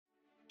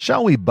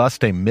Shall we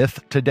bust a myth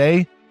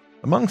today?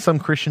 Among some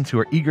Christians who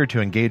are eager to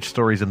engage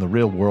stories in the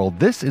real world,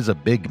 this is a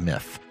big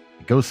myth.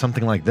 It goes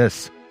something like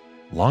this.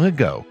 Long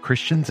ago,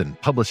 Christians and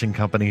publishing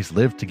companies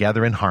lived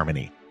together in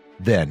harmony.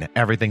 Then,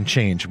 everything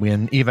changed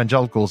when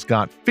evangelicals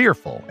got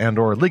fearful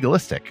and/or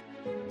legalistic.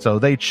 So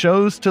they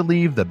chose to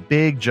leave the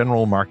big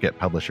general market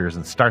publishers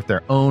and start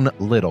their own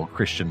little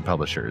Christian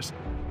publishers.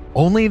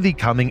 Only the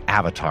coming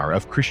avatar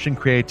of Christian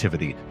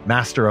creativity,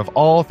 master of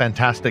all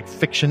fantastic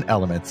fiction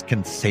elements,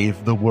 can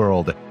save the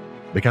world.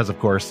 Because, of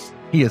course,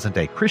 he isn't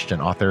a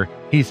Christian author,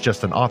 he's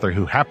just an author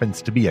who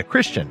happens to be a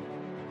Christian.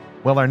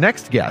 Well, our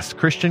next guest,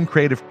 Christian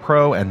creative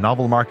pro and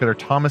novel marketer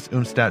Thomas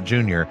Umstattd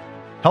Jr.,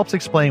 helps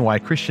explain why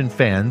Christian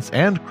fans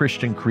and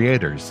Christian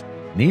creators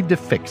need to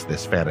fix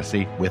this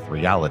fantasy with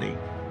reality.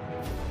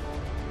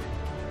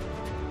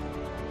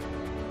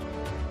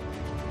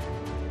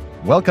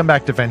 Welcome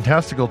back to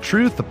Fantastical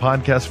Truth, the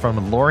podcast from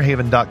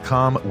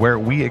lorehaven.com, where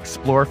we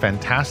explore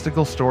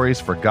fantastical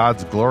stories for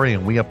God's glory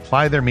and we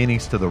apply their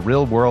meanings to the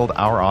real world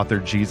our author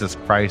Jesus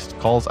Christ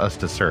calls us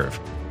to serve.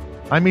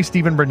 I'm me,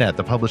 Stephen Burnett,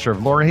 the publisher of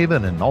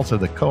Lorehaven and also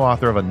the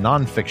co-author of a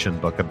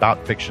nonfiction book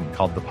about fiction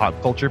called The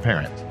Pop Culture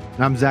Parent.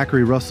 I'm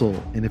Zachary Russell,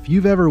 and if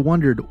you've ever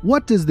wondered,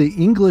 what does the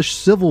English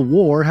Civil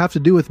War have to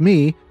do with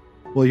me?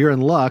 Well, you're in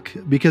luck,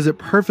 because it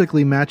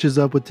perfectly matches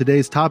up with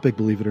today's topic,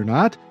 believe it or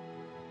not,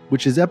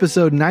 which is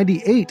episode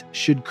 98,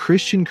 Should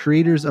Christian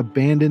Creators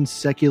Abandon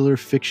Secular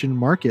Fiction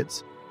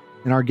Markets?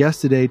 And our guest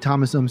today,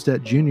 Thomas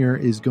Umstattd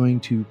Jr., is going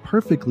to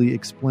perfectly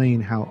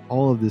explain how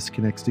all of this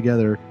connects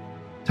together.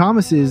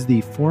 Thomas is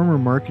the former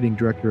marketing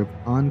director of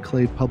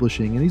Enclave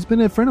Publishing, and he's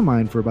been a friend of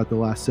mine for about the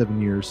last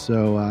 7 years,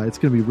 so it's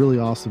going to be really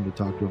awesome to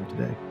talk to him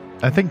today.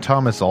 I think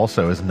Thomas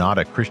also is not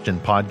a Christian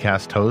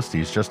podcast host.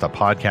 He's just a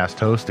podcast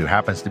host who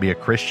happens to be a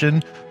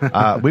Christian.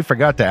 We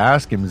forgot to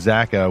ask him,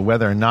 Zach,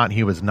 whether or not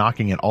he was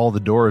knocking at all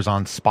the doors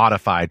on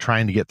Spotify,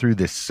 trying to get through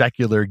the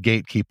secular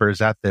gatekeepers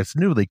at this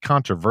newly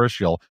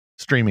controversial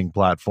streaming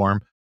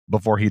platform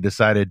before he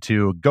decided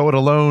to go it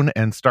alone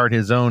and start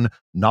his own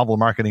novel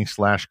marketing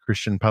 /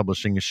 Christian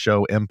publishing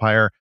show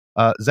empire.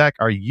 Zach,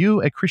 are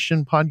you a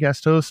Christian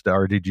podcast host,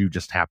 or did you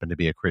just happen to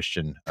be a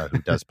Christian who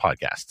does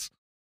podcasts?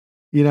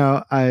 You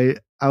know, I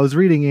was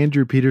reading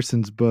Andrew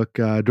Peterson's book,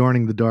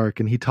 Adorning the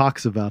Dark, and he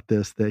talks about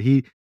this, that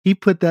he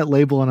put that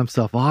label on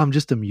himself. Oh, I'm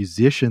just a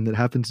musician that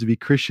happens to be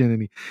Christian.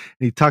 And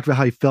he talked about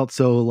how he felt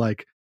so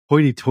like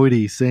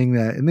hoity-toity saying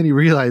that. And then he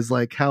realized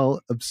like how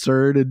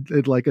absurd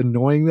and like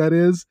annoying that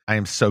is. I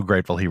am so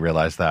grateful he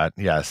realized that.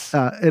 Yes.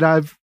 And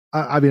I've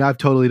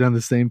totally done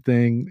the same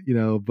thing, you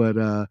know, but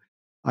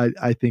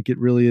I think it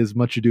really is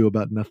much ado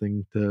about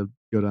nothing to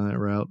go down that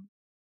route.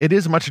 It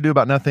is much ado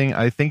about nothing.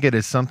 I think it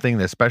is something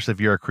that, especially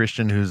if you're a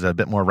Christian who's a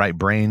bit more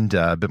right-brained,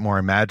 a bit more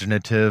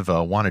imaginative,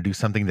 want to do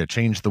something to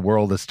change the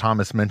world, as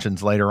Thomas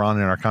mentions later on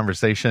in our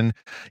conversation,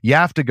 you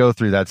have to go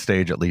through that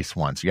stage at least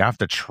once. You have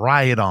to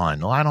try it on.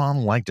 Well, I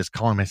don't like just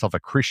calling myself a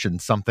Christian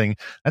something.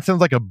 That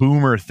sounds like a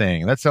boomer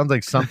thing. That sounds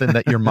like something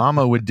that your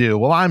mama would do.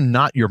 Well, I'm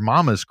not your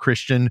mama's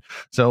Christian,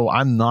 so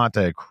I'm not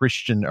a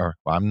Christian, or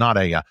I'm not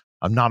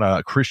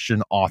a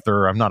Christian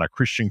author. I'm not a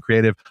Christian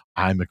creative.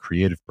 I'm a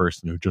creative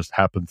person who just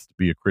happens to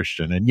be a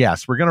Christian. And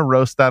yes, we're going to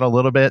roast that a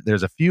little bit.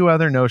 There's a few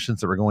other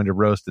notions that we're going to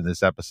roast in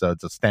this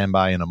episode, so stand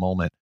by in a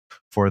moment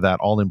for that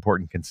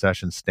all-important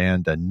concession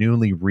stand,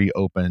 newly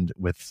reopened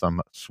with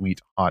some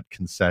sweet, hot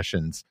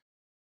concessions.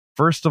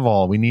 First of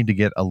all, we need to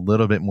get a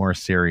little bit more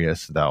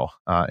serious, though.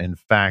 In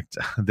fact,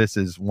 this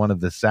is one of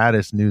the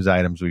saddest news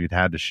items we've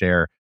had to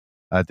share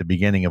at the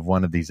beginning of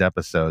one of these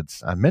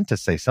episodes. I meant to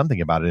say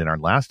something about it in our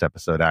last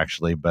episode,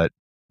 actually, but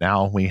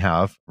now we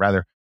have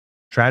rather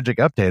tragic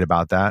update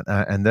about that,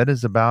 and that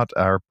is about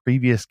our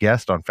previous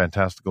guest on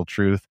Fantastical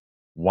Truth,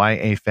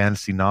 YA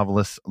fantasy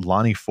novelist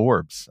Lonnie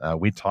Forbes.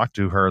 We talked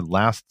to her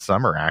last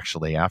summer,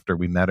 actually, after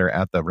we met her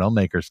at the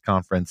Realmmakers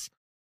Conference.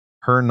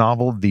 Her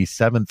novel, The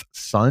Seventh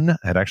Son,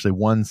 had actually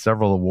won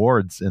several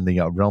awards in the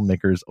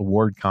Realmmakers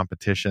Award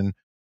competition.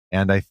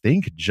 And I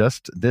think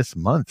just this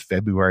month,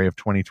 February of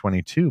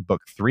 2022,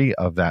 book 3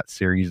 of that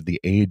series,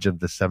 The Age of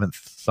the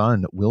Seventh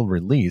Son, will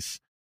release.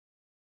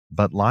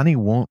 But Lonnie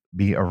won't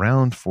be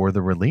around for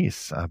the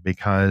release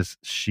because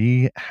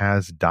she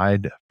has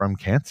died from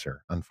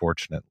cancer,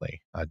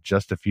 unfortunately.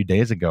 Just a few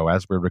days ago,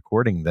 as we're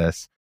recording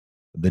this,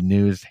 the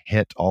news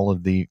hit all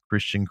of the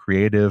Christian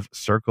creative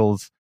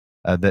circles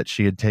that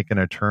she had taken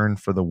a turn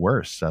for the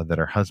worse, that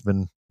her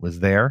husband was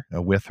there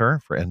with her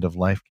for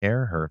end-of-life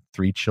care. Her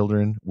 3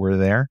 children were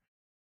there.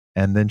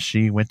 And then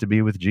she went to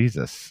be with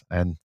Jesus.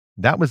 And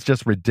that was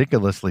just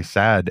ridiculously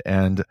sad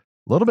and a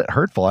little bit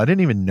hurtful. I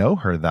didn't even know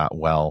her that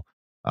well.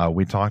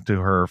 We talked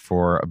to her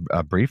for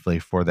briefly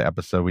for the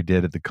episode we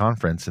did at the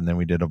conference, and then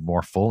we did a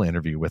more full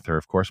interview with her.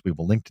 Of course, we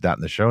will link to that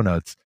in the show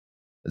notes.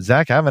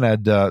 Zach, I haven't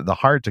had the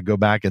heart to go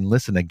back and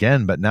listen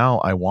again, but now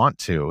I want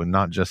to, and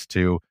not just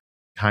to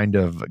kind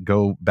of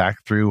go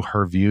back through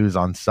her views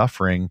on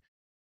suffering,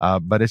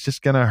 but it's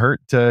just going to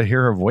hurt to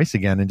hear her voice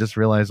again and just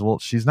realize, well,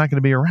 she's not going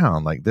to be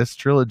around. Like, this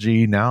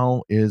trilogy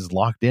now is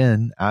locked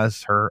in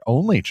as her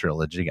only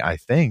trilogy, I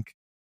think.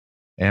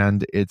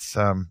 And it's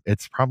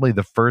probably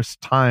the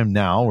first time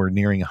now, we're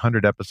nearing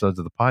 100 episodes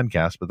of the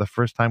podcast, but the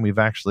first time we've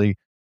actually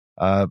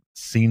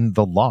seen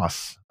the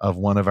loss of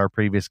one of our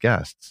previous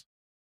guests.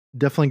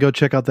 Definitely go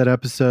check out that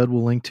episode.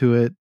 We'll link to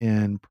it,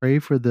 and pray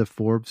for the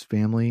Forbes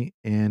family.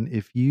 And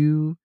if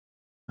you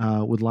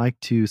would like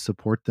to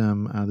support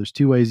them, there's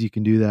two ways you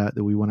can do that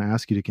we want to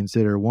ask you to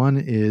consider. One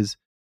is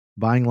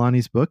buying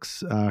Lonnie's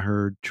books.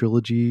 Her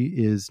trilogy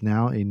is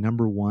now a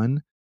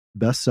 #1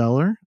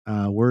 bestseller.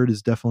 Word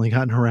has definitely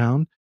gotten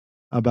around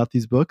about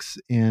these books,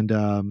 and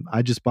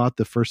I just bought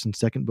the first and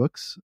second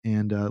books,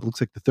 and it looks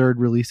like the third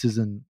releases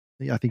in,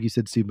 I think you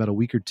said, Steve, about a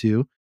week or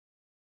two.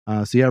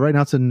 So yeah, right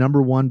now it's a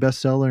 #1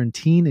 bestseller in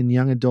teen and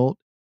young adult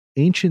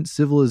ancient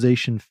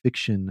civilization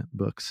fiction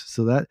books.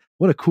 So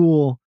what a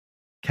cool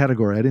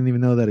category. I didn't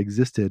even know that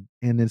existed.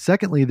 And then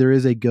secondly, there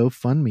is a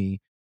GoFundMe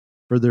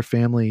for their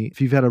family.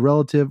 If you've had a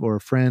relative or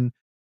a friend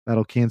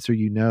battle cancer,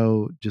 you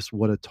know just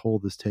what a toll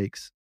this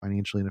takes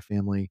financially in a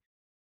family.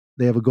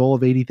 They have a goal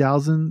of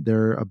 80,000.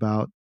 They're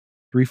about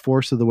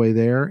 3/4 of the way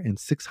there, and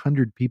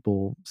 600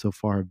 people so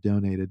far have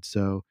donated.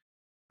 So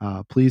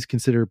please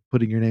consider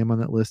putting your name on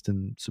that list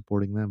and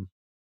supporting them.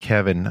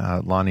 Kevin,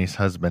 Lonnie's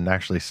husband,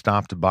 actually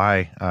stopped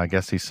by. I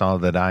guess he saw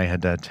that I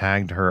had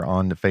tagged her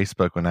on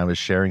Facebook when I was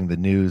sharing the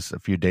news a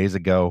few days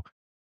ago.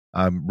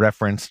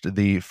 Referenced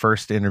the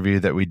first interview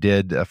that we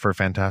did for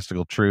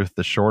Fantastical Truth,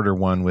 the shorter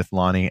one with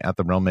Lonnie at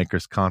the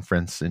Realmmakers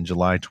Conference in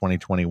July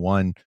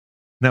 2021.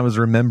 And I was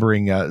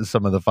remembering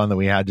some of the fun that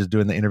we had just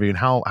doing the interview and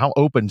how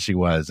open she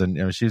was.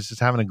 And she was just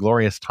having a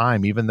glorious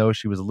time, even though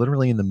she was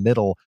literally in the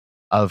middle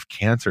of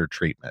cancer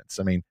treatments.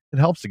 I mean, it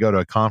helps to go to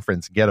a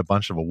conference, get a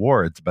bunch of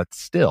awards, but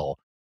still,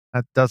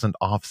 that doesn't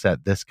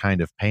offset this kind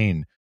of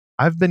pain.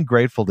 I've been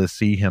grateful to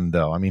see him,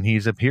 though. I mean,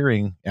 he's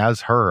appearing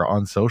as her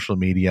on social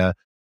media,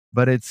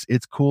 but it's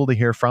cool to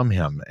hear from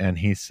him. And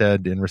he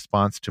said, in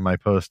response to my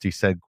post, he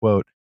said,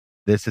 quote,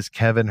 "This is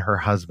Kevin, her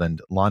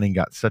husband. Lonnie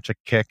got such a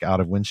kick out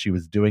of when she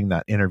was doing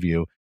that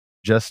interview,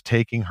 just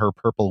taking her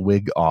purple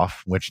wig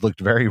off, which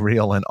looked very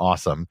real and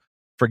awesome,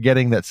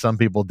 forgetting that some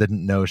people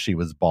didn't know she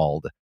was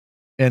bald."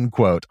 End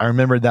quote. I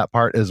remembered that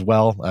part as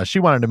well. She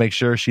wanted to make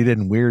sure she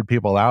didn't weird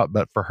people out,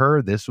 but for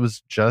her, this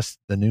was just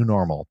the new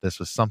normal. This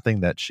was something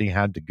that she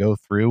had to go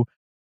through.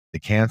 The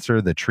cancer,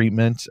 the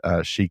treatment,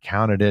 she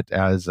counted it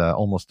as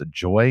almost a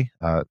joy,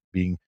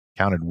 being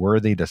counted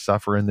worthy to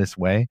suffer in this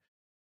way.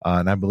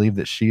 And I believe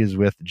that she is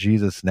with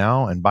Jesus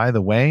now. And by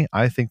the way,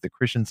 I think that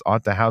Christians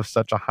ought to have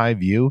such a high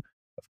view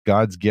of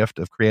God's gift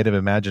of creative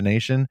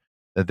imagination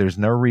that there's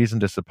no reason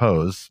to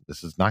suppose,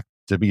 this is not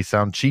to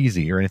sound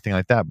cheesy or anything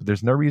like that, but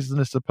there's no reason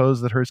to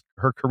suppose that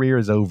her career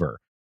is over.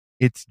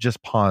 It's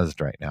just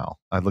paused right now.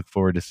 I look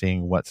forward to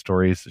seeing what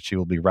stories she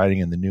will be writing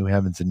in the new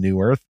heavens and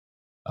new earth.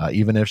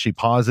 Even if she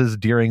pauses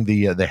during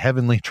the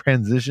heavenly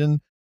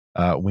transition,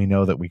 we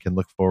know that we can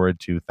look forward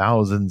to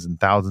thousands and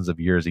thousands of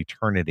years,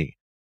 eternity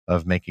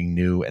of making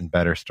new and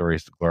better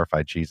stories to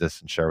glorify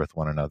Jesus and share with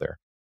one another.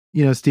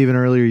 You know, Stephen,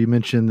 earlier you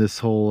mentioned this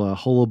whole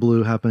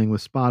hullabaloo happening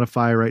with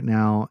Spotify right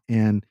now.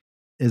 And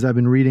as I've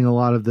been reading a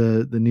lot of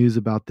the news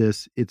about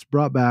this, it's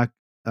brought back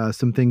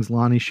some things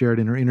Lonnie shared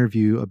in her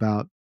interview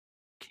about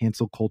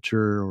cancel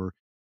culture or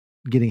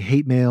getting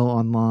hate mail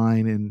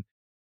online. And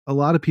a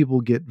lot of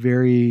people get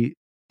very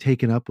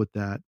taken up with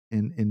that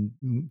and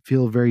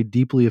feel very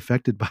deeply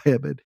affected by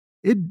it. But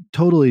it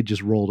totally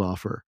just rolled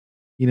off her.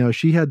 You know,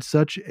 she had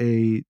such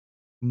a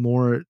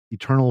more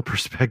eternal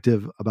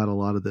perspective about a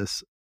lot of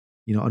this,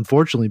 you know,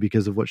 unfortunately,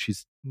 because of what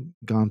she's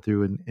gone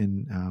through,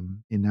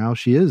 and now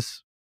she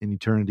is in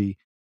eternity.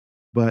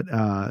 But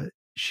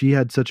she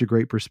had such a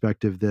great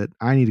perspective that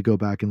I need to go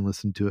back and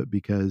listen to it,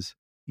 because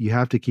you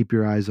have to keep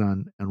your eyes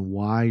on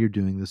why you're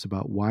doing this,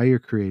 about why you're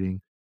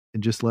creating,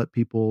 and just let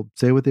people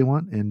say what they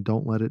want and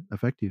don't let it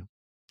affect you.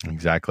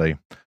 Exactly.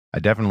 I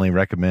definitely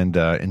recommend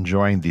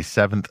enjoying The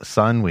Seventh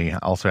Son. We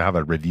also have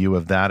a review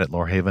of that at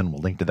Lorehaven.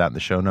 We'll link to that in the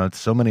show notes.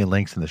 So many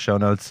links in the show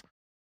notes.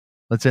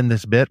 Let's end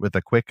this bit with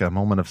a quick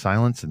moment of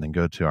silence and then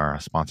go to our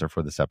sponsor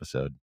for this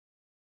episode.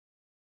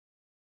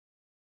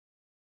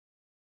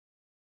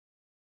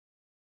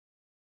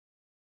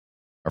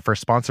 Our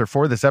first sponsor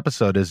for this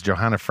episode is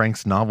Johanna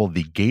Frank's novel,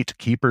 The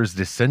Gatekeeper's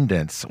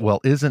Descendants.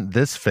 Well, isn't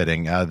this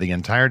fitting? The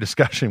entire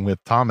discussion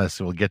with Thomas,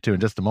 who we'll get to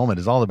in just a moment,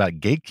 is all about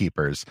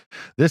gatekeepers.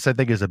 This, I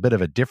think, is a bit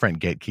of a different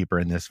gatekeeper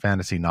in this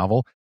fantasy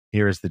novel.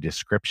 Here is the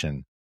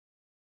description.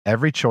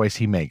 Every choice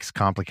he makes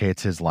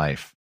complicates his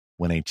life.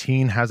 When a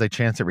teen has a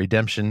chance at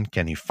redemption,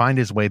 can he find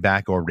his way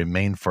back or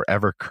remain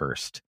forever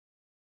cursed?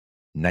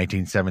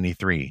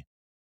 1973.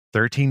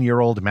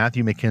 13-year-old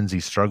Matthew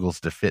McKenzie struggles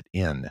to fit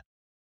in.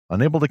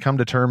 Unable to come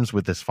to terms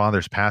with his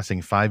father's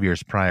passing 5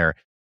 years prior,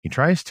 he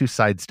tries to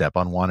sidestep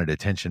unwanted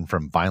attention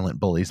from violent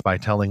bullies by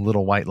telling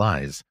little white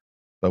lies.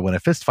 But when a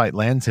fistfight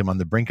lands him on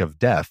the brink of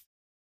death,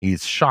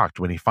 he's shocked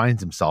when he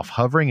finds himself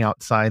hovering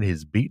outside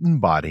his beaten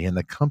body in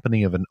the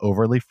company of an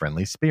overly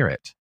friendly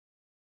spirit.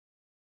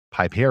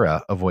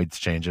 Pipera avoids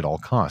change at all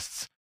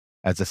costs.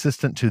 As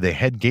assistant to the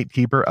head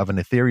gatekeeper of an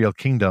ethereal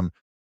kingdom,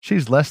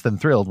 She's less than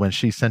thrilled when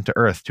she's sent to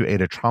Earth to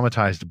aid a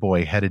traumatized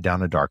boy headed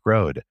down a dark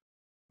road.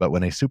 But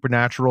when a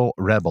supernatural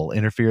rebel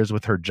interferes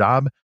with her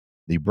job,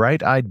 the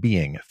bright-eyed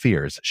being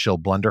fears she'll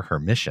blunder her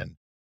mission.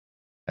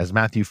 As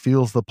Matthew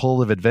feels the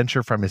pull of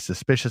adventure from his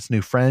suspicious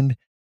new friend,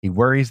 he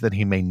worries that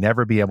he may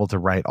never be able to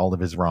right all of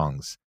his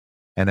wrongs.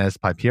 And as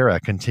Pipera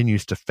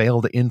continues to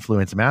fail to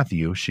influence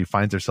Matthew, she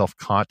finds herself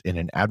caught in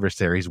an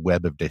adversary's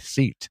web of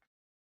deceit.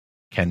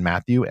 Can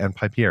Matthew and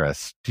Pipera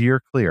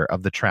steer clear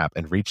of the trap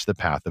and reach the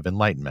path of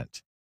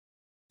enlightenment?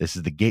 This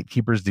is The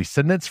Gatekeeper's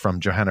Descendants from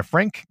Johanna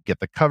Frank. Get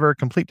the cover,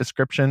 complete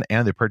description,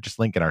 and the purchase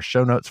link in our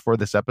show notes for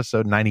this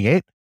episode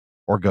 98,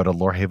 or go to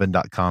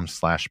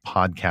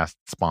lorehaven.com/podcast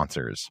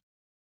sponsors.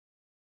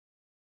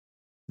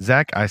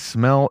 Zach, I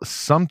smell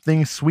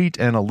something sweet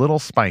and a little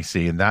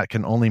spicy, and that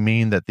can only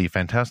mean that the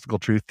Fantastical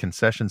Truth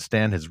concession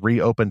stand has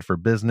reopened for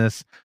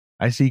business.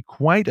 I see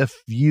quite a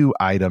few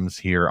items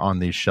here on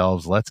these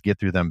shelves. Let's get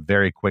through them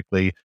very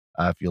quickly.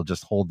 If you'll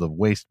just hold the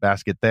waste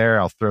basket there,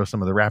 I'll throw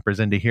some of the wrappers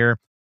into here.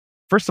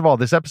 First of all,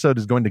 this episode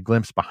is going to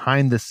glimpse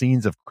behind the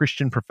scenes of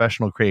Christian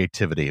professional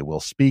creativity. We'll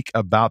speak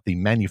about the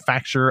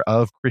manufacture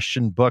of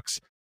Christian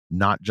books,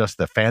 not just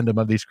the fandom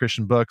of these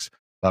Christian books.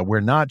 But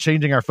we're not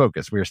changing our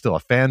focus. We are still a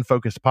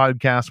fan-focused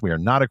podcast. We are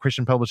not a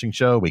Christian publishing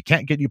show. We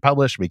can't get you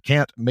published. We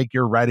can't make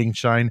your writing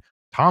shine.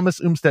 Thomas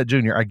Umstattd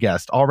Jr., our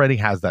guest, already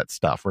has that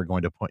stuff. We're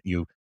going to point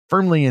you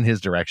firmly in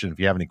his direction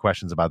if you have any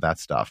questions about that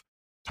stuff.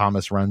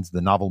 Thomas runs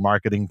the Novel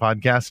Marketing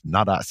Podcast,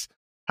 not us.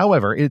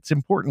 However, it's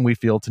important, we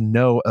feel, to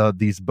know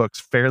these books'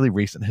 fairly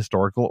recent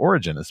historical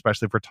origin,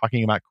 especially if we're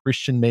talking about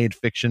Christian-made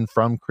fiction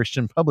from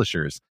Christian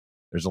publishers.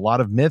 There's a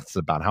lot of myths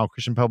about how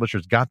Christian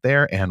publishers got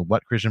there and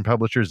what Christian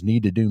publishers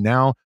need to do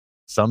now.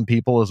 Some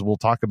people, as we'll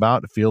talk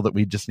about, feel that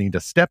we just need to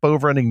step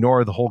over and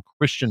ignore the whole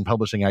Christian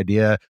publishing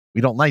idea.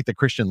 We don't like the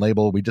Christian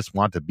label. We just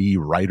want to be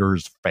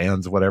writers,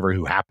 fans, whatever,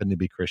 who happen to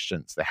be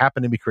Christians. The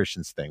happen to be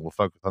Christians thing. We'll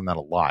focus on that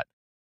a lot.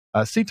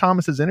 See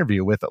Thomas's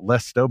interview with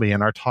Les Stobbe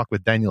and our talk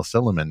with Daniel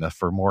Silliman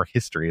for more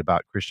history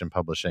about Christian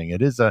publishing. It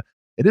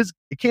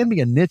can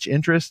be a niche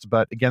interest,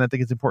 but again, I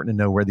think it's important to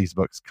know where these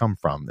books come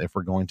from if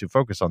we're going to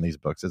focus on these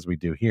books as we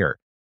do here.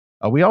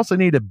 We also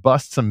need to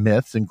bust some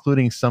myths,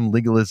 including some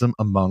legalism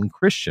among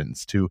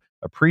Christians. To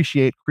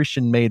appreciate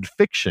Christian-made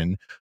fiction,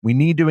 we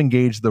need to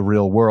engage the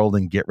real world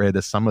and get rid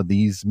of some of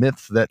these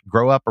myths that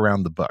grow up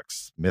around the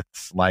books.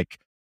 Myths like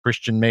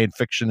Christian-made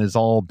fiction is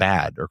all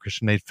bad, or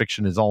Christian-made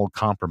fiction is all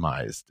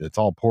compromised. It's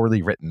all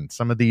poorly written.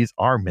 Some of these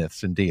are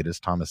myths, indeed,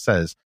 as Thomas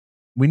says.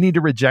 We need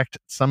to reject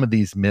some of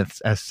these myths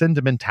as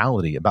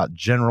sentimentality about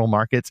general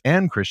markets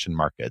and Christian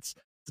markets.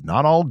 It's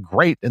not all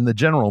great in the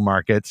general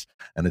markets,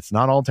 and it's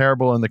not all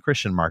terrible in the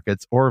Christian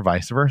markets, or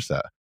vice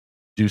versa.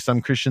 Do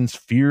some Christians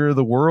fear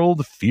the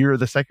world, fear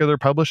the secular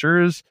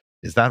publishers?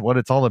 Is that what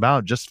it's all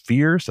about? Just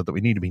fear, so that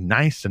we need to be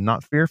nice and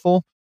not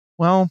fearful?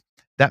 Well,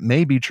 that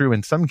may be true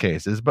in some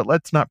cases, but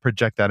let's not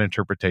project that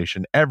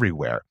interpretation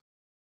everywhere.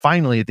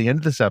 Finally, at the end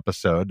of this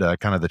episode,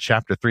 kind of the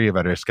chapter 3 of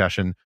our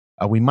discussion,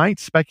 we might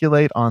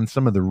speculate on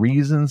some of the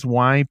reasons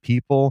why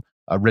people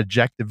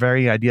reject the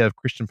very idea of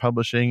Christian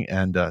publishing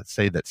and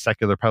say that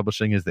secular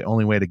publishing is the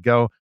only way to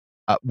go.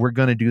 We're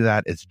going to do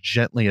that as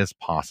gently as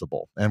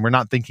possible. And we're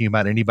not thinking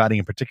about anybody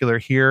in particular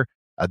here.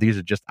 These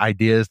are just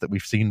ideas that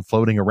we've seen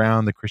floating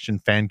around the Christian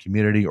fan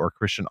community or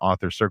Christian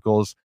author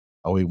circles.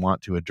 We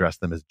want to address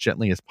them as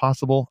gently as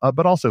possible,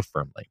 but also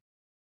firmly.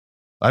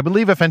 I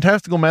believe a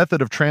fantastical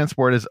method of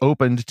transport is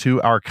opened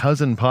to our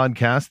cousin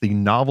podcast, the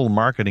Novel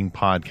Marketing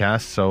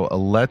Podcast. So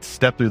let's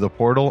step through the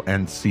portal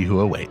and see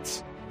who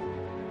awaits.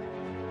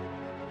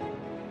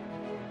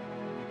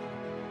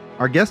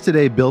 Our guest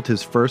today built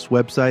his first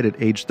website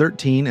at age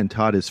 13 and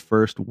taught his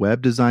first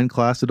web design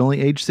class at only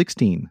age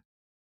 16.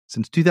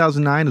 Since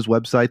 2009, his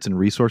websites and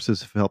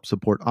resources have helped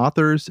support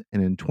authors,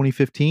 and in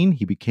 2015,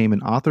 he became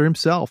an author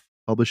himself,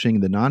 publishing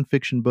the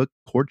nonfiction book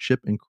Courtship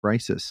in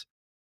Crisis.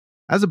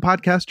 As a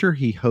podcaster,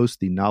 he hosts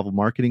the Novel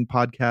Marketing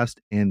Podcast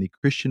and the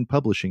Christian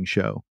Publishing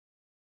Show.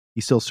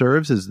 He still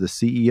serves as the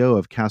CEO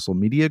of Castle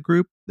Media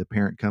Group, the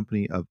parent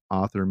company of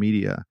Author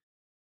Media.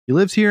 He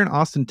lives here in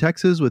Austin,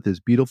 Texas with his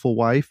beautiful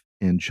wife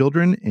and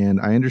children,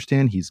 and I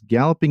understand he's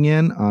galloping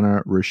in on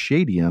a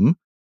Rashadium,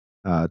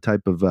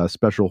 type of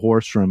special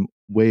horse from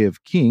Way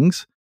of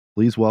Kings.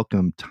 Please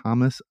welcome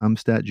Thomas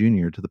Umstattd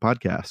Jr. to the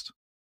podcast.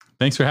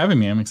 Thanks for having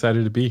me. I'm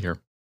excited to be here.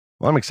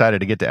 Well, I'm excited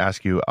to get to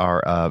ask you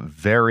our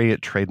very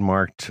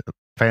trademarked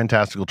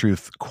Fantastical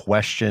Truth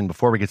question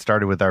before we get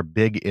started with our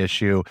big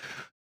issue.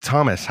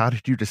 Thomas, how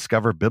did you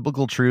discover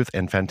biblical truth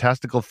and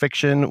fantastical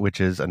fiction,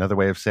 which is another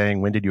way of saying,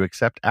 when did you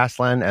accept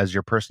Aslan as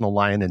your personal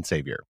lion and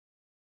savior?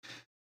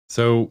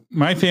 So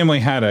my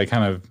family had a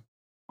kind of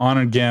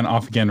on-again,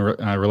 off-again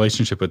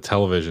relationship with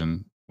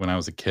television when I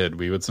was a kid.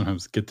 We would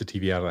sometimes get the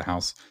TV out of the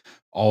house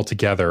all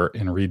together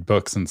and read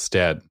books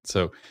instead.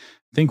 So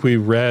I think we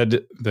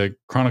read the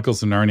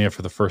Chronicles of Narnia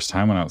for the first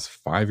time when I was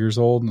 5 years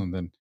old, and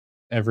then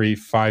every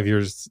 5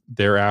 years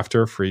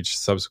thereafter for each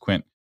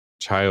subsequent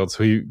child.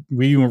 So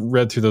we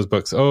read through those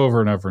books over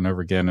and over and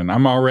over again, and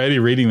I'm already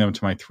reading them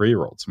to my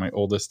 3-year-old. So my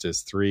oldest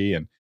is 3,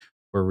 and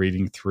we're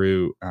reading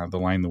through The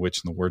Lion, the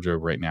Witch, and the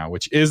Wardrobe right now,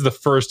 which is the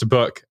first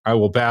book. I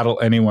will battle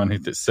anyone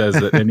who says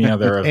that any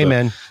other of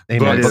Amen. the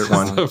Amen. books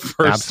One. is the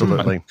first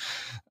Absolutely.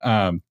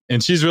 one.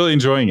 And she's really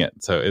enjoying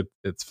it. So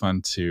it's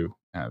fun to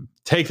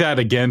take that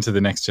again to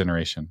the next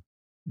generation.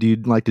 Do you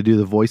like to do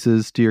the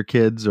voices to your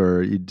kids,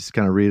 or you just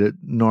kind of read it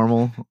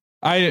normal?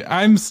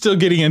 I'm still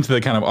getting into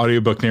the kind of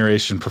audiobook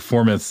narration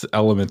performance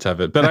element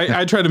of it, but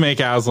I try to make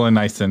Aslan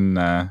nice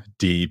and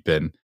deep,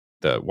 and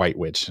the White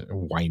Witch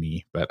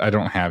whiny, but I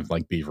don't have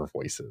like beaver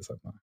voices.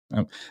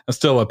 I'm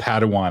still a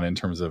Padawan in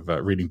terms of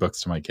reading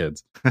books to my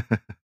kids.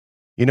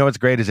 You know what's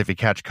great is if you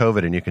catch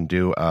COVID and you can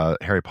do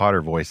Harry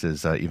Potter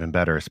voices even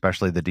better,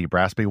 especially the deep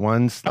raspy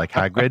ones like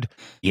Hagrid.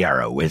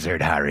 You're a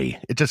wizard, Harry.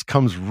 It just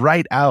comes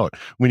right out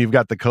when you've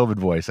got the COVID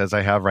voice, as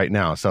I have right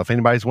now. So if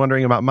anybody's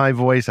wondering about my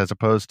voice as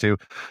opposed to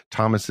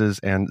Thomas's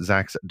and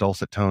Zach's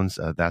dulcet tones,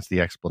 that's the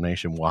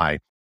explanation why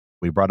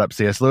we brought up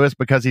C.S. Lewis,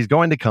 because he's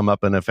going to come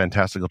up in a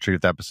Fantastical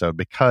Truth episode,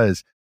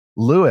 because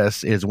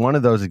Lewis is one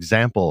of those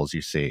examples,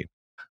 you see,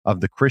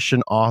 of the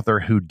Christian author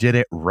who did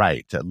it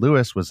right.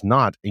 Lewis was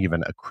not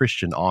even a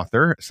Christian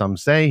author. Some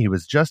say he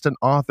was just an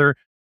author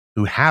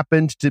who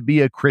happened to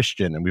be a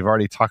Christian. And we've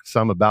already talked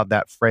some about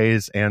that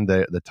phrase and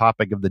the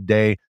topic of the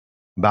day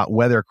about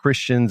whether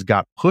Christians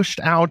got pushed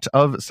out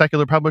of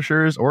secular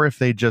publishers or if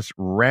they just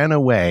ran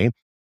away,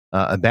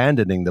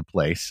 abandoning the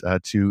place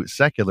to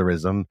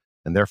secularism.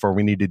 And therefore,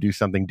 we need to do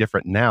something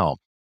different now.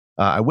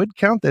 I would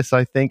count this,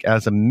 I think,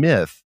 as a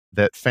myth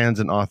that fans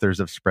and authors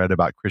have spread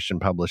about Christian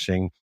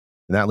publishing.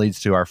 And that leads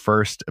to our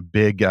first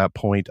big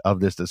point of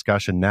this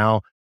discussion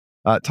now.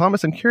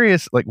 Thomas, I'm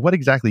curious, like what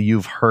exactly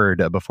you've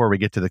heard before we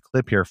get to the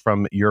clip here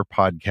from your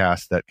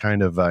podcast that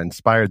kind of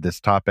inspired this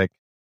topic.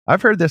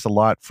 I've heard this a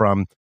lot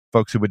from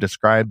folks who would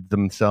describe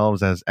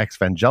themselves as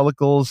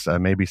ex-evangelicals,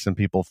 maybe some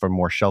people from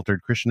more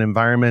sheltered Christian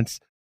environments,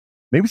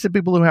 maybe some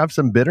people who have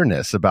some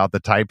bitterness about the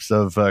types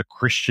of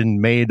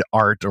Christian-made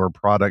art or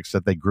products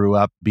that they grew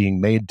up being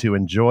made to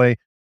enjoy.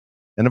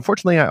 And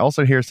unfortunately, I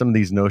also hear some of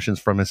these notions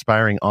from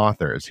aspiring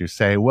authors who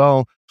say,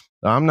 well,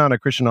 I'm not a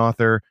Christian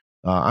author.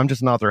 I'm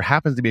just an author who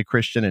happens to be a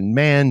Christian. And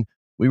man,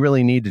 we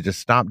really need to just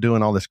stop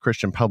doing all this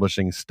Christian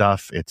publishing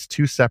stuff. It's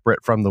too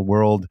separate from the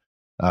world.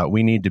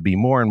 We need to be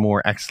more and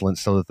more excellent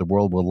so that the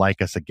world will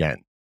like us again.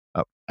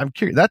 I'm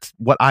curious. That's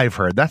what I've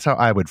heard. That's how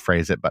I would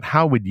phrase it. But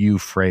how would you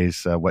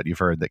phrase what you've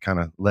heard that kind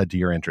of led to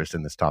your interest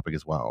in this topic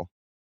as well?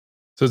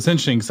 So it's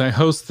interesting because I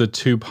host the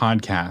two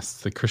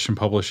podcasts, the Christian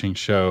Publishing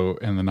Show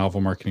and the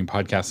Novel Marketing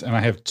Podcast, and I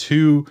have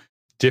two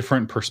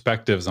different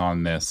perspectives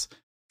on this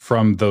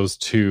from those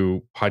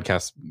two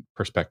podcast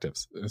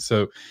perspectives.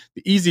 So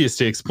the easiest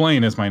to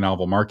explain is my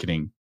novel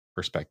marketing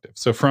perspective.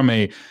 So from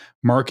a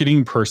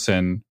marketing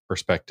person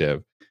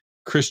perspective,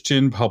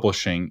 Christian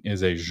publishing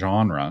is a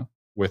genre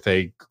with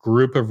a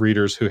group of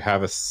readers who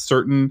have a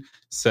certain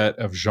set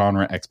of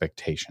genre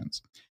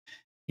expectations.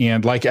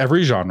 And like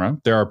every genre,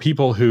 there are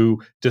people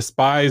who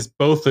despise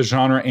both the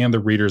genre and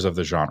the readers of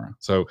the genre.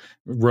 So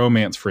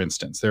romance, for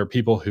instance, there are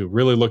people who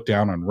really look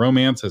down on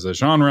romance as a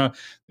genre.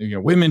 You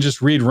know, women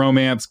just read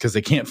romance because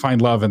they can't find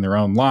love in their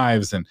own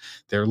lives and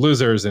they're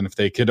losers. And if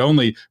they could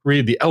only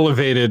read the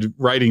elevated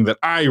writing that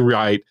I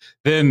write,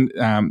 then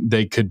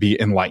they could be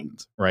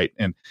enlightened, right?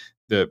 And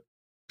the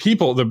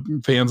people,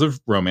 the fans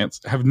of romance,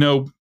 have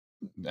no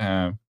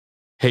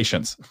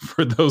patience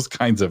for those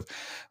kinds of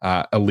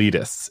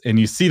elitists. And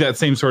you see that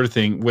same sort of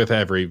thing with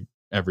every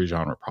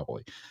genre,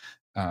 probably.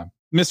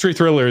 Mystery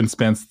thriller and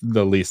suspense,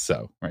 the least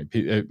so, right?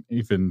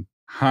 Even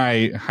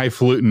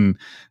highfalutin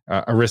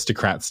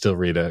aristocrats still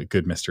read a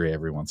good mystery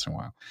every once in a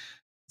while.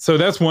 So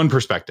that's one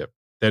perspective,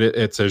 that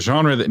it's a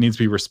genre that needs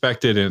to be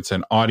respected and it's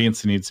an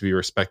audience that needs to be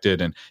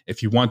respected. And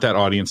if you want that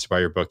audience to buy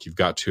your book, you've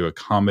got to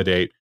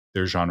accommodate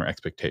their genre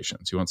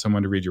expectations. You want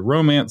someone to read your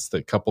romance,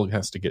 the couple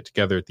has to get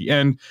together at the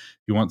end.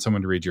 You want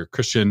someone to read your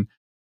Christian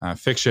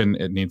fiction,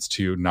 it needs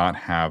to not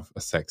have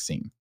a sex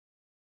scene,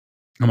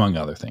 among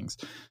other things.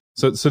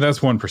 So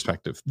that's one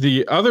perspective.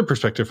 The other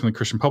perspective from the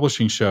Christian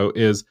Publishing Show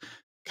is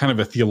kind of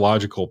a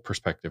theological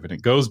perspective, and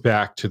it goes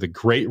back to the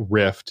great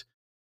rift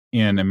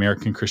in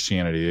American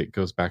Christianity. It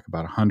goes back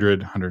about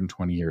 100,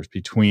 120 years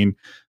between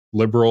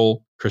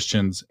liberal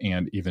Christians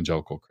and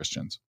evangelical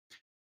Christians.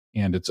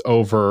 And it's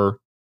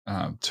over,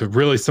 to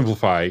really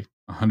simplify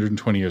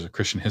 120 years of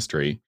Christian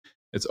history,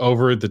 it's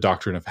over the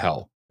doctrine of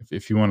hell.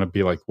 If you want to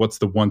be like, what's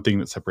the one thing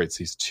that separates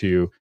these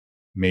two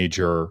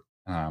major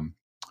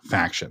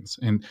factions?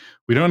 And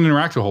we don't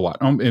interact a whole lot.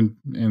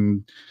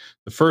 In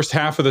the first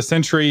half of the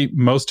century,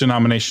 most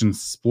denominations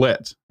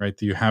split, right?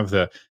 You have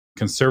the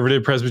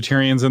conservative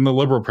Presbyterians and the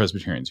liberal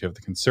Presbyterians. You have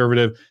the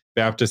conservative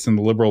Baptists and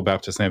the liberal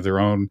Baptists. They have their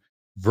own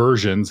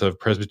versions of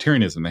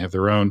Presbyterianism. They have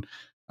their own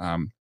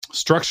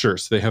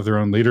structures. They have their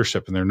own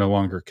leadership, and they're no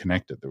longer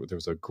connected. There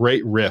was a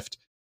great rift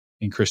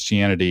in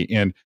Christianity.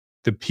 And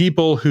the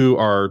people who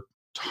are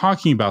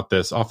talking about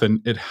this,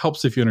 often it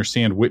helps if you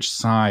understand which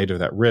side of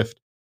that rift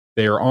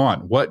they are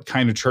on. What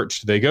kind of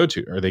church do they go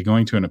to? Are they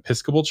going to an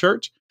Episcopal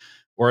church,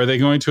 or are they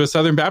going to a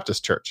Southern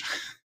Baptist church?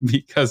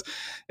 Because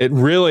it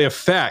really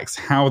affects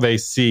how they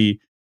see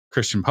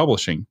Christian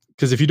publishing.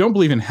 Because if you don't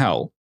believe in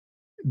hell,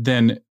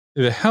 then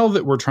the hell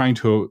that we're trying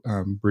to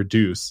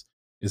reduce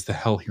is the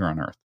hell here on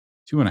earth.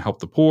 So you want to help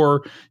the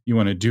poor, you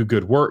want to do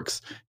good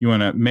works, you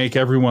want to make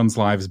everyone's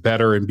lives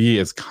better and be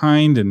as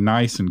kind and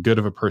nice and good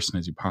of a person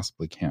as you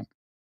possibly can.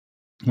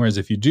 Whereas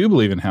if you do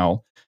believe in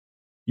hell,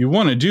 you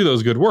want to do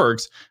those good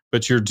works,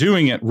 but you're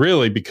doing it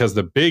really because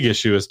the big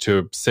issue is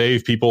to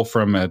save people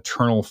from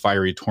eternal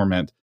fiery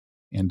torment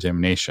and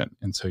damnation.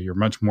 And so you're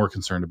much more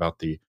concerned about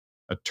the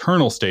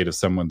eternal state of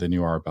someone than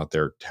you are about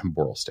their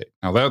temporal state.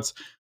 Now that's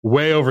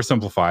way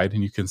oversimplified,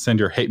 and you can send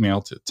your hate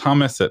mail to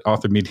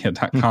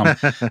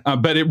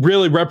thomas@authormedia.com. But it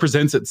really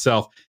represents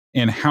itself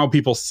in how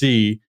people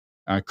see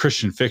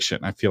Christian fiction,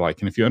 I feel like.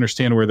 And if you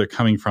understand where they're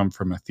coming from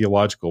a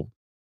theological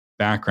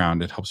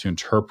background, it helps you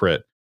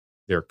interpret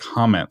their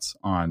comments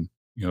on,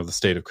 the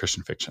state of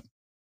Christian fiction.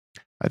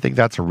 I think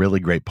that's a really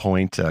great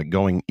point,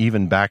 going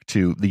even back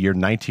to the year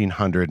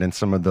 1900 and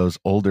some of those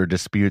older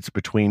disputes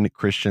between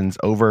Christians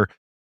over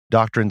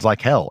doctrines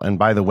like hell. And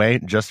by the way,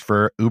 just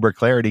for uber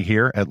clarity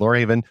here at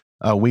Lorehaven,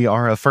 we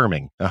are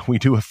affirming. We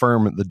do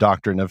affirm the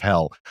doctrine of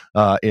hell.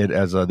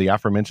 As the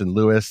aforementioned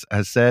Lewis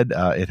has said,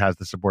 it has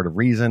the support of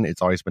reason.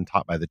 It's always been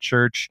taught by the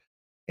church,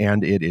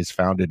 and it is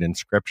founded in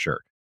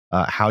Scripture.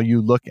 How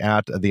you look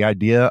at the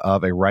idea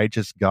of a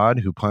righteous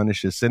God who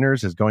punishes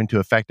sinners is going to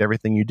affect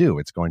everything you do.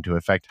 It's going to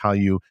affect how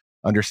you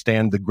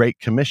understand the Great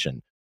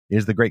Commission.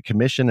 Is the Great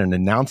Commission an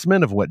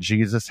announcement of what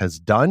Jesus has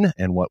done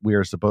and what we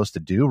are supposed to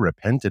do,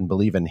 repent and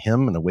believe in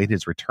him and await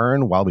his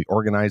return while we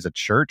organize a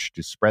church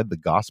to spread the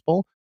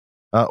gospel?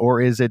 Or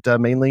is it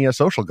mainly a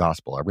social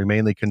gospel? Are we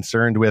mainly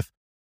concerned with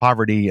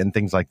poverty and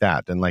things like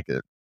that? And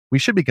we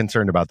should be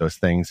concerned about those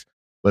things.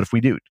 But if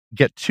we do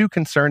get too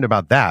concerned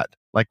about that,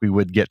 like we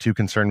would get too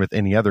concerned with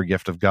any other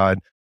gift of God,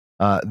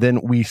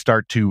 then we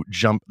start to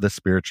jump the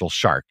spiritual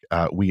shark.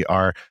 We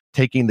are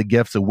taking the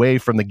gifts away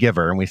from the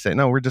giver, and we say,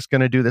 no, we're just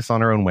going to do this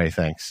on our own way,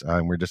 thanks.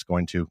 And we're just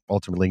going to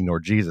ultimately ignore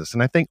Jesus.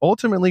 And I think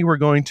ultimately we're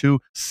going to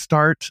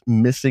start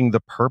missing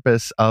the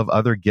purpose of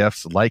other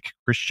gifts like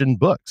Christian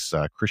books,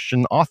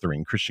 Christian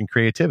authoring, Christian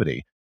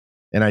creativity.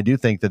 And I do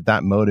think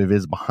that motive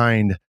is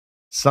behind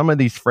some of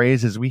these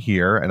phrases we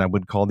hear, and I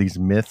would call these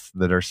myths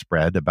that are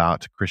spread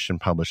about Christian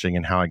publishing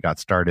and how it got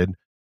started.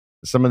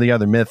 Some of the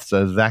other myths,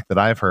 Zach, that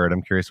I've heard,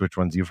 I'm curious which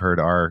ones you've heard,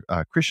 are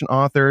Christian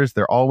authors,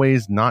 they're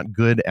always not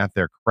good at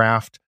their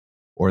craft,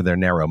 or they're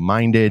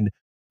narrow-minded.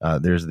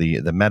 There's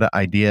the meta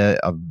idea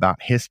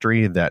about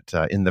history that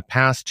in the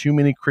past, too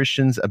many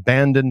Christians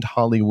abandoned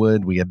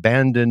Hollywood. We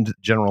abandoned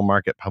general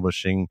market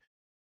publishing.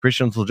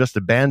 Christians will just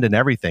abandon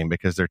everything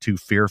because they're too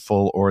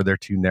fearful or they're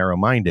too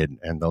narrow-minded,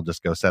 and they'll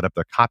just go set up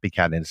their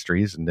copycat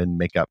industries and then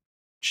make up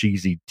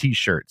cheesy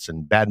T-shirts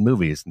and bad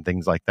movies and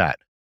things like that.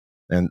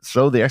 And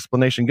so the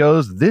explanation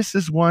goes, this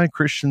is why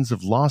Christians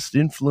have lost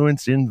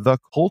influence in the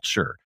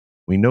culture.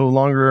 We no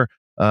longer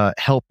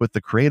help with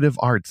the creative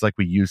arts like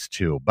we used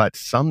to. But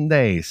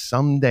someday,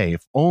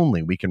 if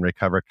only we can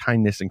recover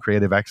kindness and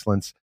creative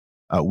excellence,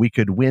 we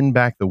could win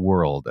back the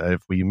world.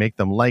 If we make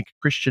them like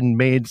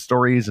Christian-made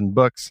stories and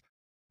books,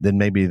 then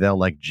maybe they'll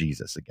like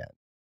Jesus again.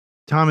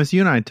 Thomas,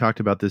 you and I talked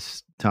about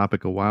this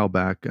topic a while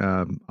back,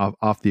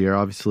 off the air,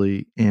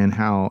 obviously, and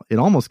how it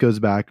almost goes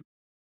back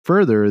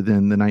further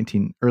than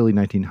the early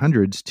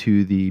 1900s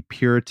to the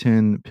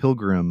Puritan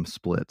Pilgrim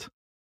split.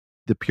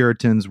 The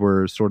Puritans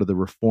were sort of the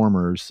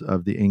reformers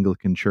of the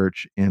Anglican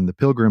Church, and the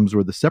Pilgrims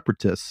were the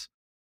separatists,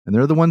 and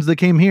they're the ones that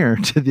came here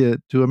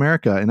to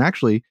America. And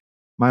actually,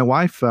 my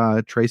wife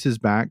traces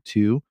back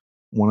to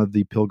one of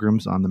the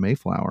Pilgrims on the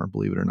Mayflower,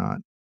 believe it or not.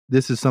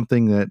 This is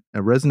something that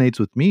resonates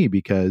with me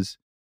because,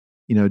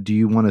 do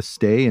you want to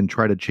stay and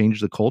try to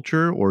change the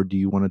culture, or do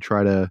you want to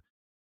try to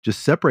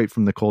just separate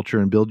from the culture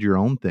and build your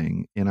own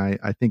thing? And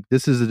I think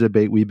this is a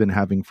debate we've been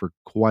having for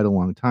quite a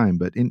long time.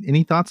 But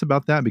any thoughts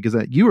about that? Because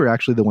you were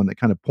actually the one that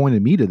kind of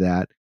pointed me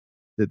to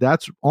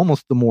that's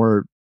almost the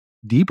more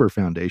deeper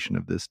foundation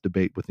of this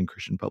debate within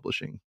Christian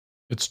publishing.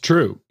 It's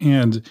true.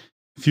 And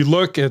if you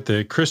look at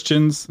the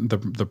Christians,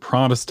 the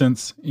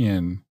Protestants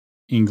in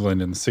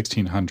England in the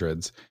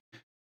 1600s,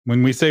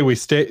 when we say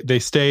they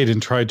stayed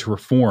and tried to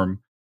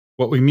reform,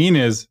 what we mean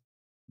is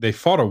they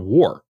fought a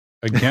war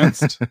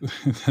against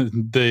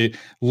the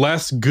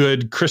less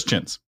good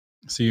Christians.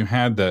 So you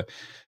had the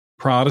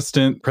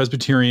Protestant,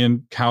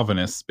 Presbyterian,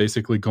 Calvinists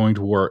basically going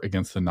to war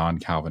against the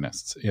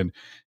non-Calvinists. And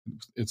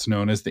it's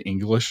known as the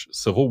English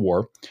Civil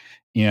War.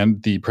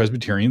 And the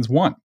Presbyterians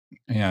won.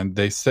 And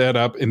they set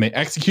up and they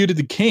executed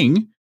the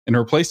king and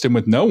replaced him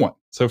with no one.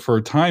 So for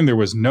a time, there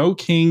was no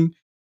king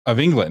of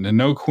England and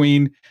no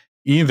queen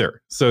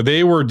either. So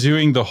they were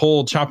doing the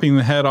whole chopping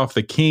the head off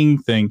the king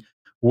thing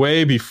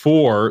way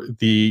before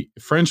the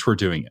French were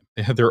doing it.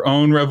 They had their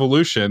own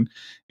revolution,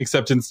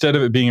 except instead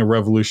of it being a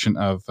revolution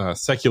of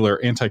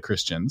secular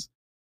anti-Christians,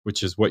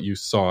 which is what you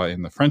saw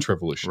in the French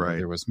Revolution, right.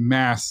 There was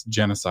mass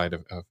genocide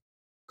of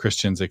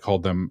Christians. They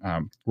called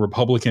them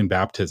Republican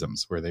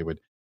baptisms, where they would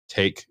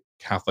take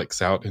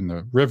Catholics out in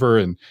the river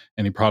and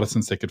any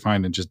Protestants they could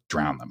find and just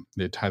drown them.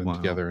 They'd tie them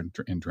together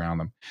and drown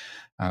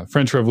them.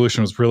 French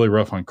Revolution was really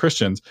rough on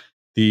Christians.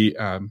 The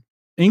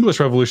English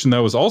Revolution,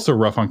 though, was also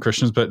rough on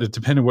Christians, but it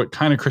depended what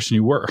kind of Christian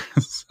you were.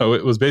 So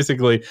it was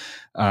basically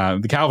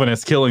the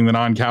Calvinists killing the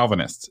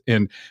non-Calvinists.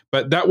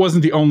 But that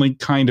wasn't the only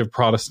kind of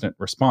Protestant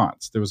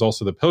response. There was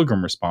also the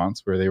Pilgrim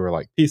response, where they were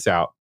like, peace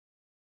out.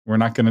 We're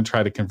not going to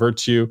try to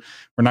convert you.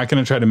 We're not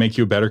going to try to make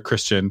you a better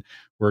Christian.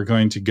 We're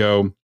going to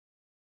go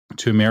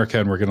to America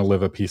and we're going to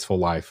live a peaceful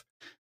life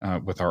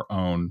with our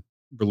own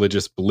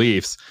religious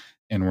beliefs.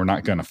 And we're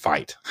not going to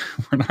fight.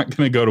 We're not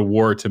going to go to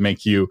war to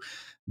make you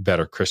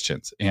better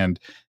Christians. And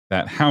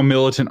that, how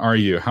militant are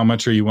you? How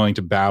much are you willing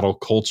to battle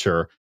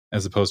culture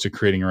as opposed to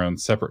creating your own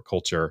separate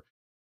culture?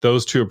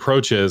 Those two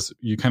approaches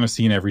you kind of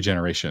see in every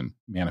generation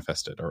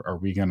manifested. Are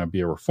we going to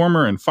be a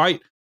reformer and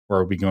fight, or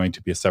are we going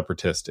to be a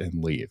separatist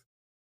and leave?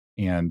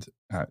 And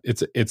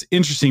it's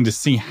interesting to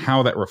see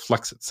how that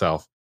reflects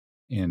itself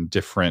in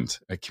different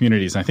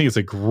communities. And I think it's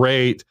a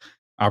great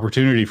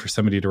opportunity for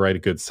somebody to write a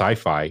good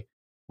sci-fi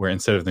where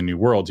instead of the new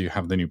world, you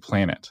have the new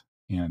planet.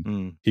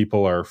 And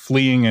people are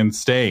fleeing and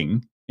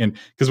staying. And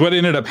because what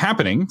ended up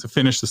happening, to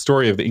finish the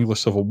story of the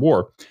English Civil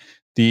War,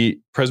 the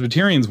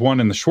Presbyterians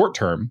won in the short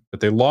term, but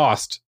they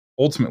lost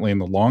ultimately in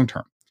the long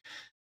term.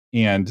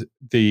 And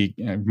the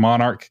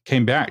monarch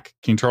came back.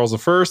 King Charles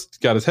I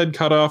got his head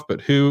cut off,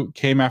 but who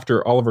came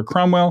after Oliver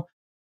Cromwell?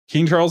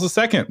 King Charles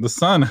II, the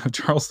son of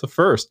Charles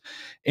I.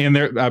 And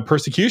their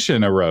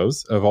persecution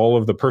arose of all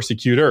of the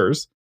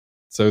persecutors.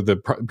 So the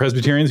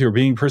Presbyterians who were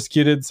being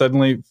persecuted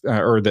suddenly,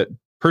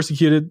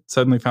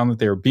 suddenly found that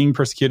they were being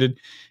persecuted.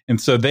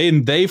 And so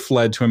they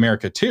fled to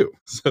America too.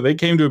 So they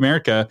came to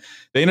America.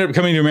 They ended up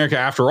coming to America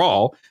after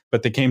all,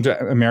 but they came to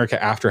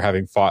America after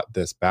having fought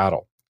this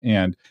battle.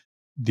 And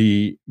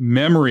the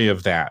memory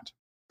of that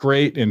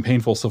great and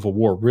painful Civil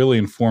War really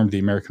informed the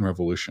American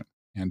Revolution.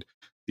 And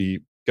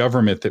the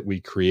government that we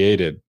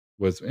created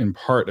was in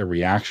part a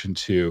reaction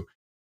to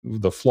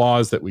the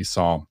flaws that we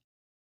saw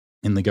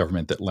in the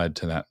government that led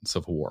to that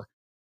Civil War.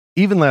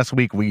 Even last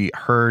week, we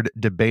heard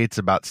debates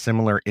about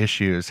similar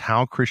issues,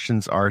 how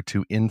Christians are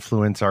to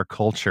influence our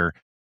culture.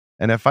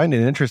 And I find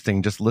it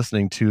interesting just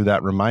listening to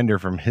that reminder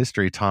from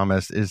history,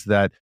 Thomas, is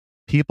that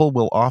people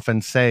will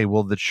often say,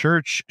 well, the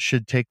church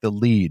should take the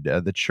lead.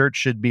 The church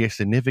should be a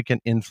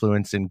significant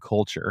influence in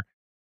culture.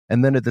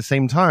 And then at the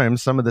same time,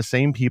 some of the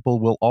same people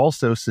will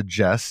also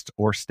suggest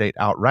or state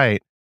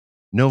outright,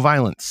 no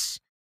violence,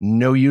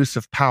 no use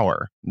of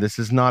power. This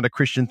is not a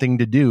Christian thing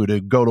to do,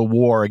 to go to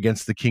war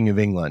against the King of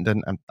England.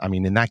 And I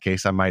mean, in that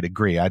case, I might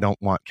agree. I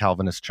don't want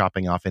Calvinists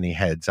chopping off any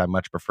heads. I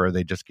much prefer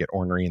they just get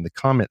ornery in the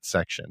comment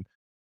section.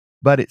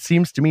 But it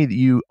seems to me that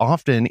you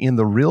often in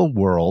the real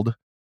world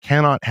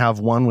cannot have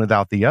one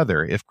without the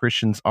other. If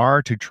Christians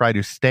are to try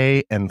to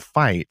stay and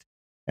fight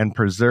and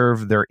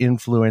preserve their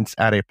influence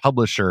at a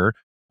publisher,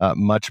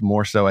 much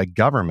more so a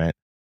government,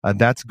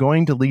 that's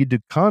going to lead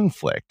to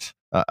conflict.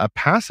 A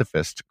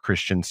pacifist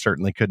Christian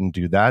certainly couldn't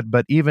do that,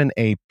 but even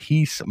a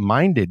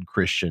peace-minded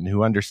Christian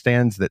who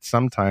understands that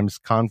sometimes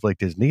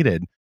conflict is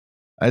needed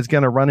is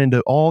going to run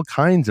into all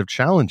kinds of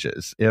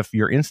challenges if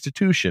your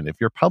institution,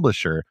 if your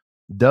publisher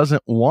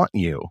doesn't want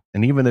you.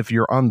 And even if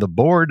you're on the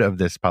board of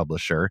this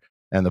publisher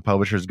and the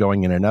publisher is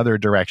going in another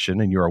direction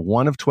and you're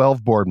one of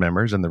 12 board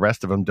members and the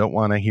rest of them don't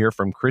want to hear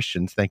from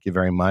Christians, thank you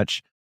very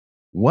much.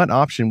 What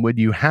option would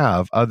you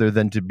have other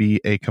than to be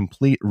a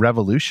complete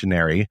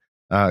revolutionary,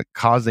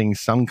 causing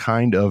some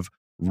kind of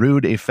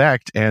rude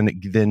effect and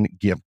then,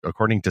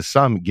 according to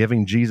some,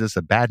 giving Jesus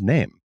a bad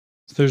name?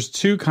 There's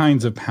two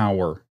kinds of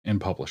power in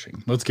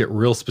publishing. Let's get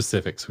real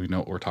specific so we know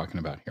what we're talking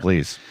about here.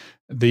 Please.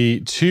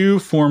 The two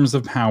forms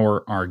of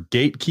power are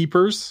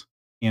gatekeepers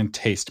and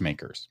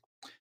tastemakers.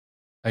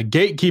 A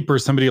gatekeeper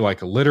is somebody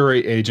like a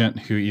literary agent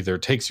who either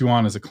takes you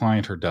on as a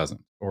client or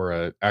doesn't, or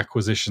an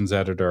acquisitions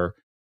editor,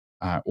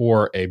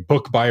 or a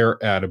book buyer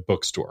at a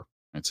bookstore.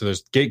 And so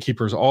there's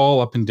gatekeepers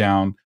all up and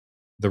down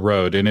the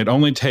road. And it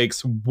only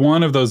takes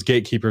one of those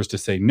gatekeepers to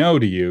say no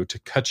to you to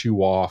cut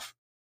you off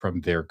from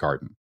their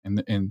garden.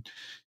 And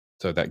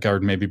so that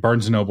garden, maybe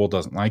Barnes & Noble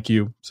doesn't like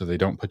you, so they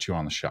don't put you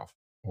on the shelf.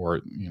 Or,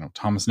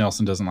 Thomas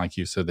Nelson doesn't like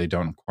you, so they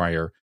don't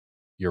acquire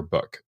your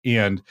book.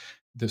 And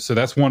so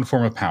that's one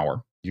form of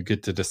power. You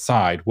get to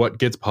decide what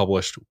gets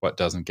published, what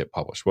doesn't get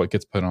published, what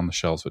gets put on the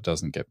shelves, what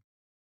doesn't get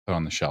put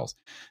on the shelves.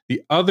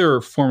 The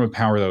other form of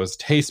power, though, is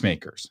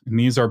tastemakers. And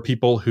these are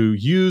people who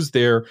use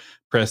their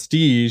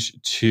prestige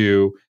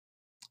to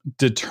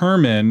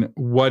determine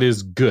what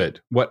is good,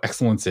 what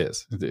excellence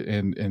is,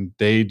 and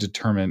they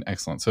determine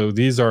excellence. So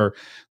these are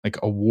like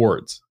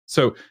awards.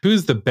 So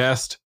who's the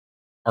best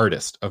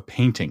artist of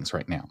paintings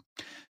right now?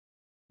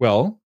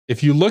 Well,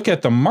 if you look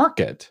at the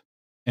market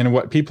and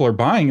what people are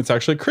buying, it's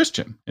actually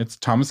Christian. It's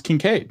Thomas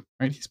Kinkade,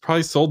 right? He's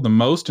probably sold the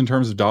most in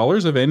terms of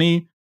dollars of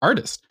any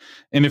artist.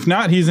 And if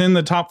not, he's in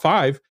the top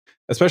 5,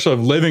 especially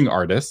of living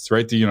artists,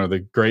 right?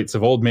 The greats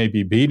of old may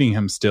be beating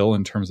him still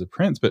in terms of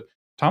prints, but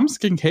Thomas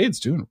Kinkade's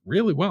doing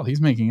really well. He's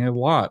making a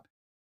lot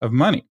of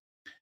money.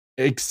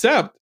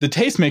 except the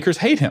tastemakers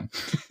hate him.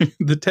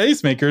 The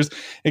tastemakers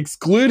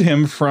exclude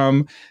him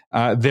from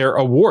their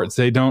awards.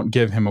 They don't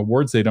give him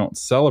awards. They don't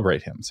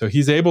celebrate him. So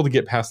he's able to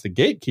get past the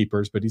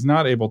gatekeepers, but he's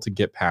not able to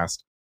get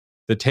past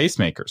the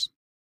tastemakers.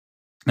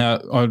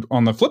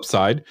 On the flip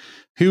side,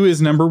 who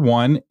is number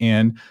one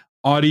in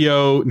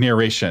audio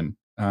narration,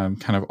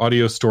 kind of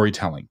audio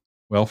storytelling?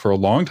 Well, for a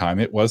long time,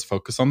 it was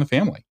Focus on the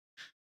Family.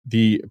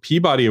 The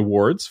Peabody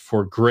Awards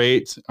for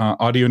great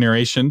audio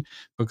narration,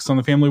 Focus on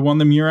the Family won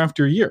them year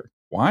after year.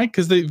 Why?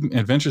 Because the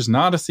Adventures in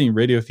Odyssey and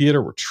Radio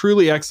Theater were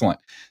truly excellent.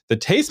 The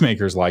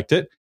tastemakers liked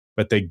it,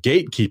 but the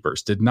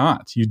gatekeepers did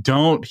not. You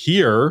don't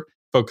hear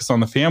Focus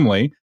on the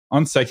Family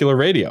on secular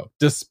radio,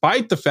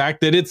 despite the fact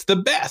that it's the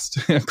best,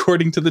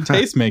 according to the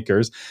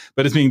tastemakers,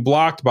 but it's being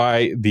blocked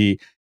by the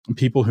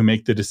people who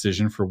make the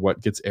decision for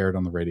what gets aired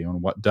on the radio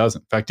and what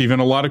doesn't. In fact, even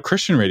a lot of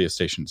Christian radio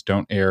stations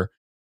don't air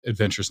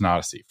Adventures in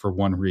Odyssey for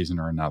one reason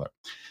or another.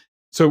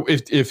 So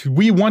if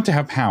we want to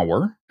have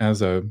power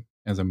as a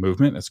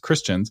movement, as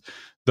Christians,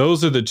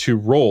 those are the two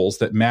roles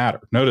that matter.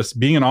 Notice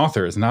being an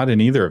author is not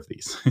in either of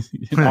these.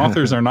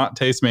 Authors are not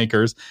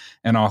tastemakers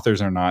and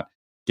authors are not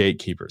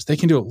gatekeepers. They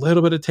can do a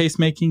little bit of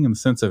tastemaking in the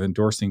sense of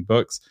endorsing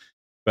books,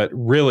 but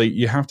really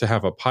you have to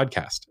have a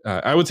podcast.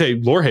 I would say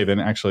Lorehaven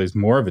actually is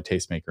more of a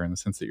tastemaker in the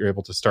sense that you're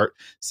able to start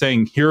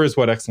saying, here is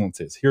what excellence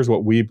is. Here's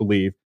what we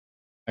believe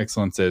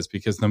excellence is,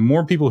 because the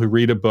more people who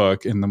read a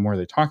book and the more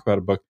they talk about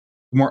a book,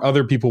 the more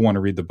other people want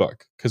to read the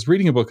book, because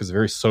reading a book is a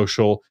very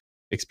social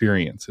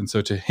experience. And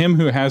so to him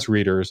who has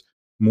readers,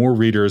 more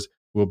readers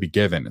will be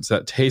given. And so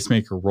that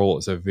tastemaker role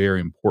is a very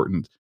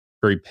important,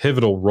 very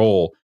pivotal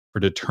role for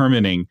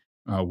determining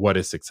what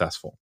is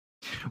successful.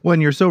 Well,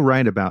 and you're so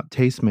right about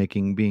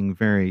tastemaking being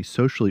very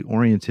socially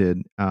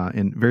oriented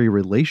and very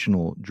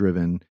relational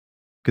driven.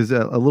 Because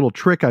a little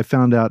trick I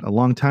found out a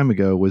long time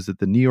ago was that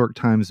the New York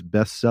Times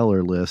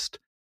bestseller list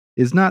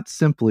is not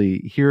simply,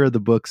 here are the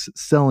books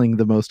selling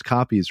the most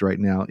copies right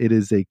now. It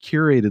is a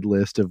curated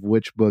list of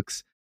which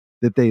books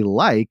that they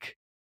like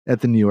at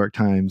the New York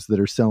Times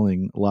that are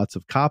selling lots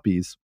of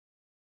copies.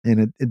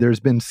 And there's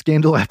been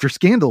scandal after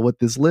scandal with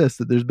this list,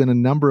 that there's been a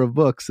number of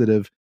books that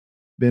have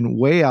been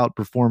way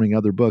outperforming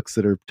other books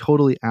that are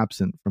totally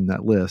absent from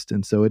that list.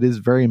 And so it is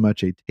very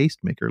much a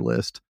tastemaker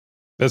list.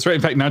 That's right.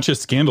 In fact, not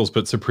just scandals,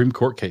 but Supreme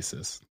Court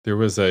cases. There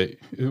was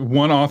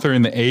one author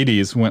in the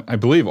 80s went, I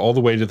believe, all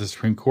the way to the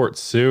Supreme Court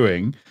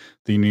suing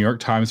the New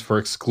York Times for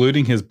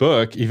excluding his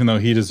book, even though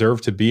he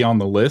deserved to be on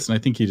the list. And I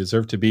think he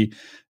deserved to be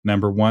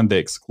number one. They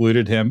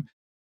excluded him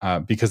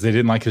because they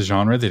didn't like his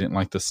genre. They didn't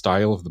like the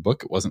style of the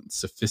book. It wasn't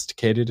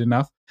sophisticated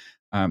enough.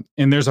 And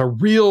there's a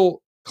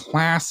real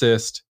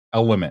classist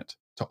element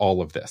to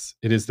all of this.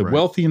 It is the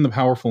wealthy and the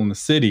powerful in the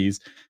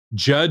cities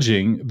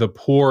judging the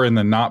poor and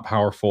the not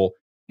powerful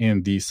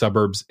in the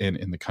suburbs and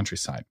in the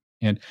countryside.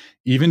 And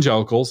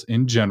evangelicals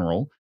in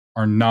general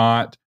are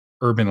not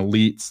urban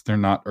elites. They're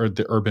not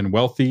the urban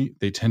wealthy.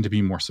 They tend to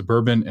be more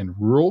suburban and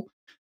rural.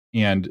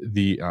 And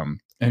and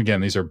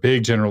again, these are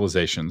big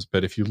generalizations,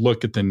 but if you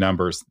look at the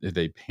numbers,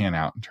 they pan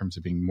out in terms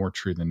of being more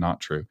true than not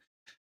true.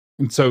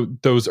 And so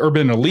those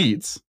urban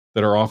elites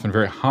that are often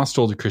very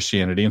hostile to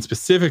Christianity, and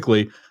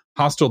specifically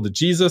hostile to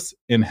Jesus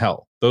and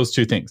hell, those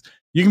two things.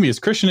 You can be as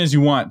Christian as you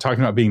want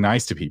talking about being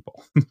nice to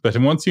people. But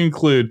once you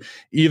include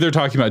either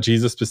talking about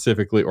Jesus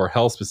specifically or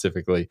hell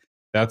specifically,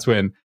 that's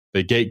when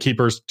the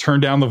gatekeepers turn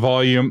down the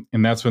volume,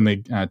 and that's when the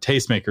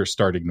tastemakers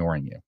start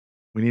ignoring you.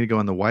 We need to go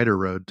on the wider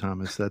road,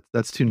 Thomas.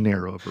 That's too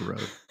narrow of a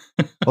road.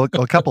 Well,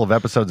 a couple of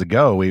episodes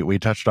ago, we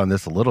touched on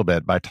this a little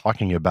bit by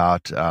talking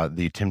about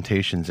the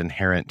temptations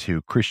inherent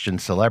to Christian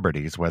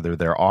celebrities, whether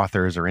they're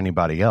authors or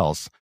anybody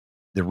else.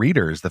 The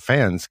readers, the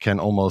fans, can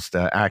almost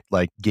act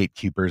like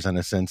gatekeepers in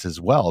a sense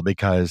as well,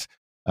 because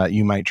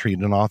you might treat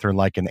an author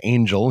like an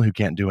angel who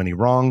can't do any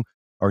wrong,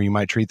 or you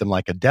might treat them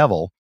like a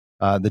devil.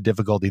 The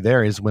difficulty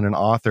there is when an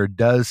author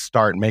does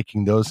start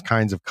making those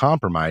kinds of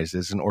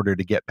compromises in order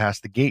to get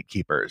past the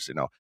gatekeepers. You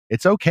know,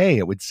 it's okay,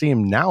 it would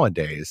seem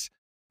nowadays,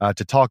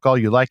 to talk all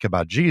you like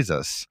about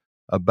Jesus.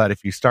 But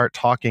if you start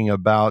talking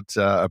about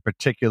a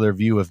particular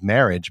view of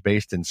marriage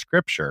based in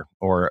Scripture,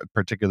 or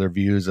particular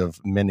views of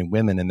men and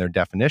women and their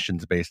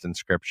definitions based in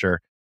Scripture,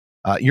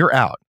 you're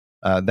out.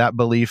 That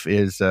belief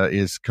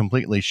is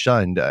completely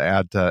shunned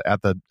at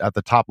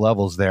the top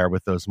levels there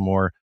with those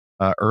more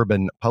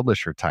urban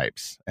publisher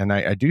types, and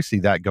I do see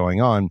that going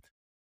on.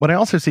 What I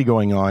also see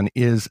going on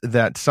is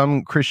that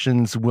some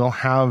Christians will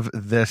have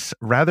this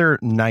rather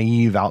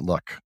naive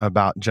outlook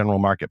about general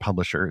market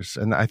publishers,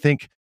 and I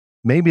think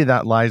maybe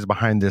that lies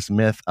behind this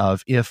myth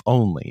of if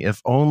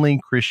only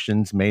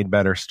Christians made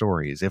better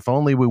stories, if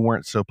only we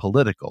weren't so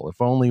political, if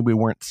only we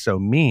weren't so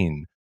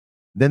mean,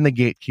 then the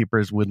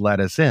gatekeepers would let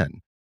us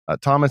in.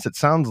 Thomas, it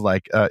sounds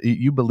like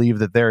you believe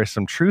that there is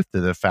some truth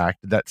to the fact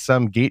that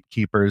some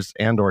gatekeepers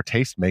and or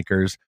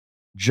tastemakers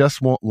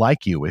just won't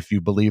like you if you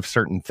believe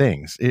certain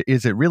things.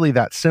 Is it really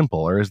that simple,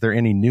 or is there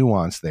any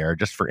nuance there,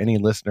 just for any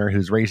listener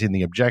who's raising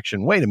the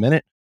objection, wait a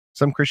minute,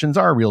 some Christians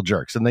are real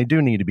jerks, and they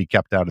do need to be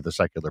kept out of the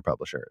secular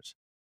publishers?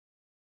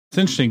 It's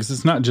interesting because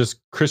it's not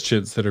just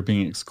Christians that are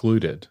being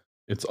excluded.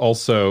 it's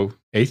also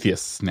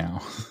atheists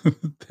now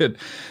that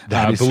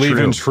That is believe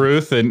true. in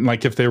truth. And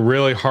like if they're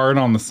really hard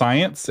on the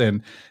science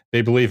and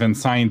they believe in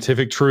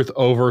scientific truth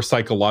over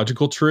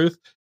psychological truth,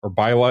 or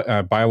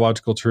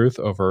biological truth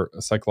over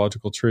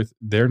psychological truth,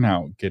 they're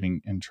now getting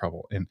in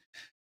trouble. And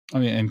I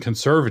mean, and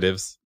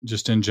conservatives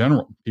just in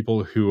general,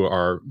 people who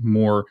are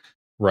more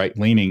right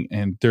leaning,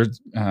 and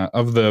there's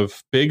of the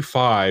big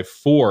five,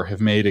 4 have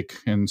made a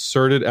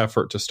concerted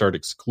effort to start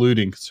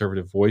excluding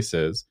conservative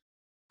voices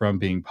from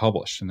being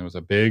published. And there was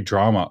a big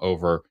drama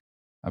over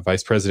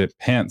Vice President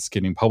Pence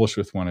getting published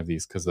with one of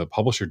these because the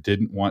publisher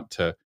didn't want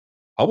to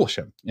publish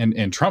him.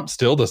 And Trump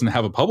still doesn't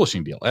have a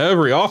publishing deal.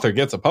 Every author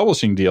gets a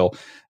publishing deal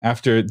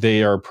after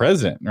they are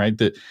president, right?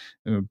 The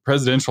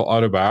presidential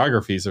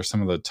autobiographies are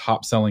some of the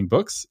top selling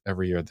books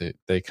every year that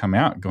they come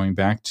out, going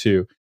back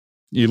to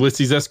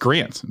Ulysses S.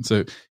 Grant. And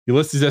so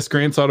Ulysses S.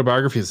 Grant's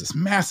autobiography is this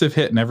massive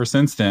hit. And ever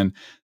since then,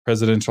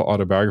 presidential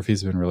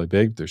autobiographies have been really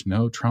big. There's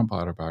no Trump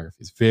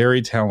autobiographies.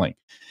 Very telling.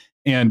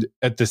 And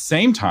at the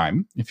same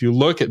time, if you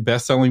look at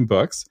best-selling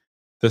books,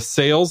 the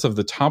sales of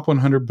the top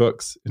 100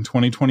 books in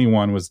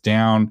 2021 was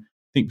down,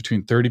 I think,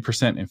 between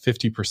 30% and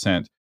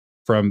 50%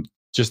 from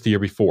just the year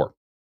before.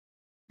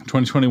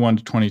 2021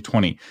 to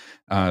 2020,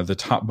 the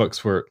top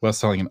books were less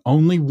selling, and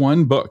only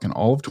one book in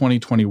all of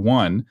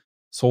 2021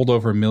 sold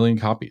over 1 million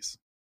copies,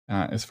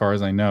 as far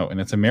as I know. And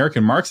it's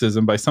American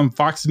Marxism by some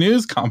Fox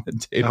News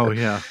commentator. Oh,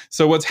 yeah.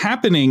 So what's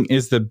happening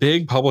is the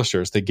big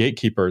publishers, the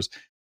gatekeepers,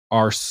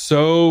 are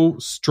so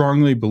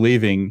strongly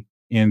believing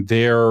in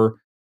their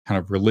kind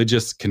of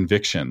religious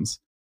convictions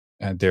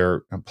and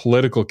their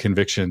political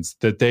convictions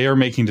that they are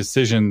making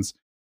decisions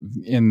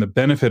in the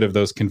benefit of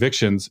those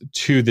convictions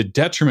to the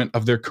detriment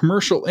of their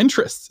commercial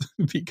interests,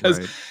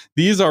 because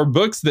these are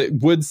books that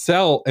would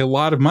sell a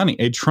lot of money.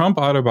 A Trump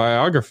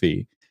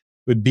autobiography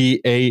would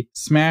be a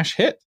smash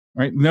hit,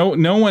 right?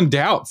 No one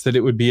doubts that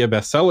it would be a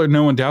bestseller.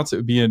 No one doubts it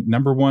would be a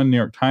 #1 New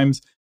York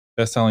Times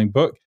bestselling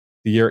book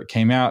the year it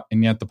came out,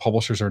 and yet the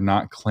publishers are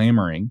not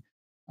clamoring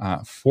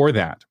for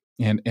that.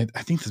 And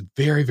I think that's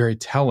very, very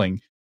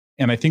telling.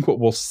 And I think what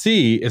we'll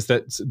see is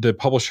that the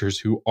publishers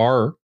who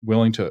are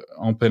willing to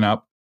open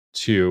up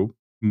to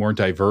more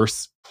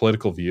diverse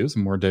political views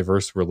and more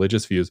diverse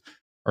religious views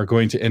are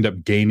going to end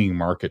up gaining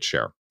market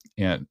share,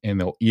 and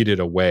they'll eat it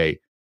away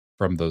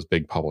from those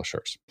big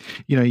publishers.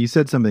 You know, you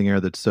said something there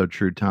that's so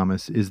true,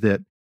 Thomas, is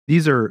that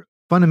these are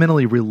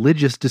fundamentally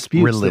religious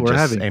disputes that we're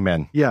having.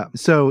 Amen. Yeah.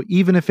 So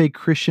even if a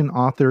Christian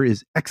author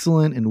is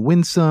excellent and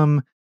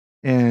winsome,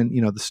 and,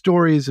 you know, the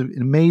story is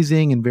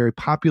amazing and very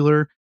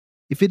popular,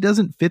 if it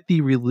doesn't fit the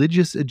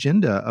religious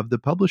agenda of the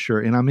publisher,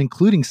 and I'm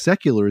including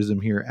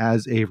secularism here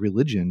as a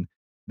religion,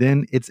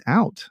 then it's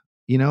out,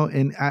 you know?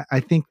 And I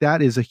think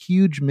that is a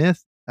huge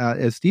myth,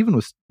 as Stephen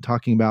was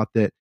talking about,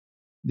 that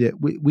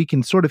we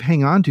can sort of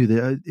hang on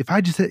to. If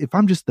I'm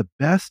just the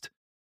best,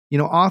 you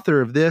know, author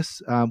of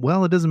this,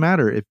 well, it doesn't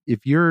matter.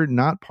 If you're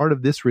not part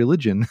of this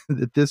religion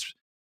that this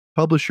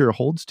publisher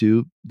holds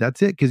to,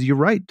 that's it. Because you're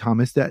right,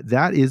 Thomas,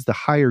 that is the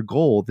higher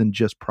goal than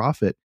just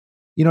profit.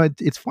 You know,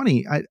 it's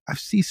funny. I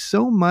see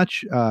so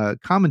much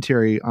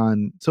commentary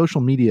on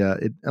social media.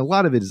 A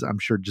lot of it is, I'm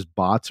sure, just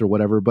bots or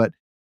whatever. But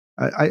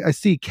I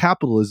see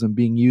capitalism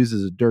being used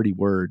as a dirty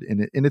word,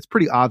 and it's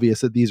pretty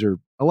obvious that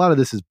a lot of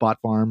this is bot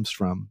farms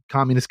from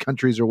communist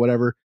countries or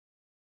whatever.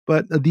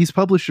 But these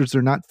publishers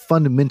are not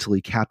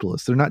fundamentally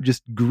capitalists. They're not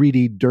just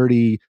greedy,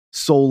 dirty,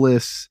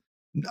 soulless,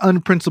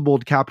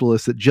 unprincipled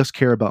capitalists that just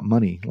care about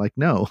money. Like,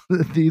 no,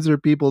 these are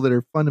people that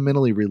are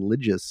fundamentally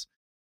religious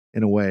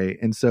in a way.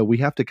 And so we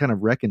have to kind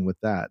of reckon with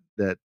that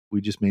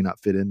we just may not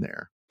fit in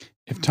there.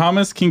 If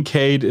Thomas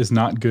Kinkade is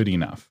not good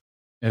enough,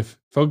 if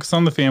Focus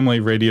on the Family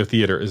Radio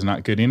Theater is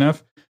not good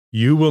enough,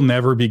 you will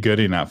never be good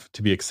enough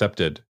to be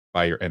accepted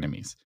by your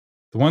enemies.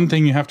 The one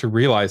thing you have to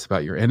realize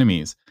about your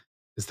enemies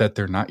is that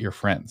they're not your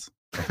friends.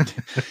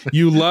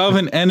 You love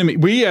an enemy.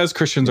 We as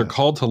Christians are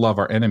called to love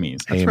our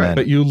enemies. That's right.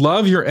 But you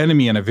love your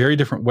enemy in a very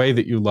different way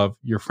that you love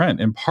your friend.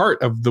 And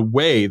part of the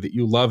way that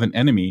you love an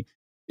enemy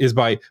is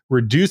by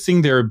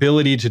reducing their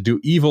ability to do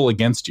evil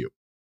against you.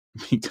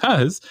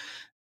 Because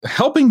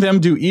helping them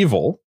do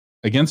evil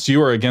against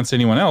you or against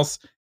anyone else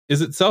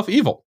is itself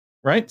evil,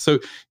 right? So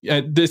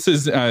this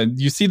is,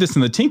 you see this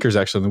in the Tinkers,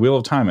 actually, in the Wheel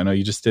of Time. I know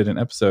you just did an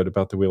episode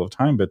about the Wheel of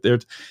Time, but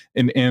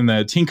in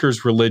the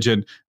Tinkers'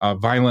 religion,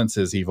 violence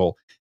is evil.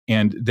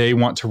 And they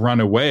want to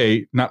run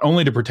away, not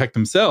only to protect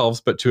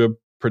themselves, but to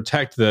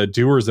protect the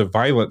doers of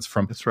violence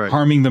from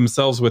harming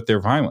themselves with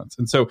their violence.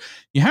 And so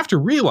you have to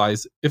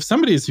realize, if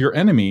somebody is your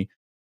enemy,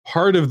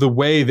 part of the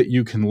way that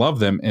you can love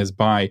them is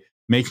by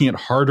making it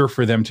harder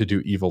for them to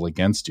do evil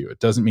against you. It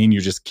doesn't mean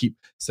you just keep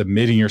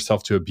submitting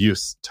yourself to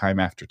abuse time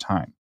after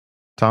time.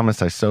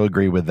 Thomas, I so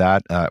agree with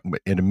that.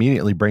 It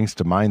immediately brings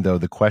to mind, though,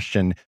 the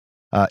question,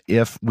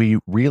 if we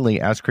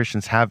really, as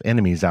Christians, have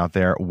enemies out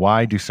there,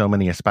 why do so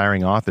many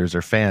aspiring authors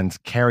or fans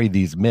carry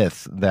these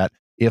myths that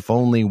if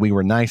only we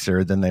were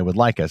nicer, then they would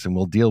like us? And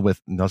we'll deal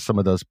with some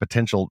of those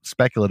potential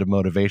speculative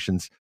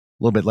motivations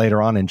a little bit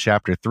later on in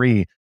chapter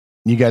 3.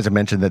 You guys have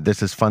mentioned that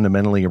this is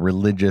fundamentally a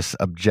religious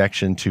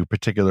objection to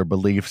particular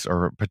beliefs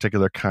or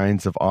particular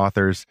kinds of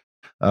authors.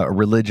 A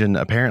religion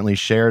apparently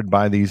shared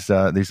by these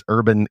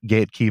urban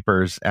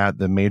gatekeepers at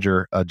the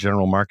major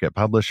general market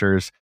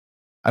publishers.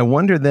 I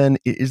wonder then,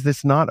 is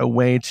this not a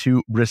way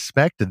to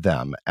respect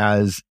them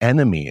as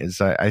enemies?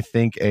 I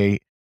think a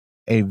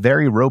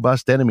very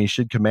robust enemy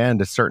should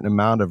command a certain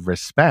amount of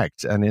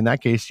respect. And in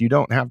that case, you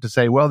don't have to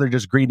say, well, they're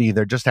just greedy,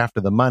 they're just after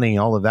the money,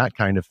 all of that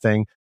kind of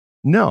thing.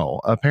 No,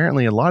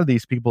 apparently a lot of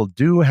these people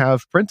do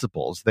have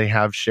principles. They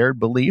have shared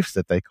beliefs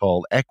that they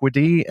call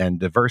equity and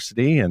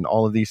diversity and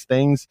all of these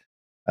things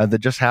that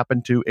just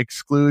happen to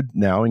exclude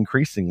now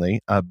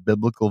increasingly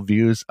biblical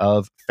views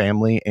of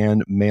family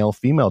and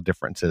male-female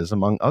differences,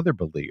 among other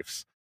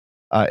beliefs.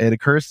 It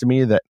occurs to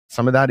me that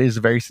some of that is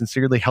a very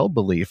sincerely held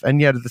belief,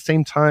 and yet at the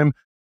same time,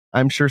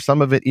 I'm sure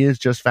some of it is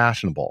just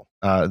fashionable.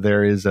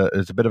 There is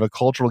a bit of a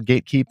cultural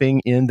gatekeeping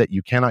in that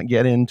you cannot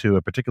get into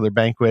a particular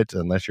banquet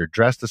unless you're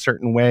dressed a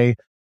certain way,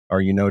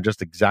 or you know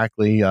just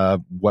exactly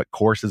what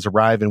courses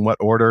arrive in what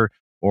order,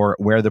 or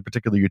where the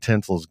particular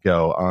utensils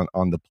go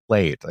on the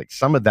plate. Like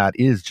some of that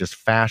is just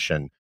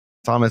fashion.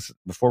 Thomas,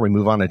 before we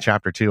move on to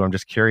chapter 2, I'm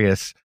just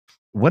curious,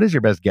 what is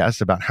your best guess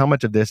about how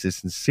much of this is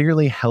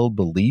sincerely held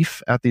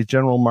belief at these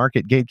general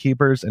market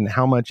gatekeepers and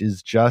how much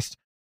is just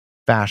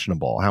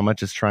fashionable? How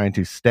much is trying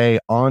to stay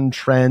on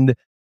trend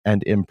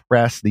and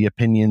impress the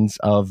opinions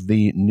of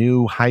the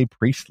new high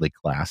priestly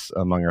class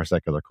among our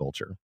secular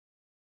culture?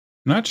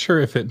 Not sure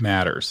if it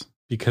matters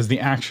because the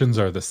actions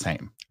are the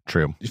same.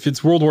 True. If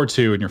it's World War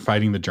II and you're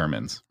fighting the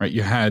Germans, right?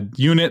 You had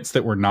units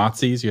that were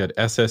Nazis. You had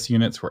SS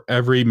units where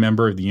every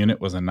member of the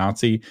unit was a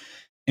Nazi.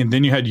 And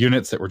then you had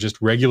units that were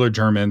just regular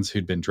Germans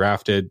who'd been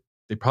drafted.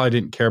 They probably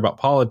didn't care about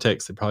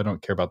politics. They probably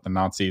don't care about the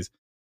Nazis.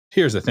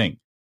 Here's the thing.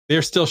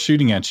 They're still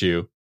shooting at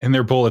you and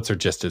their bullets are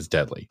just as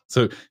deadly.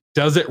 So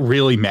does it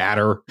really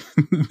matter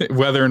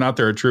whether or not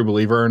they're a true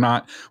believer or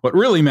not? What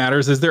really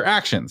matters is their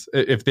actions.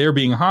 If they're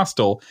being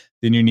hostile,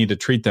 then you need to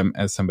treat them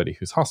as somebody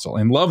who's hostile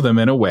and love them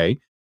in a way.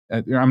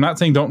 I'm not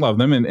saying don't love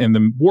them. And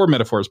the war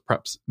metaphor is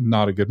perhaps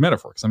not a good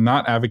metaphor because I'm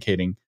not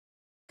advocating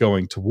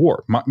going to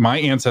war. My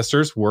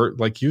ancestors were,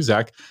 like you,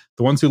 Zach,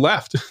 the ones who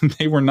left.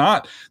 They were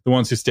not the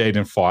ones who stayed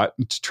and fought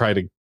to try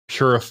to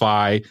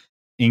purify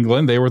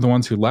England. They were the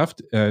ones who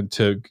left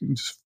to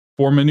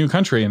form a new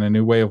country and a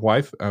new way of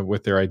life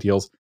with their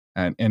ideals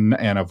and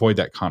avoid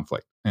that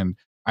conflict. And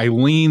I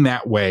lean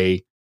that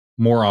way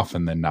more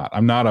often than not.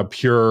 I'm not a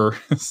pure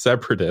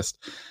separatist,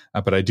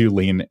 but I do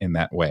lean in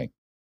that way.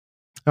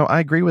 No,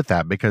 I agree with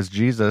that because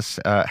Jesus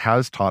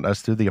has taught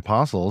us through the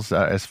apostles,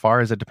 as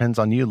far as it depends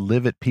on you,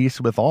 live at peace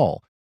with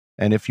all.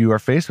 And if you are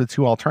faced with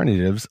two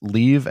alternatives,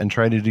 leave and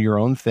try to do your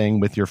own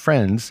thing with your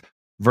friends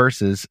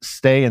versus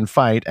stay and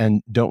fight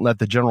and don't let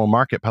the general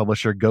market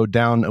publisher go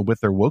down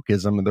with their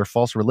wokeism and their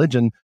false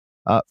religion.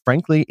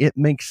 Frankly, it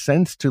makes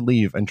sense to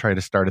leave and try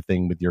to start a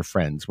thing with your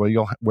friends where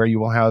you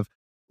will have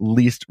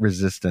least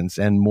resistance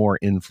and more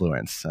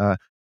influence.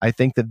 I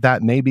think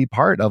that may be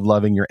part of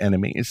loving your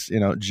enemies.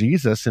 You know,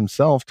 Jesus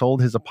himself told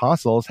his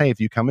apostles, hey, if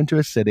you come into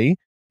a city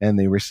and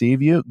they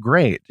receive you,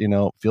 great. You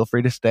know, feel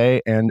free to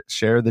stay and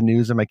share the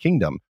news of my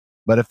kingdom.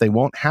 But if they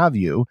won't have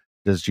you,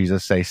 does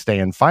Jesus say stay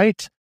and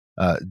fight?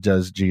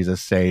 Does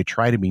Jesus say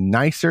try to be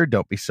nicer?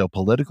 Don't be so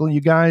political,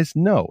 you guys.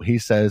 No, he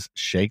says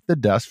shake the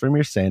dust from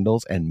your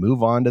sandals and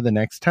move on to the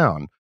next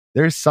town.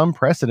 There's some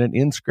precedent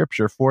in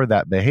scripture for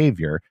that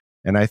behavior.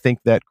 And I think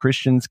that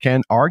Christians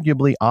can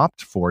arguably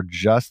opt for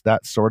just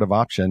that sort of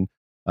option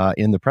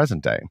in the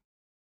present day.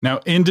 Now,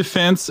 in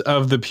defense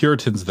of the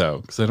Puritans,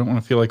 though, because I don't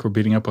want to feel like we're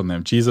beating up on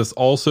them, Jesus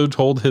also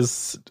told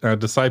his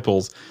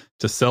disciples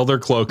to sell their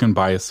cloak and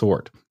buy a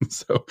sword.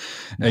 So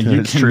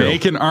you can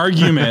make an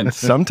argument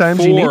sometimes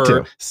for you need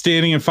to.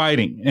 standing and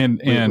fighting.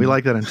 And we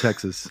like that in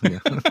Texas. Yeah.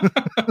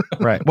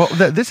 Right. Well,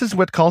 this is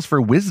what calls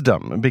for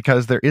wisdom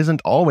because there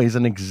isn't always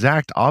an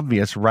exact,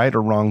 obvious right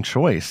or wrong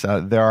choice.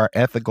 There are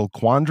ethical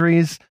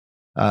quandaries.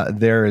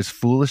 There is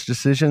foolish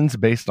decisions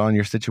based on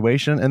your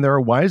situation, and there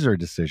are wiser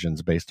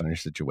decisions based on your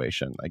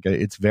situation. Like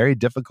it's very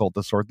difficult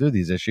to sort through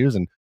these issues,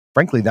 and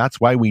frankly, that's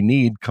why we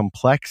need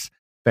complex,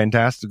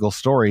 fantastical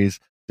stories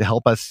to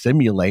help us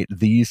simulate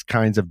these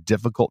kinds of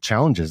difficult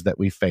challenges that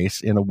we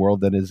face in a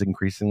world that is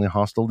increasingly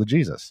hostile to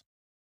Jesus.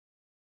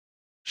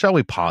 Shall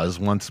we pause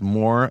once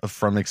more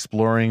from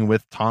exploring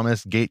with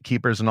Thomas,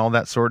 gatekeepers, and all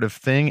that sort of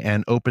thing,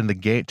 and open the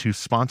gate to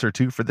sponsor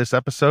 2 for this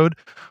episode?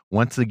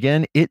 Once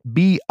again, it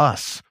be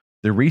us.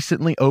 The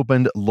recently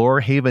opened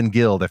Lorehaven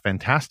Guild, a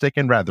fantastic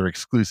and rather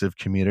exclusive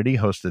community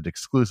hosted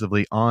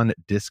exclusively on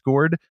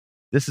Discord.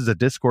 This is a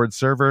Discord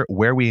server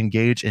where we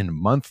engage in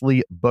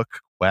monthly book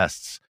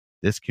quests.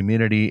 This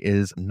community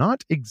is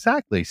not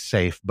exactly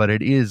safe, but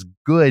it is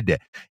good.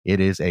 It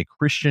is a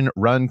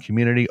Christian-run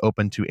community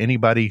open to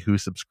anybody who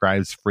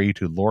subscribes free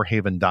to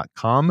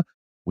lorehaven.com.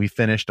 We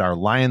finished our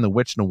Lion, the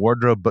Witch, and the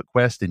Wardrobe book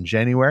quest in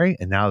January,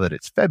 and now that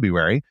it's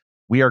February,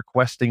 we are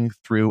questing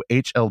through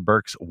H.L.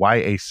 Burke's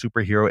YA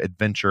superhero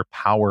adventure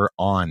Power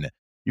On.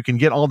 You can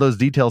get all those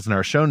details in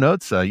our show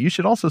notes. You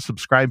should also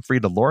subscribe free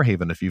to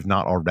Lorehaven if you've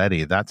not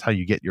already. That's how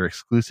you get your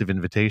exclusive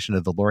invitation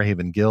to the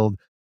Lorehaven Guild,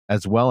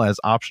 as well as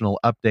optional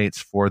updates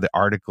for the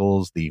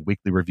articles, the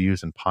weekly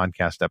reviews, and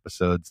podcast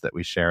episodes that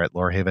we share at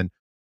Lorehaven.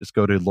 Just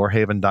go to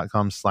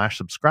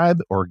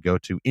lorehaven.com/subscribe or go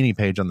to any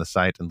page on the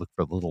site and look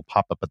for the little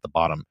pop-up at the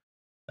bottom.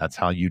 That's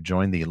how you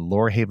join the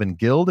Lorehaven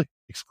Guild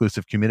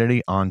exclusive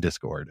community on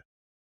Discord.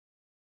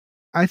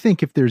 I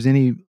think if there's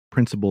any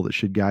principle that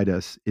should guide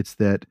us, it's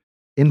that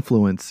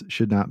influence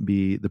should not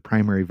be the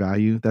primary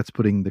value. That's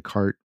putting the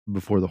cart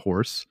before the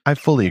horse. I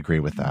fully agree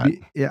with that.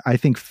 I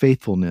think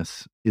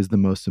faithfulness is the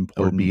most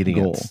important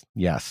Obedience. goal.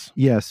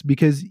 Yes,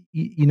 because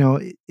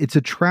it's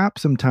a trap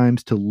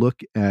sometimes to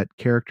look at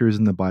characters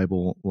in the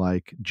Bible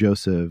like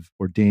Joseph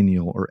or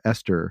Daniel or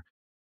Esther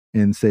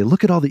and say,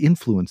 look at all the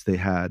influence they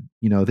had.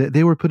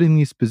 They were put in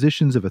these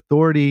positions of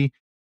authority,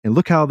 and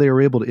look how they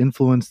were able to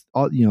influence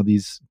all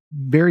these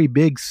very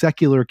big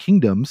secular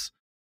kingdoms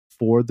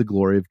for the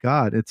glory of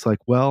God. It's like,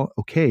 well,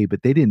 okay,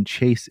 but they didn't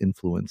chase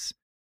influence.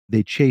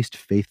 They chased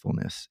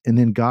faithfulness. And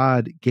then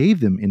God gave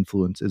them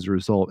influence as a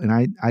result. And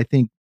I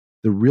think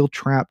the real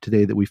trap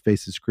today that we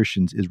face as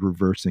Christians is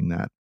reversing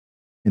that.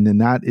 And then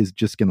that is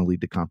just going to lead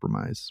to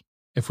compromise.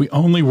 If we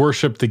only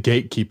worship the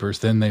gatekeepers,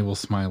 then they will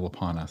smile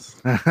upon us.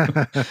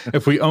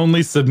 If we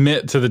only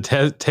submit to the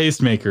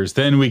tastemakers,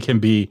 then we can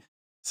be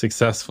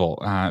successful.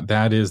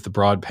 That is the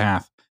broad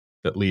path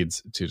that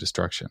leads to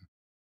destruction.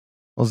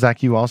 Well,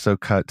 Zach, you also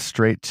cut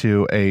straight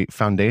to a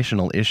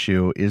foundational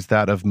issue, is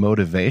that of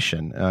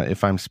motivation.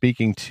 If I'm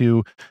speaking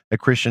to a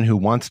Christian who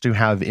wants to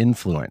have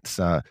influence,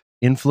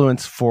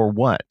 influence for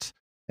what?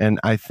 And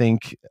I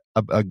think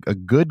a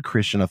good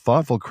Christian, a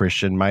thoughtful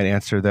Christian might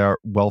answer there,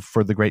 well,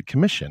 for the Great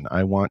Commission.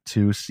 I want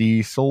to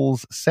see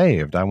souls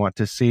saved. I want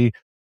to see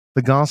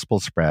the gospel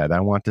spread.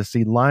 I want to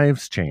see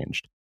lives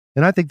changed.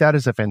 And I think that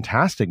is a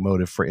fantastic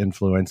motive for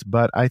influence,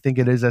 but I think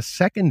it is a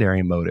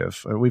secondary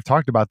motive. We've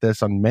talked about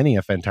this on many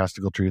a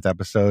Fantastical Truth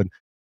episode,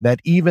 that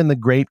even the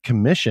Great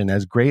Commission,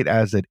 as great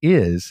as it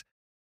is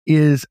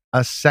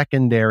a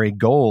secondary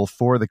goal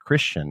for the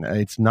Christian.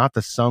 It's not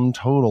the sum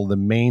total, the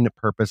main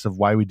purpose of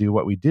why we do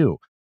what we do.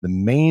 The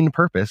main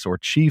purpose or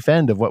chief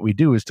end of what we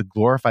do is to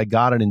glorify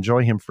God and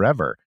enjoy Him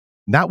forever.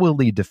 That will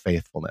lead to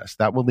faithfulness.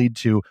 That will lead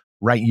to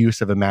right use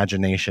of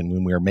imagination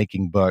when we are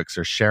making books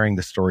or sharing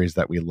the stories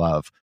that we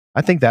love.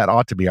 I think that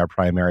ought to be our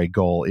primary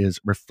goal, is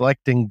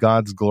reflecting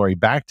God's glory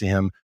back to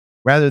Him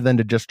rather than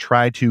to just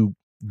try to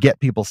get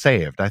people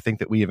saved. I think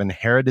that we have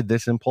inherited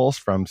this impulse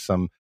from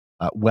some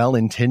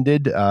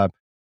well-intended,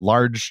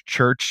 large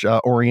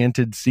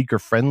church-oriented,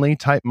 seeker-friendly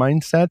type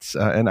mindsets.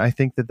 And I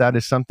think that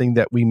is something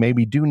that we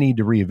maybe do need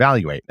to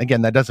reevaluate.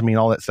 Again, that doesn't mean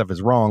all that stuff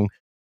is wrong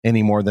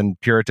any more than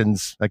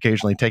Puritans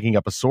occasionally taking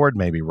up a sword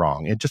may be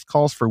wrong. It just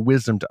calls for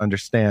wisdom to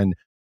understand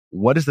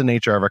what is the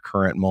nature of our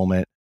current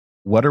moment.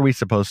 What are we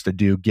supposed to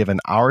do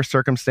given our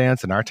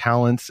circumstance and our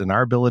talents and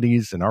our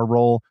abilities and our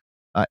role?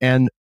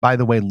 And by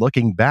the way,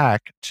 looking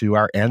back to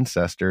our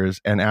ancestors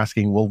and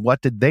asking, well,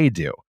 what did they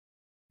do?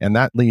 And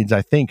that leads,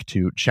 I think,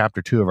 to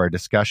chapter 2 of our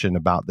discussion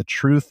about the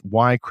truth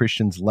why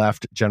Christians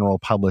left general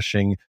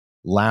publishing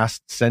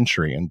last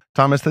century. And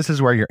Thomas, this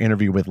is where your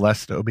interview with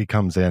Les Stobbe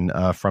comes in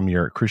from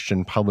your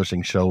Christian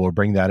publishing show. We'll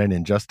bring that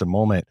in just a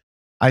moment.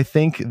 I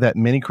think that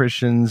many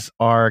Christians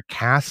are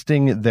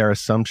casting their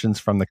assumptions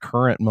from the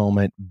current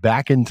moment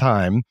back in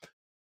time.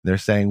 They're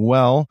saying,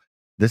 well,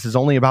 this is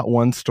only about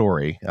one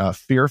story.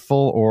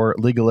 Fearful or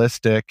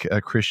legalistic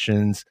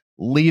Christians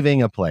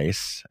leaving a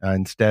place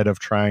instead of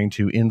trying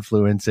to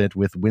influence it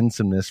with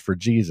winsomeness for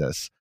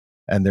Jesus.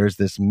 And there's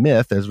this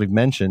myth, as we've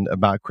mentioned,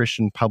 about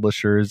Christian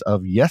publishers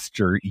of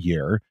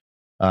yesteryear,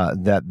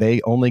 that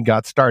they only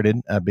got started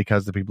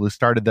because the people who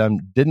started them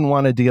didn't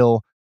want to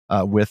deal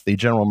with the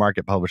general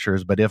market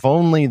publishers. But if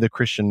only the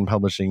Christian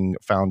publishing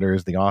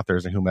founders, the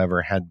authors, and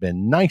whomever had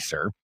been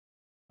nicer,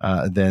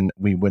 then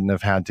we wouldn't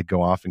have had to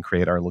go off and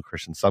create our little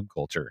Christian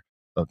subculture.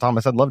 So,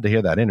 Thomas, I'd love to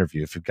hear that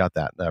interview if you've got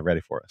that ready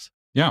for us.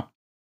 Yeah.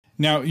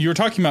 Now, you were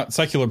talking about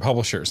secular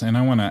publishers, and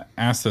I want to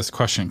ask this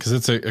question because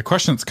it's a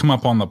question that's come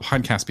up on the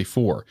podcast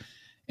before,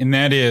 and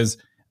that is,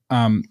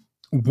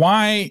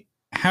 why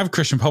have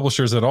Christian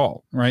publishers at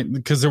all, right?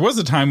 Because there was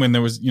a time when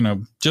there was,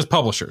 just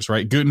publishers,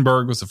 right?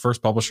 Gutenberg was the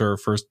first publisher,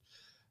 first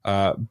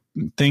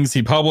things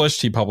he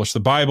published. He published the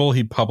Bible,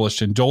 he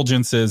published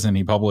indulgences, and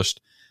he published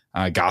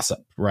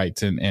gossip,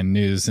 right? And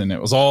news, and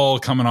it was all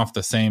coming off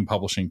the same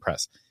publishing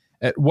press.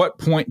 At what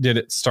point did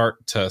it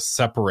start to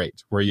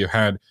separate where you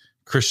had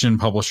Christian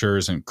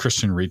publishers and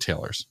Christian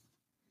retailers?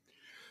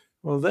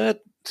 Well,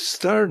 that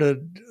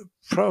started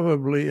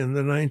probably in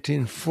the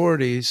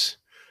 1940s,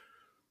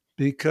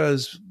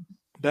 because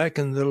back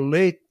in the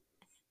late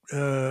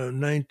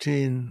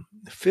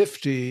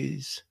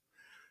 1950s,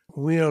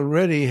 we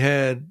already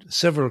had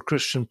several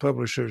Christian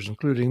publishers,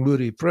 including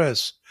Moody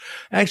Press.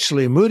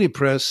 Actually, Moody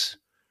Press,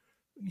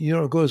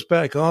 goes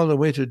back all the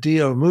way to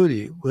D.L.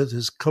 Moody with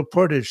his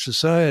Portage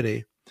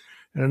Society.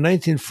 And in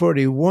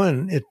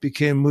 1941, it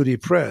became Moody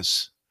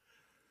Press.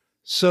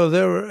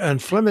 So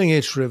and Fleming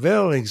H.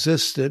 Revell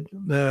existed,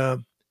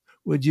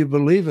 would you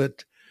believe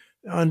it,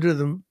 under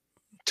the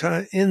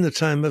in the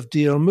time of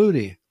D.L.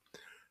 Moody.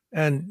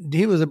 And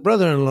he was a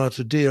brother-in-law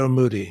to D.L.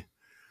 Moody.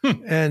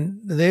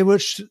 And they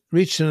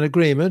reached an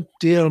agreement.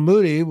 D.L.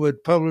 Moody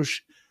would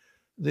publish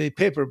the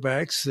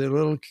paperbacks, the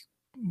little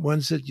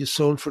ones that you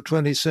sold for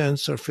 20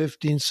 cents or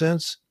 15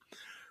 cents.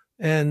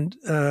 And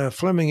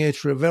Fleming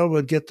H. Revell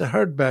would get the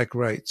hardback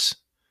rights.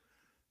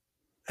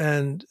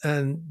 And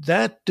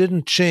that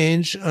didn't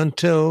change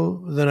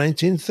until the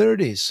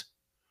 1930s.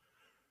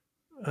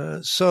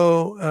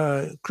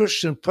 So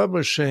Christian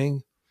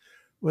publishing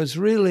was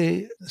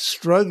really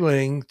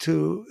struggling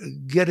to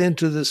get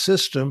into the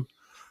system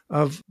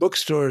of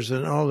bookstores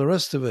and all the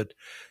rest of it.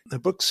 The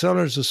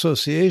Booksellers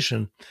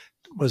Association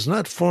was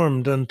not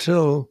formed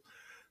until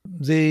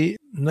the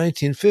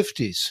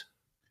 1950s.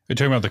 You're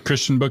talking about the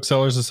Christian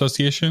Booksellers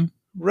Association?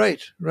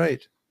 Right,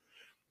 right.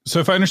 So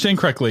if I understand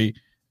correctly,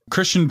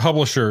 Christian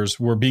publishers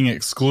were being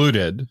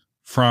excluded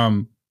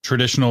from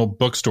traditional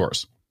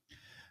bookstores.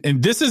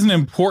 And this is an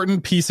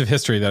important piece of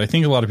history that I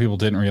think a lot of people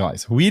didn't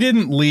realize. We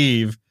didn't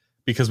leave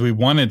because we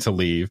wanted to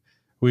leave.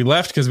 We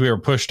left because we were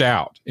pushed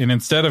out. And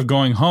instead of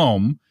going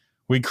home,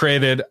 we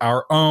created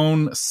our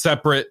own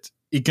separate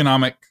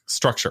economic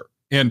structure.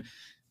 And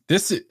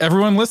this,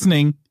 everyone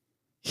listening,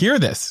 hear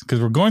this, because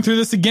we're going through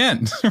this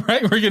again,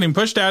 right? We're getting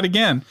pushed out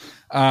again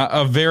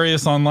of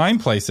various online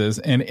places.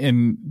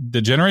 And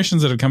the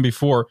generations that have come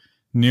before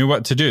knew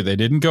what to do. They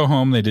didn't go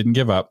home. They didn't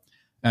give up.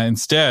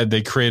 Instead,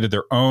 they created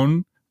their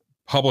own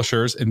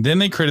publishers, and then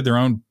they created their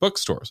own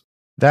bookstores.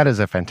 That is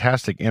a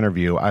fantastic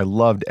interview. I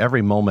loved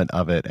every moment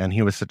of it, and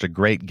he was such a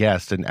great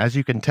guest. And as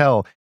you can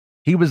tell,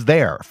 he was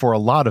there for a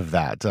lot of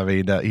that. I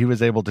mean, he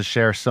was able to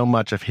share so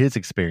much of his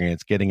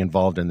experience getting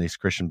involved in these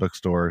Christian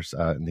bookstores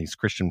and these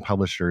Christian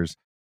publishers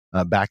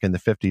back in the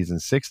 50s and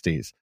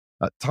 60s.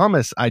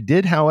 Thomas, I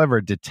did,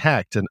 however,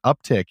 detect an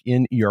uptick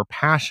in your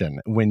passion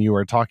when you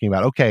were talking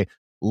about, okay,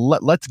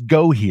 let's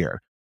go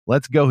here.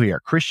 Let's go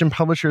here. Christian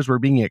publishers were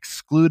being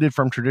excluded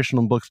from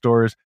traditional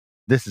bookstores.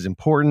 This is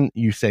important.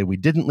 You say we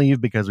didn't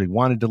leave because we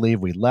wanted to leave.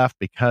 We left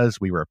because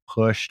we were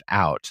pushed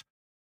out.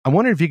 I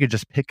wonder if you could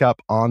just pick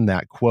up on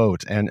that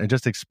quote and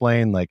just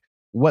explain like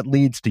what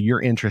leads to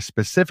your interest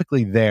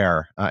specifically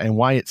there and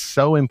why it's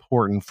so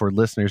important for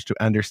listeners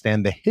to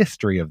understand the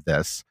history of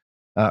this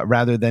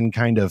rather than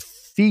kind of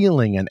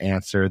feeling an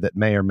answer that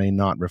may or may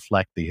not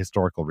reflect the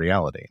historical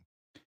reality.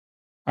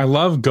 I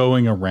love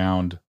going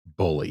around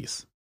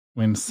bullies.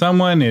 When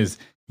someone is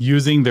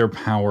using their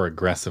power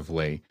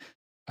aggressively,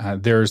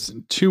 there's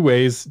two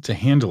ways to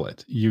handle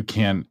it. You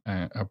can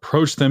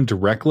approach them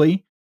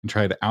directly and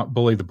try to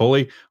outbully the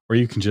bully, or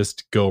you can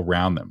just go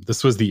around them.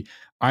 This was the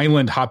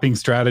island hopping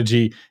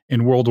strategy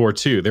in World War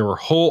II. There were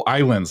whole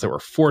islands that were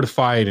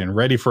fortified and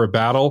ready for a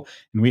battle,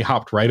 and we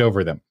hopped right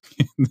over them.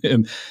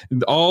 and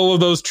all of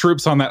those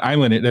troops on that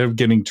island ended up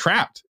getting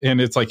trapped. And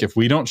it's like, if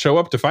we don't show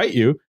up to fight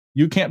you,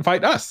 you can't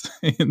fight us.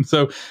 And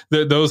so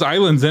those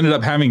islands ended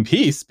up having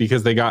peace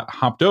because they got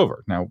hopped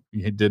over. Now,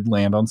 we did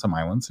land on some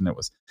islands, and it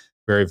was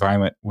very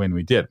violent when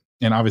we did.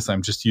 And obviously,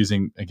 I'm just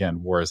using,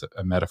 again, war as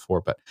a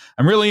metaphor, but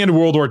I'm really into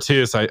World War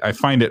II, so I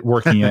find it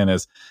working in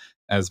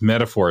as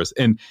metaphors.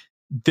 And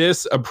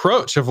this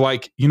approach of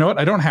like, you know what,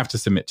 I don't have to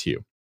submit to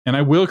you, and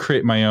I will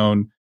create my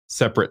own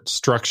separate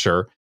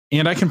structure,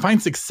 and I can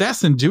find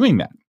success in doing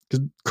that.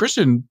 Because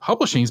Christian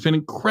publishing has been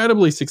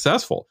incredibly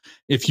successful.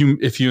 If you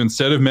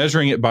instead of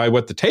measuring it by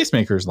what the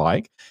tastemakers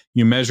like,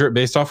 you measure it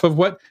based off of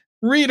what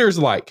readers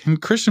like.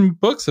 And Christian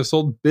books have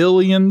sold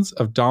billions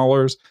of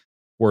dollars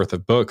worth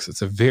of books.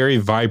 It's a very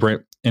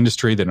vibrant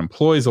industry that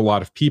employs a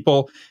lot of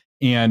people,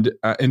 and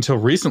until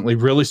recently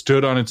really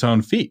stood on its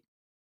own feet.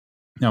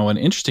 Now, an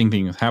interesting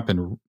thing has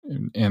happened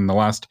in the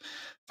last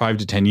 5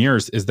 to 10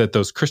 years is that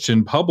those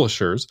Christian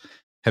publishers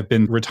have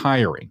been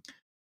retiring.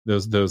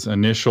 Those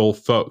initial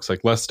folks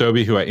like Les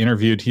Stobbe, who I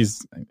interviewed,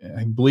 he's,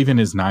 I believe, in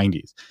his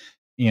 90s.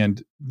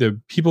 And the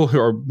people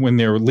who are, when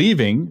they're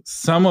leaving,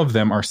 some of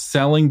them are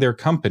selling their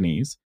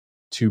companies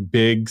to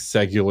big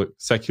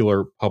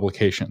secular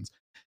publications.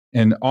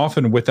 And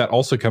often with that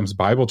also comes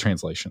Bible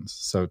translations.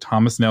 So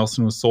Thomas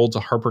Nelson was sold to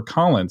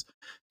HarperCollins.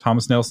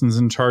 Thomas Nelson's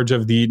in charge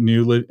of the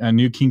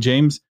New King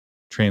James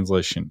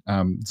translation.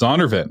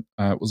 Zondervan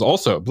was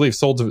also, I believe,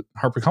 sold to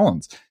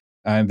HarperCollins.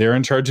 And they're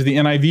in charge of the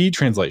NIV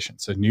translation.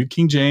 So New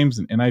King James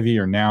and NIV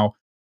are now,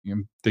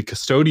 the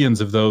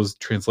custodians of those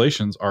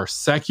translations are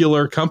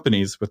secular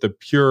companies with a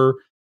pure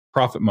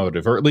profit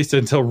motive, or at least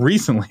until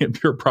recently, a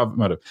pure profit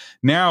motive.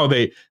 Now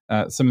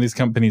some of these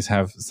companies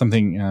have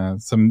something,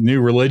 some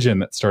new religion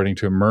that's starting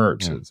to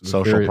emerge. Yeah,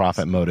 social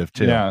profit motive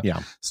too.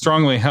 Yeah.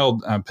 Strongly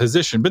held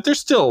position, but there's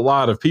still a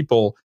lot of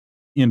people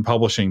in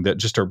publishing that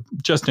just are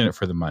just in it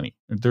for the money.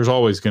 There's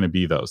always going to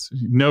be those.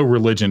 No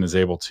religion is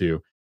able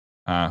to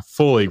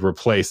fully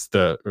replace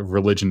the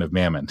religion of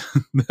Mammon.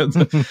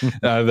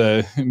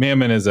 The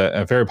Mammon is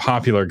a very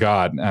popular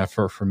god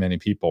for many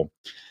people.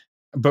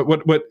 But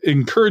what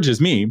encourages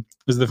me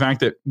is the fact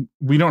that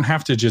we don't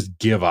have to just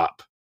give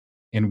up,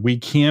 and we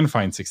can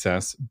find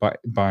success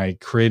by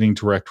creating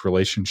direct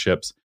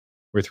relationships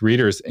with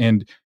readers.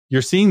 And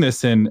you're seeing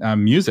this in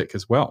music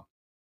as well.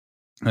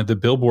 The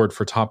Billboard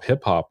for Top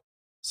Hip Hop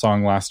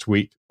song last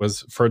week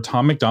was for a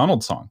Tom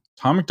McDonald song.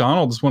 Tom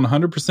McDonald is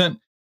 100%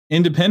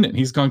 independent.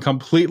 He's gone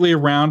completely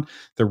around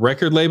the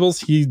record labels.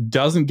 He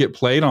doesn't get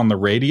played on the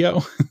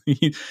radio,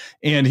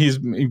 and he's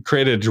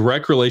created a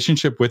direct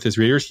relationship with his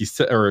readers.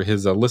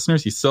 His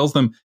listeners. He sells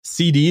them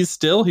CDs.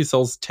 Still, he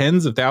sells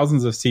tens of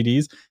thousands of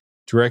CDs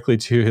directly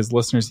to his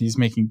listeners. He's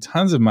making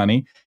tons of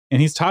money,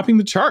 and he's topping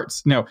the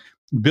charts now.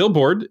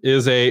 Billboard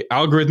is a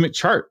algorithmic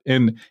chart,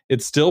 and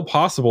it's still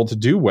possible to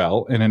do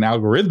well in an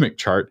algorithmic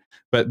chart,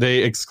 but they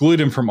exclude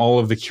him from all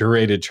of the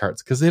curated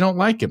charts because they don't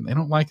like him. They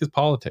don't like his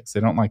politics. They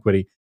don't like what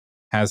he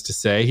has to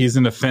say. He's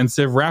an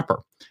offensive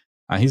rapper.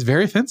 He's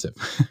very offensive,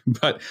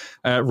 but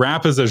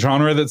rap is a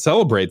genre that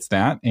celebrates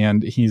that,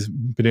 and he's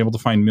been able to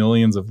find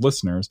millions of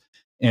listeners.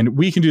 And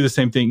we can do the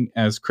same thing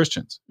as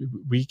Christians.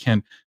 We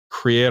can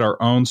create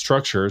our own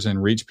structures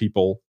and reach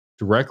people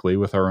directly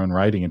with our own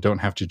writing, and don't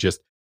have to just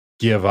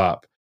give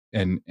up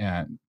and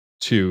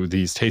to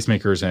these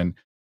tastemakers and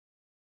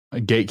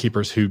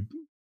gatekeepers who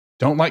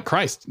don't like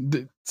Christ.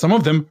 Some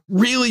of them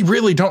really,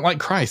 really don't like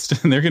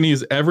Christ, and they're going to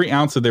use every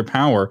ounce of their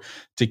power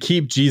to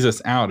keep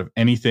Jesus out of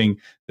anything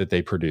that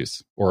they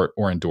produce or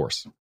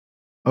endorse.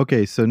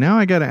 Okay, so now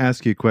I got to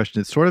ask you a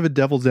question. It's sort of a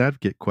devil's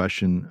advocate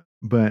question,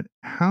 but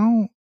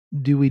how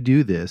do we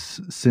do this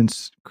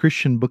since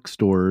Christian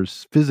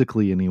bookstores,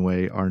 physically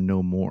anyway, are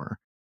no more?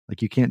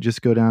 Like, you can't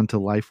just go down to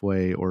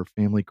Lifeway or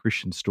Family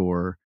Christian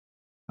Store.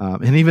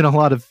 And even a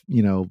lot of,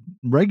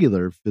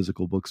 regular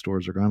physical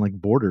bookstores are gone, like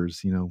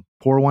Borders,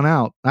 pour one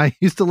out. I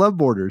used to love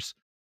Borders,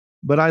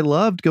 but I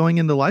loved going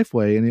into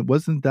Lifeway, and it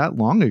wasn't that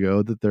long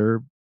ago that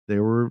they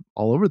were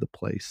all over the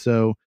place.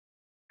 So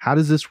how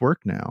does this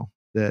work now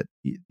that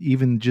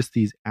even just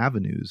these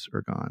avenues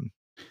are gone?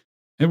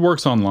 It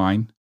works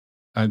online.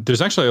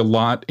 There's actually a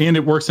lot, and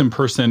it works in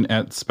person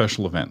at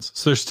special events.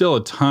 So there's still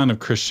a ton of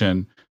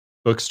Christian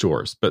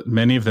bookstores, but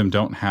many of them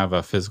don't have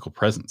a physical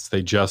presence.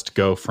 They just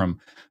go from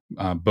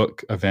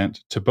book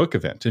event to book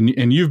event.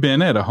 And you've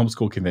been at a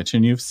homeschool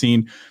convention. You've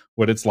seen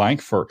what it's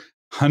like for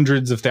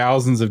hundreds of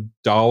thousands of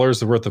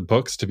dollars worth of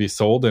books to be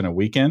sold in a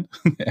weekend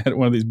at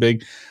one of these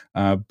big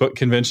book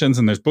conventions.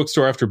 And there's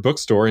bookstore after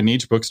bookstore, and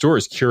each bookstore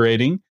is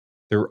curating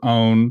their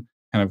own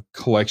kind of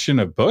collection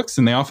of books.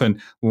 And they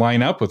often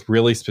line up with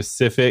really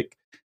specific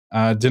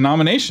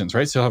denominations,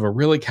 right? So you'll have a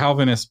really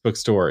Calvinist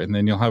bookstore, and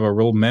then you'll have a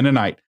real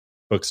Mennonite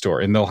bookstore,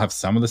 and they'll have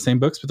some of the same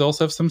books, but they'll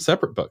also have some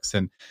separate books.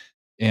 And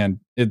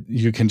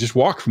you can just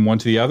walk from one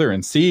to the other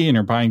and see, and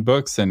you're buying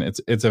books. And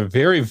it's a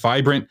very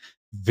vibrant,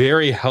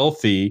 very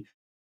healthy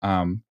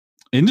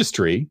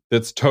industry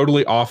that's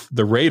totally off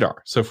the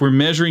radar. So if we're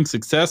measuring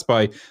success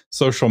by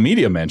social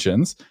media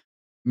mentions,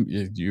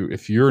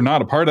 if you're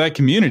not a part of that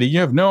community, you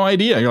have no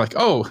idea. You're like,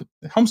 oh,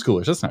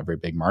 homeschoolers, that's not a very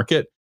big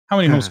market. How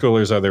many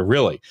homeschoolers are there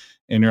really?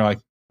 And you're like,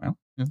 well,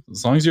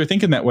 as long as you're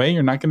thinking that way,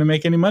 you're not going to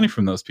make any money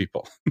from those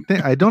people.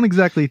 I don't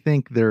exactly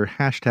think they're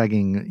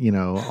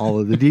hashtagging, all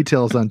of the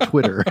details on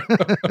Twitter.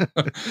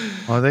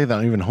 Well, I think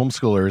that even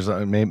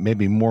homeschoolers may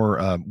be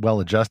more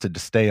well-adjusted to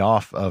stay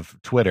off of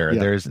Twitter.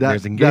 Yeah,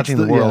 there's engaging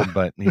the world,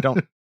 but you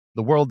don't.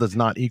 The world does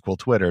not equal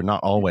Twitter,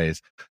 not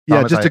always.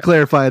 Yeah, Thomas, to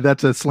clarify,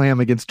 that's a slam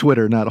against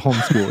Twitter, not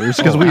homeschoolers,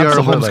 because we are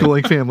a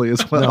homeschooling family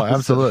as well. No,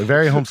 absolutely.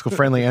 Very homeschool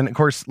friendly. And of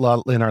course,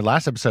 in our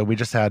last episode, we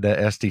just had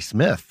S.D.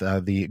 Smith,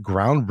 the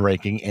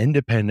groundbreaking,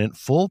 independent,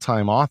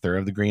 full-time author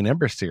of the Green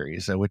Ember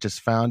series, which has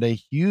found a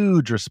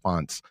huge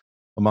response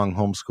among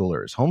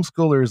homeschoolers.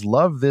 Homeschoolers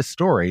love this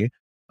story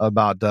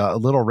about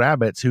little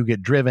rabbits who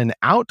get driven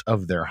out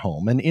of their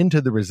home and into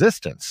the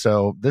resistance.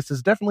 So this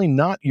is definitely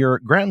not your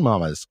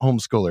grandmama's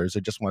homeschoolers who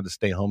just wanted to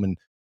stay home and,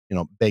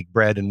 bake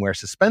bread and wear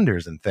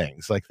suspenders and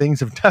things. Like, things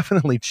have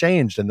definitely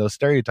changed, and those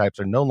stereotypes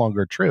are no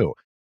longer true.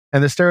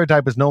 And the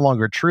stereotype is no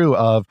longer true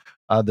of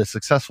the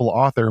successful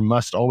author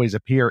must always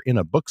appear in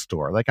a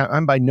bookstore. Like,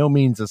 I'm by no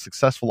means a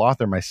successful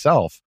author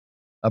myself,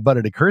 but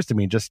it occurs to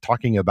me, just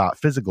talking about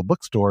physical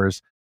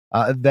bookstores,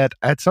 that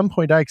at some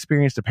point I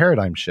experienced a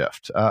paradigm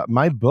shift.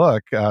 My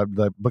book,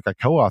 the book I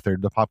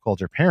co-authored, The Pop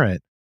Culture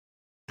Parent,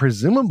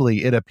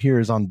 presumably it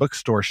appears on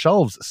bookstore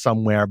shelves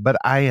somewhere, but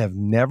I have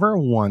never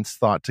once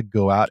thought to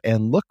go out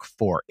and look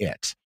for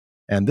it.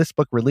 And this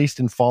book released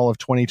in fall of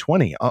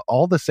 2020.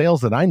 All the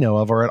sales that I know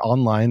of are at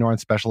online or on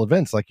special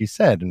events, like you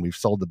said. And we've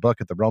sold the book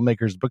at the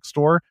Realmakers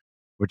Bookstore,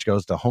 which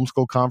goes to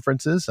homeschool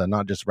conferences,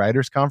 not just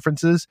writers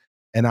conferences.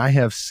 And I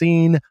have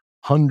seen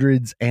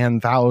hundreds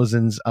and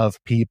thousands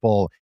of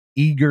people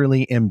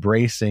eagerly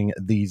embracing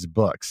these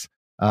books.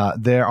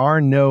 There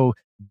are no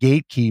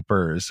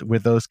gatekeepers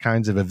with those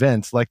kinds of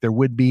events like there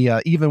would be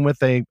even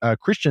with a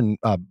Christian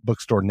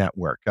bookstore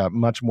network,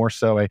 much more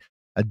so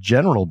a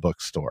general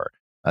bookstore.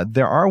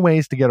 There are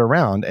ways to get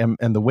around,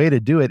 and the way to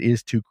do it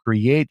is to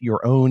create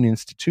your own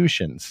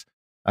institutions,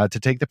 to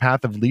take the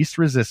path of least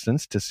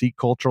resistance, to seek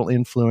cultural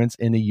influence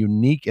in a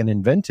unique and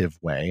inventive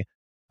way,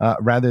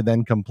 rather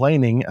than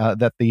complaining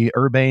that the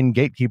urbane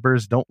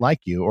gatekeepers don't like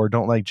you or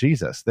don't like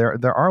Jesus.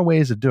 There are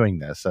ways of doing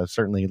this,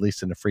 certainly at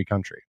least in a free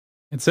country.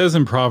 It says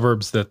in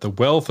Proverbs that the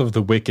wealth of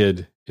the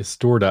wicked is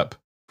stored up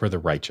for the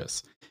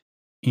righteous.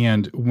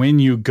 And when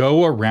you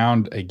go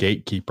around a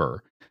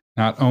gatekeeper,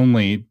 not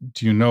only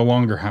do you no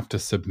longer have to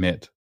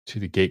submit to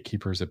the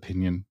gatekeeper's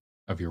opinion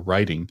of your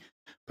writing,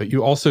 but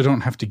you also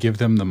don't have to give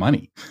them the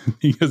money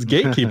because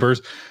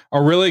gatekeepers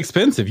are really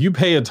expensive. You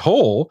pay a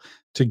toll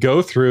to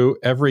go through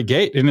every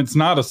gate, and it's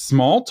not a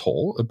small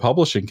toll. A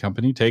publishing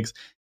company takes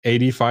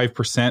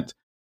 85%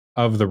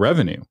 of the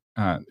revenue,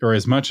 or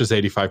as much as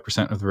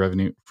 85% of the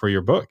revenue for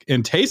your book.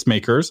 And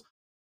tastemakers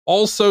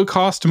also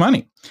cost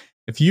money.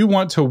 If you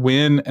want to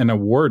win an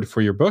award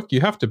for your book,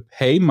 you have to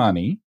pay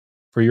money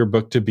for your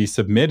book to be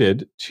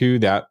submitted to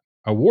that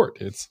award.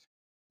 It's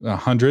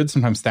hundreds,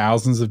 sometimes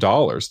thousands of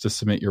dollars to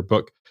submit your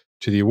book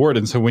to the award.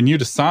 And so when you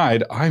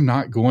decide, I'm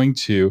not going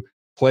to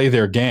play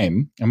their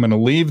game, I'm going to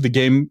leave the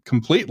game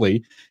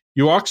completely,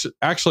 you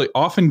actually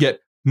often get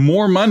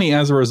more money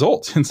as a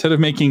result. Instead of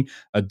making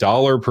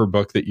 $1 per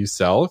book that you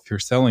sell, if you're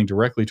selling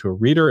directly to a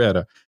reader at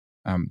a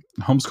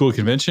homeschool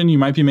convention, you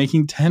might be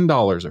making $10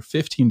 or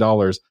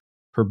 $15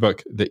 per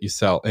book that you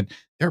sell. And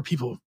there are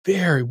people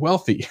very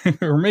wealthy who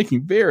are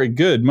making very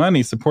good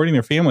money supporting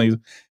their families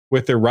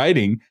with their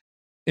writing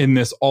in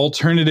this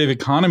alternative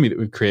economy that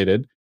we've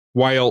created,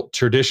 while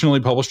traditionally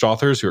published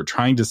authors who are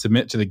trying to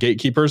submit to the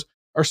gatekeepers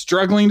are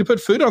struggling to put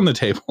food on the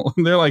table.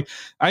 And they're like,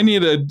 I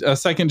need a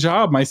second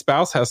job. My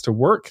spouse has to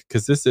work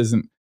because this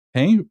isn't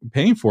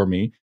paying for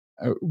me.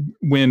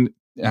 When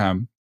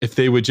if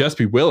they would just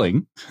be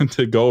willing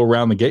to go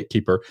around the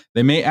gatekeeper,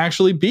 they may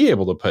actually be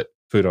able to put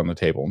food on the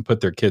table and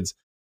put their kids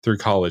through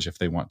college if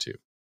they want to.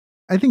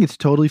 I think it's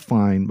totally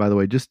fine, by the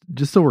way, just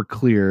so we're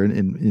clear,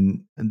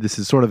 and this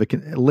is sort of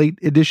a late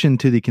addition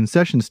to the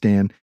concession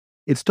stand,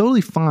 it's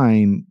totally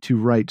fine to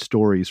write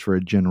stories for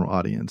a general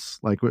audience.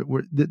 Like,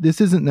 this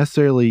isn't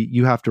necessarily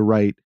you have to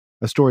write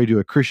a story to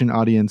a Christian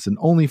audience and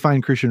only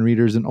find Christian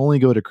readers and only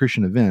go to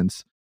Christian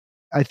events.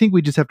 I think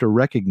we just have to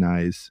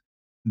recognize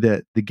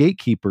that the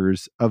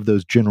gatekeepers of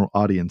those general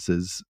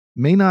audiences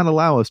may not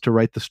allow us to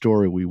write the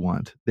story we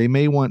want. They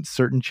may want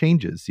certain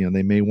changes.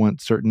 They may want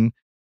certain,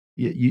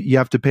 you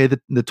have to pay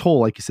the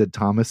toll, like you said,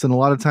 Thomas. And a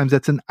lot of times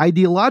that's an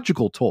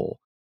ideological toll.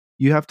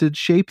 You have to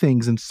shape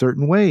things in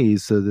certain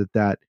ways so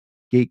that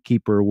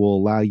gatekeeper will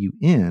allow you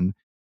in.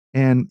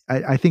 And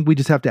I think we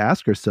just have to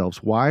ask ourselves,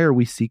 why are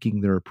we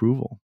seeking their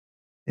approval?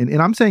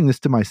 And I'm saying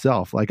this to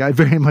myself. Like, I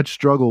very much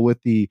struggle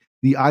with the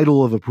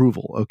idol of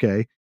approval.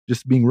 Okay.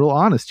 Just being real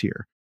honest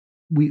here.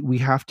 We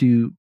have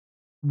to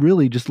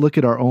really just look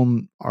at our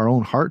own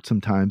heart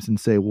sometimes and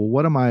say, well,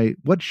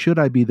 what should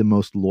I be the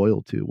most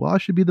loyal to? Well, I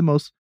should be the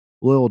most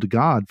loyal to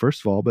God,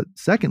 first of all, but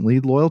secondly,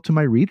 loyal to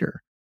my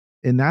reader.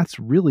 And that's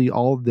really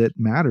all that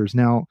matters.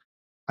 Now,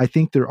 I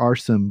think there are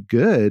some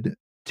good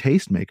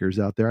tastemakers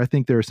out there. I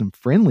think there are some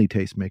friendly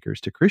tastemakers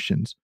to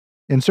Christians.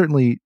 And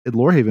certainly at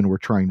Lorehaven, we're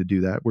trying to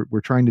do that. We're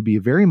trying to be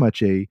very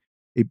much a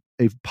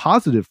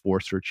positive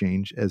force for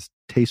change as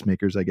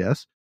tastemakers, I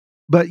guess.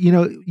 But,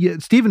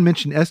 Stephen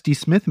mentioned S.D.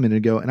 Smith a minute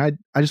ago, and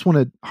I just want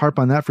to harp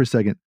on that for a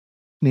second.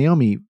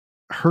 Naomi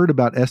heard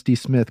about S.D.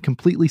 Smith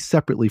completely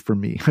separately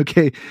from me.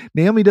 Okay.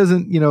 Naomi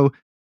doesn't,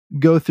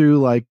 go through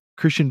like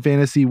Christian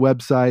fantasy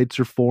websites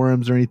or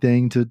forums or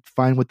anything to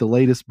find what the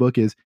latest book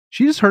is.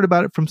 She just heard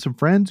about it from some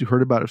friends who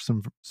heard about it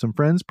from some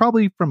friends,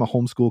 probably from a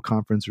homeschool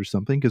conference or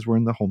something, because we're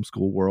in the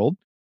homeschool world.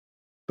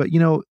 But,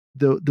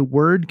 the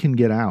word can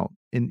get out,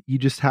 and you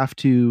just have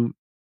to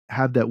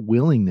have that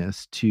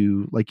willingness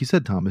to, like you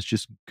said, Thomas,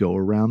 just go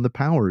around the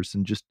powers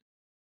and just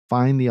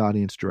find the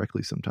audience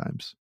directly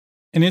sometimes.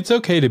 And it's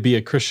okay to be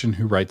a Christian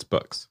who writes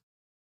books.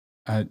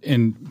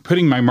 And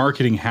putting my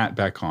marketing hat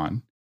back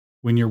on,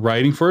 when you're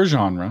writing for a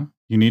genre,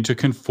 you need to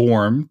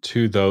conform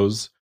to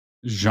those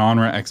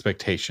genre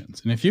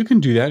expectations. And if you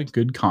can do that in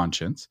good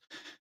conscience,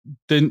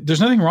 then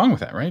there's nothing wrong with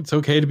that, right? It's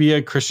okay to be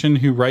a Christian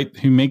who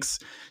makes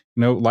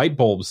light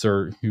bulbs,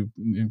 or who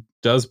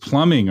does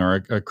plumbing,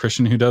 or a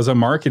Christian who does a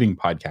marketing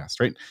podcast,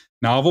 right?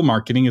 Novel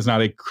marketing is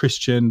not a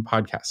Christian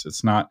podcast.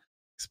 It's not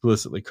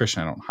explicitly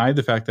Christian. I don't hide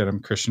the fact that I'm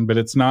Christian, but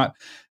it's not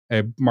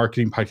a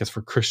marketing podcast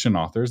for Christian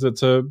authors.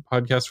 It's a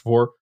podcast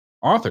for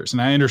authors.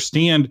 And I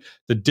understand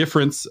the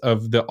difference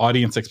of the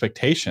audience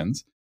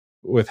expectations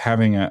with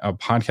having a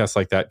podcast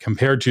like that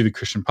compared to the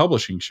Christian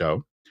Publishing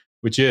Show,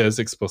 which is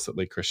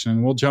explicitly Christian.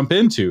 And we'll jump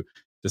into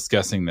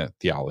discussing the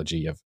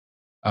theology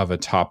of a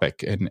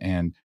topic.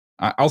 And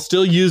I'll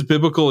still use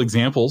biblical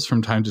examples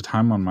from time to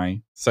time on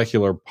my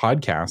secular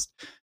podcast,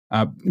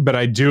 but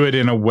I do it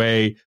in a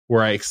way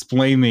where I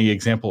explain the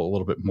example a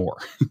little bit more,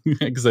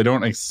 because I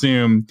don't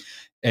assume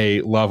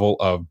a level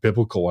of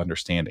biblical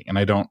understanding. And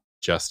I don't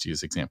just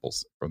use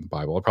examples from the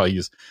Bible. I'll probably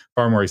use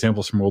far more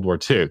examples from World War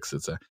II, because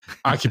it's an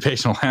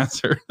occupational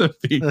answer to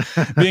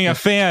being a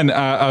fan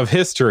of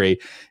history.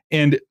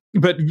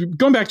 But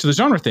going back to the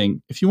genre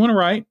thing, if you want to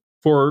write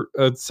for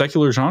a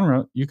secular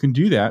genre, you can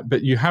do that,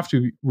 but you have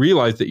to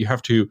realize that you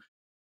have to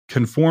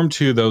conform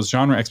to those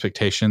genre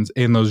expectations,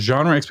 and those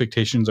genre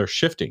expectations are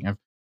shifting. I've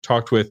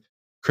talked with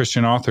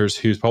Christian authors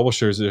whose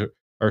publishers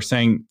are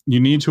saying you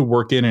need to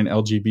work in an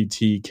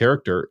LGBT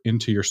character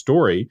into your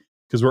story,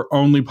 because we're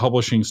only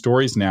publishing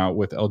stories now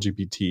with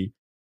LGBT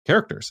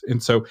characters.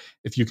 And so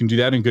if you can do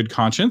that in good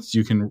conscience,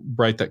 you can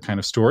write that kind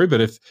of story.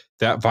 But if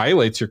that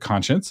violates your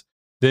conscience,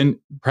 then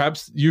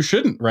perhaps you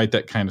shouldn't write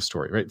that kind of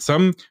story, right?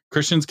 Some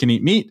Christians can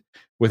eat meat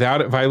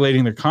without it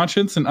violating their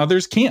conscience, and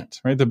others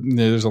can't, right?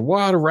 There's a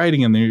lot of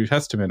writing in the New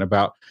Testament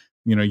about,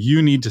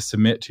 you need to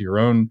submit to your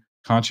own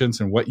conscience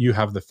and what you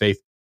have the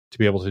faith to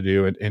be able to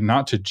do, and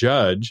not to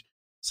judge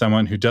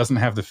someone who doesn't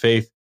have the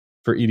faith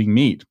for eating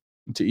meat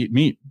to eat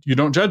meat. You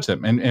don't judge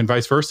them, and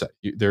vice versa.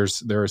 There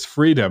is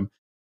freedom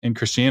in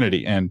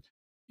Christianity. And,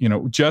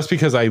 just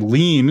because I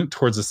lean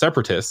towards a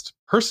separatist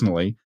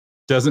personally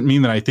doesn't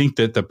mean that I think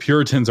that the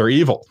Puritans are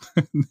evil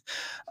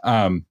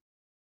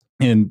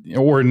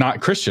or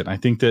not Christian. I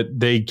think that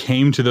they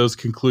came to those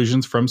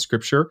conclusions from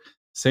Scripture,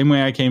 same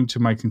way I came to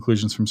my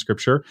conclusions from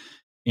Scripture.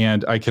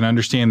 And I can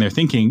understand their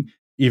thinking,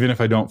 even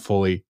if I don't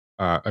fully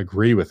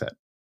agree with it.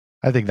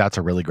 I think that's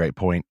a really great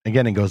point.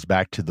 Again, it goes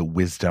back to the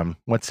wisdom.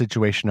 What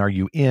situation are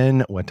you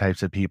in? What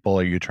types of people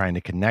are you trying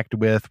to connect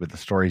with the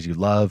stories you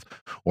love,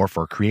 or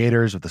for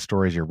creators with the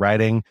stories you're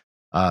writing?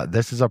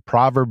 This is a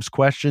Proverbs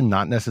question,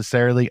 not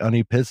necessarily an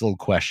epistle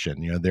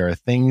question. There are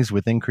things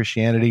within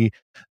Christianity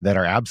that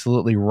are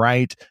absolutely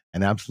right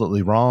and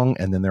absolutely wrong.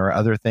 And then there are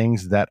other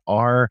things that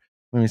are,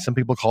 some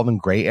people call them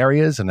gray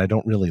areas, and I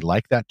don't really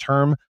like that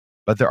term.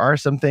 But there are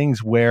some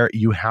things where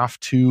you have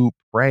to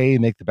pray,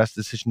 make the best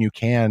decision you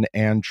can,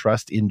 and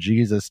trust in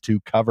Jesus to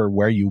cover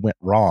where you went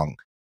wrong.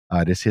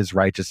 It is his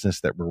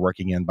righteousness that we're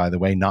working in, by the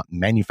way, not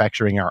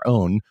manufacturing our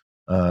own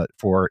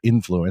for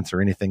influence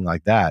or anything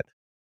like that.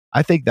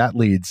 I think that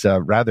leads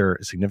rather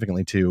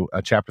significantly to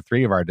chapter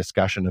 3 of our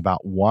discussion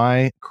about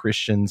why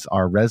Christians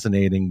are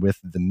resonating with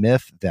the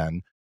myth,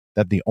 then,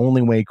 that the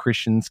only way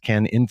Christians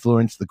can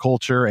influence the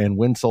culture and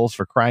win souls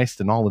for Christ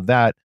and all of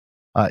that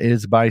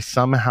is by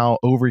somehow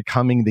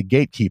overcoming the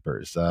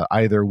gatekeepers,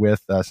 either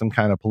with some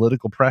kind of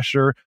political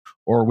pressure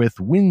or with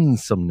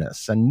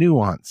winsomeness and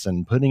nuance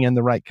and putting in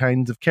the right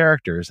kinds of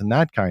characters and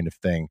that kind of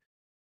thing.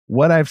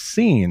 What I've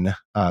seen,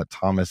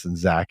 Thomas and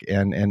Zach,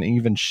 and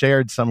even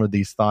shared some of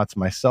these thoughts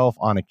myself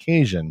on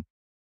occasion,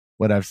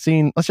 what I've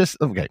seen,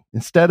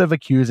 instead of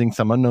accusing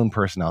some unknown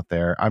person out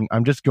there,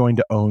 I'm just going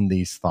to own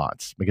these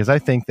thoughts, because I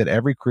think that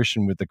every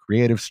Christian with a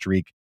creative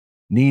streak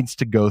needs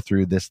to go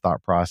through this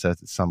thought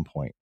process at some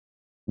point.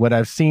 What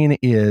I've seen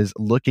is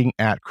looking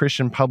at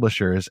Christian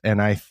publishers,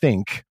 and I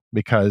think,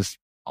 because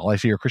all I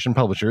see are Christian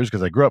publishers,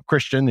 because I grew up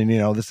Christian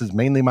and, this is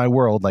mainly my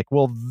world,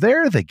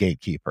 they're the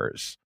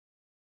gatekeepers.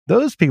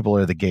 Those people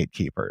are the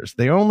gatekeepers.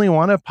 They only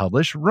want to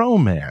publish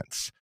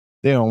romance.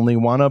 They only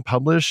want to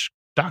publish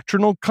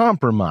doctrinal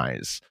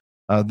compromise.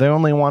 They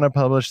only want to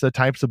publish the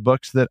types of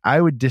books that I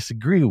would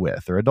disagree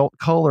with, or adult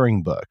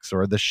coloring books,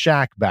 or The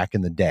Shack back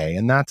in the day,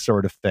 and that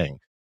sort of thing.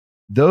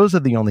 Those are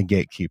the only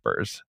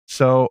gatekeepers.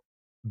 So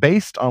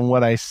based on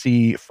what I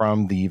see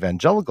from the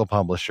evangelical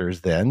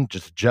publishers, then,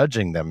 just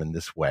judging them in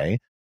this way,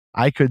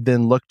 I could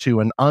then look to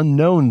an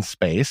unknown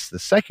space, the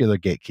secular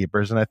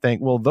gatekeepers, and I think,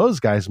 well,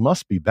 those guys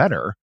must be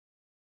better.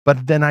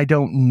 But then I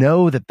don't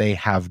know that they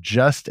have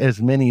just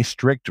as many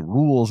strict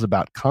rules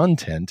about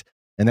content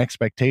and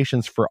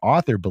expectations for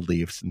author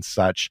beliefs and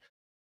such.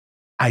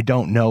 I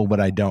don't know what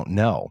I don't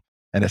know.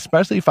 And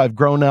especially if I've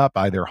grown up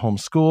either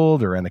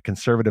homeschooled or in a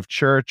conservative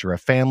church or a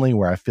family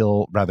where I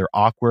feel rather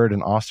awkward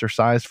and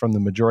ostracized from the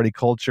majority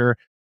culture,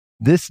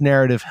 this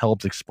narrative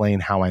helps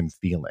explain how I'm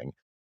feeling.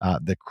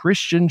 The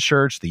Christian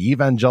church, the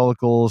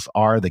evangelicals,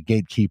 are the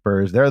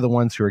gatekeepers. They're the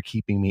ones who are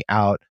keeping me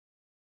out.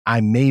 I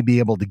may be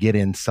able to get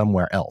in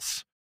somewhere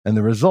else. And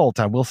the result,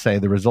 I will say,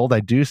 the result I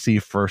do see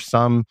for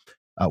some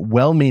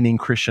well-meaning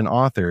Christian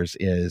authors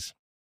is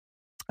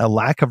a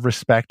lack of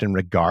respect and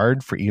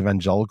regard for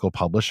evangelical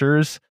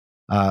publishers,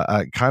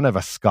 kind of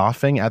a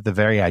scoffing at the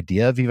very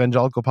idea of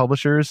evangelical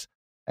publishers.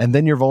 And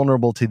then you're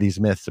vulnerable to these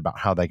myths about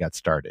how they got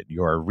started.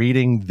 You're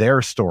reading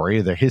their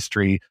story, their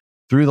history,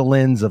 through the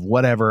lens of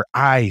whatever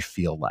I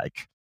feel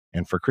like.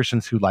 And for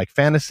Christians who like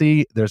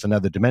fantasy, there's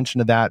another dimension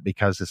of that,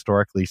 because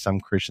historically some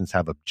Christians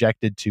have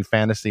objected to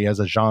fantasy as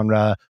a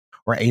genre,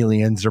 or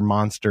aliens or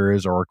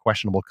monsters or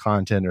questionable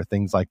content or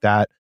things like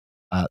that.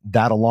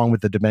 That, along with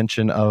the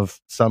dimension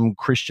of some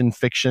Christian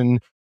fiction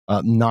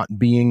not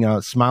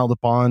being smiled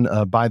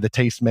upon by the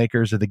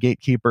tastemakers or the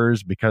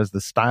gatekeepers because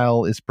the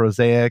style is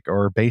prosaic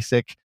or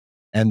basic.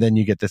 And then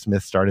you get this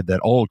myth started that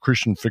all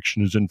Christian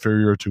fiction is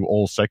inferior to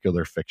all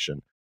secular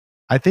fiction.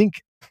 I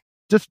think,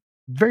 just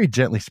very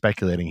gently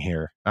speculating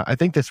here, I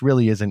think this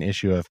really is an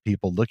issue of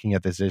people looking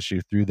at this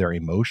issue through their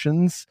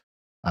emotions,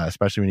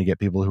 especially when you get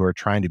people who are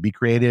trying to be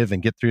creative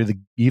and get through the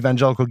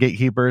evangelical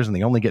gatekeepers and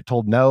they only get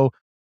told no.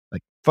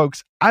 Like,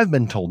 folks, I've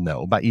been told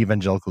no by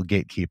evangelical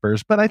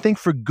gatekeepers, but I think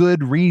for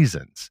good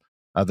reasons.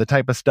 The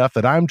type of stuff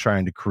that I'm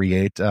trying to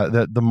create,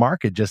 the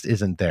market just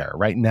isn't there.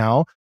 Right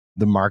now,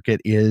 the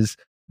market is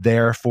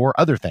there for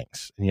other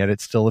things, and yet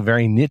it's still a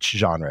very niche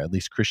genre, at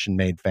least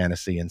Christian-made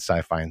fantasy and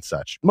sci-fi and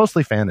such,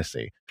 mostly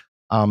fantasy.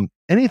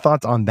 Any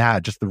thoughts on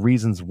that, just the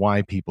reasons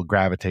why people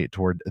gravitate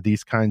toward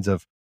these kinds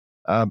of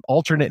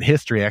alternate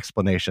history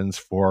explanations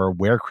for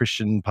where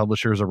Christian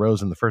publishers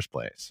arose in the first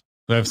place?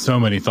 I have so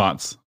many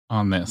thoughts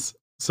on this.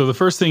 So the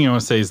first thing I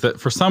want to say is that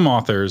for some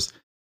authors,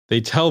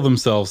 they tell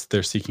themselves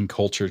they're seeking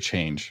culture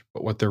change,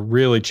 but what they're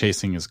really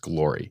chasing is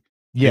glory.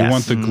 Yes. They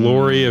want the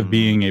glory of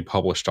being a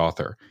published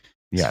author.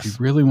 Yes. So if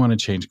you really want to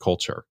change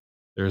culture,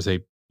 there's a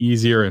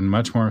easier and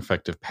much more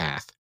effective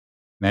path.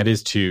 And that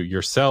is to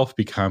yourself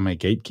become a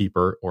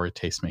gatekeeper or a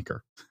tastemaker,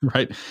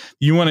 right?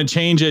 You want to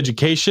change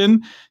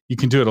education, you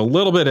can do it a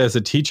little bit as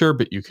a teacher,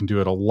 but you can do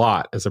it a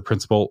lot as a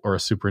principal or a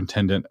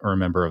superintendent or a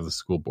member of the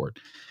school board.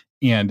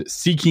 And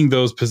seeking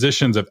those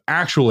positions of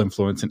actual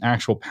influence and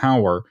actual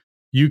power,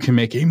 you can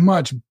make a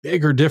much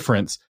bigger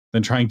difference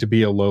than trying to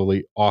be a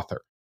lowly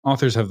author.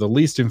 Authors have the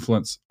least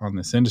influence on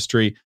this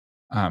industry.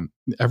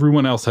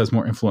 Everyone else has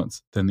more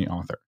influence than the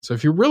author. So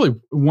if you're really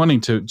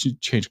wanting to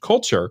change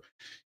culture,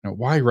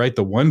 why write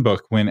the one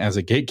book when as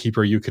a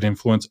gatekeeper, you could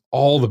influence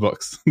all the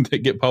books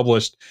that get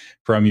published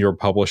from your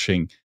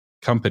publishing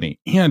company?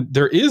 And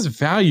there is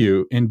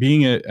value in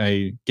being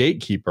a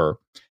gatekeeper,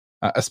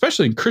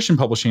 especially in Christian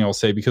publishing, I will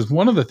say, because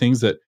one of the things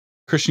that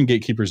Christian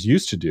gatekeepers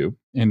used to do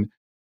in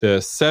the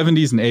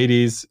 70s and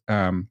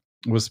 80s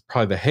was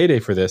probably the heyday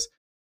for this.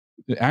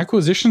 The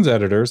acquisitions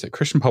editors at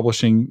Christian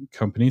publishing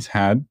companies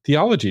had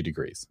theology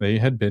degrees. They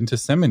had been to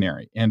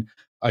seminary. And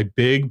a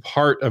big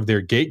part of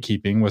their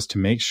gatekeeping was to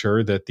make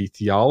sure that the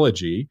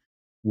theology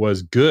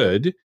was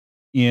good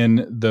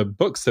in the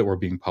books that were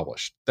being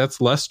published.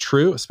 That's less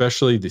true,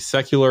 especially the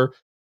secular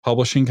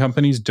publishing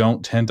companies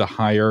don't tend to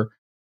hire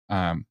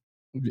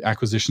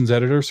acquisitions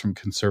editors from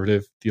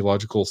conservative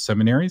theological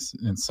seminaries.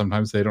 And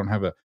sometimes they don't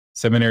have a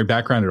seminary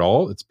background at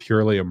all. It's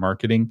purely a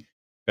marketing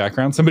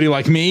background. Somebody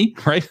like me,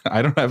 right?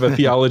 I don't have a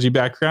theology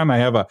background. I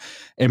have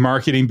a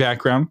marketing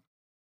background.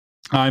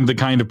 I'm the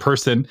kind of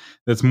person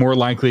that's more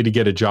likely to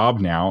get a job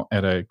now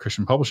at a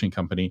Christian publishing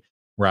company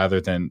rather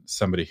than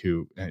somebody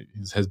who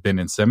has been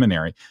in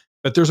seminary.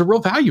 But there's a real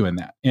value in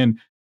that. And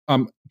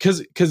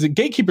because the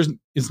gatekeepers,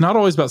 it's not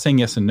always about saying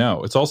yes and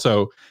no. It's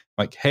also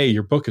like, hey,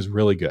 your book is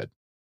really good.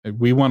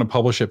 We want to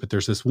publish it, but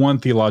there's this one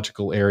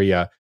theological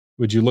area.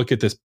 Would you look at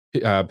this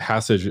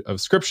passage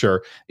of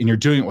scripture, and you're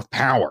doing it with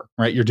power,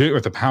 right? You're doing it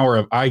with the power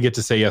of, I get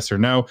to say yes or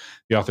no.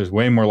 The author's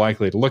way more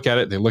likely to look at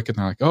it. They look at it and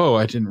they're like, oh,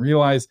 I didn't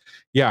realize.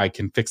 Yeah, I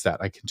can fix that.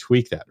 I can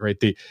tweak that, right?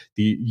 The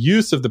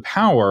use of the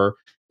power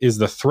is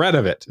the threat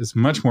of it is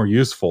much more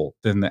useful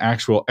than the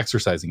actual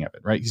exercising of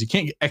it, right? Because you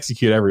can't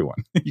execute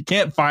everyone. You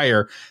can't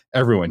fire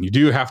everyone. You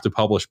do have to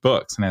publish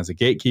books. And as a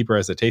gatekeeper,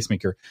 as a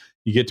tastemaker,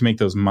 you get to make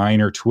those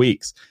minor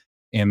tweaks.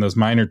 And those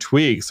minor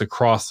tweaks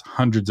across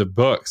hundreds of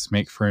books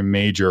make for a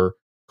major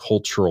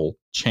cultural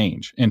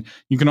change. And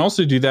you can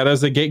also do that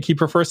as a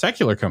gatekeeper for a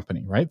secular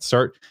company, right?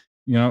 Start,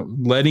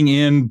 letting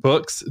in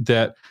books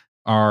that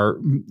are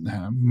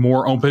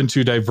more open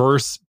to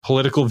diverse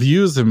political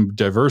views and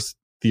diverse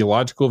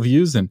theological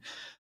views, and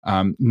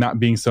not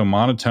being so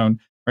monotone,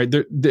 right?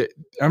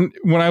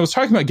 When I was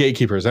talking about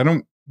gatekeepers, I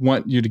don't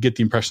want you to get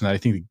the impression that I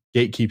think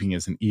gatekeeping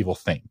is an evil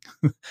thing.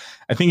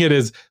 I think it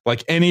is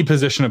like any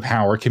position of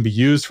power can be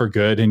used for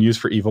good and used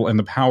for evil, and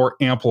the power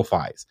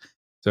amplifies.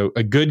 So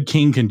a good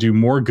king can do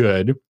more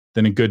good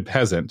than a good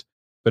peasant,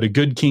 but a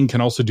good king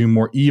can also do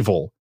more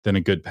evil than a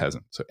good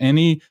peasant. So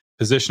any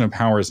position of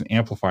power is an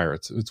amplifier.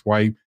 It's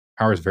why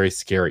power is very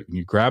scary. When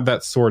you grab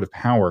that sword of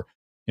power,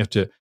 you have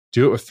to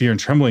do it with fear and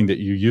trembling that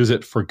you use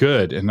it for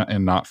good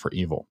and not for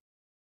evil.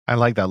 I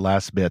like that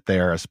last bit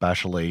there,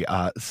 especially.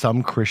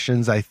 Some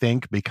Christians, I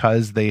think,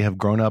 because they have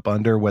grown up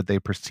under what they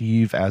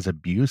perceive as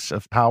abuse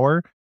of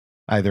power,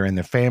 either in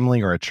their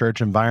family or a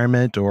church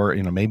environment, or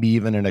maybe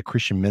even in a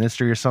Christian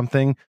ministry or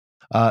something,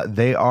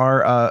 they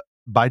are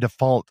by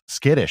default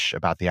skittish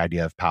about the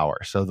idea of power.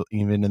 So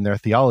even in their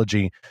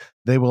theology,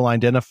 they will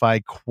identify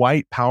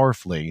quite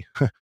powerfully,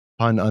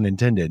 pun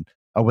unintended,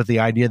 with the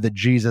idea that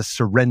Jesus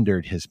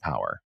surrendered his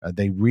power.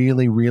 They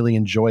really, really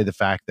enjoy the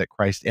fact that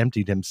Christ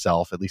emptied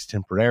himself, at least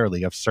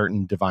temporarily, of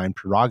certain divine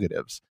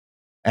prerogatives.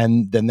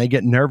 And then they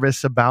get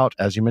nervous about,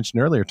 as you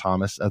mentioned earlier,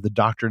 Thomas, the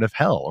doctrine of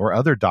hell or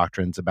other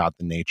doctrines about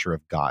the nature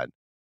of God.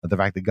 The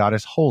fact that God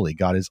is holy,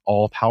 God is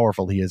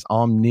all-powerful, he is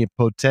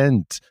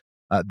omnipotent.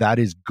 That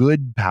is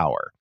good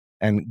power.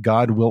 And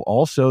God will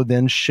also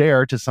then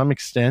share, to some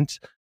extent,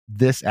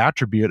 this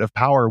attribute of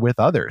power with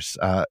others.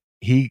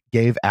 He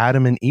gave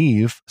Adam and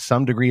Eve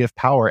some degree of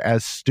power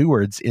as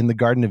stewards in the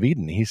Garden of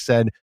Eden. He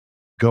said,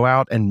 go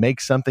out and make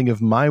something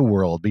of my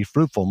world, be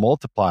fruitful,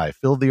 multiply,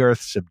 fill the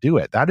earth, subdue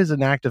it. That is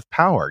an act of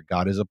power.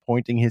 God is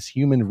appointing his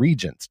human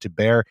regents to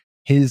bear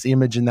his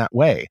image in that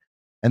way.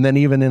 And then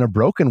even in a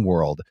broken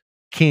world,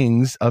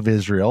 kings of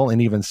Israel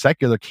and even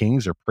secular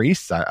kings or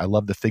priests, I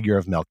love the figure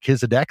of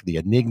Melchizedek, the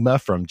enigma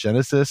from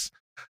Genesis.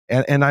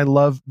 And I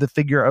love the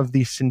figure of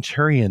the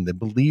centurion, the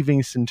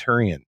believing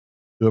centurion,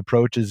 who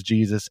approaches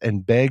Jesus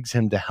and begs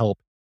him to help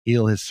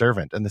heal his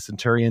servant. And the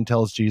centurion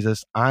tells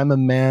Jesus, I'm a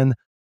man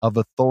of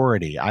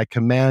authority. I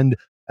command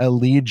a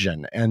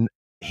legion. And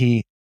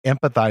he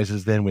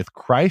empathizes then with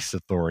Christ's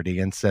authority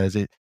and says,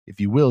 if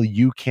you will,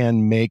 you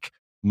can make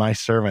my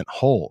servant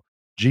whole.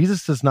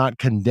 Jesus does not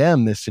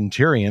condemn this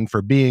centurion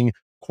for being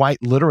quite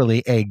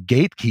literally a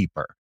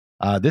gatekeeper.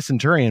 This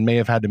centurion may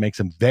have had to make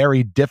some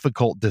very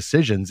difficult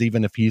decisions,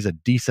 even if he's a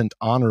decent,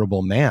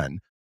 honorable man.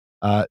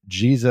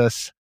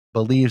 Jesus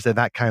believes that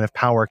that kind of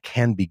power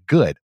can be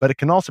good, but it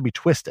can also be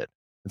twisted.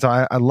 And so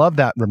I love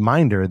that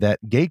reminder that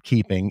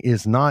gatekeeping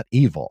is not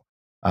evil.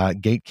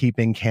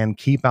 Gatekeeping can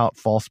keep out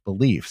false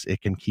beliefs.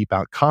 It can keep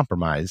out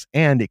compromise,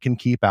 and it can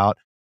keep out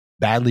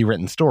badly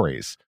written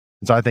stories.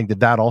 And so I think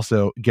that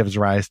also gives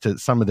rise to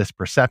some of this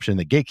perception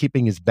that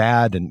gatekeeping is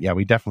bad. And yeah,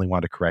 we definitely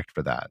want to correct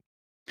for that.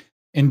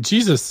 And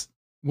Jesus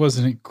was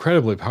an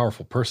incredibly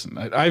powerful person.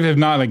 I have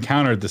not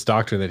encountered this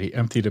doctrine that he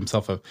emptied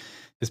himself of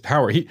his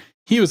power.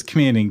 He was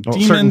commanding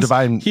demons.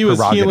 He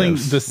was healing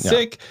the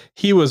sick. Yeah.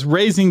 He was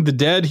raising the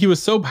dead. He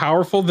was so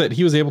powerful that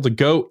he was able to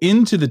go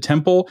into the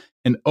temple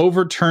and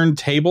overturn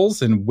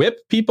tables and whip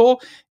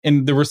people.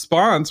 And the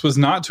response was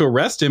not to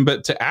arrest him,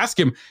 but to ask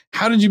him,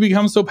 how did you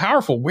become so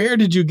powerful? Where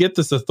did you get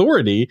this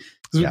authority?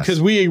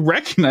 Because we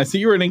recognize that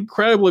you're an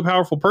incredibly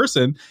powerful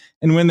person.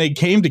 And when they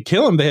came to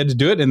kill him, they had to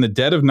do it in the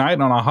dead of night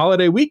on a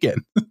holiday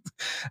weekend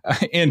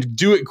and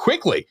do it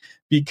quickly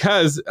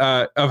because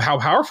of how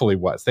powerful he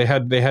was. They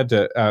had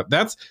to,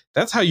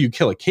 that's how you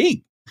kill a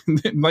king.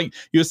 Like,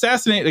 you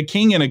assassinate a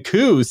king in a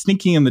coup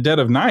sneaking in the dead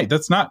of night.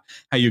 That's not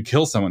how you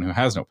kill someone who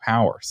has no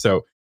power.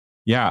 So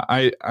yeah,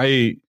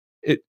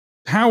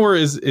 power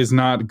is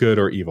not good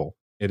or evil.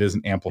 It is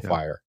an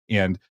amplifier.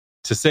 Yeah. And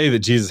to say that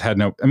Jesus had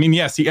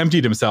yes, he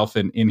emptied himself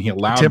and he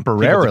allowed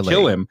temporarily people to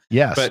kill him.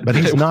 Yes, but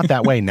he's not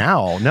that way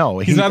now. No,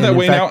 he's not that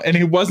way now, and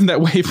he wasn't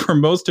that way for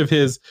most of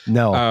his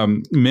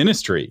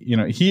ministry. You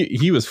know,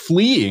 he was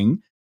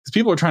fleeing because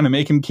people were trying to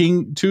make him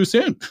king too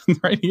soon.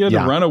 Right? He had to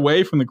run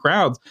away from the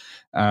crowds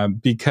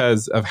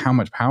because of how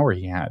much power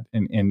he had,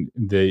 and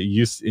the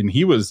use. And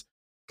he was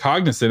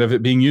cognizant of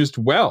it being used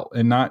well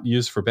and not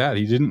used for bad.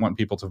 He didn't want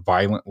people to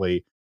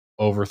violently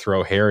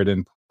overthrow Herod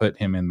and put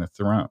him in the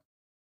throne.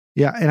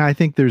 Yeah, and I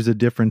think there's a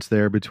difference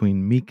there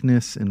between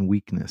meekness and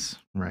weakness,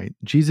 right?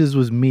 Jesus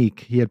was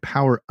meek. He had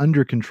power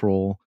under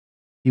control.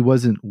 He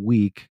wasn't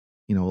weak,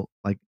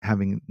 like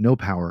having no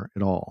power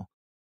at all.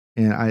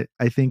 And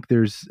I think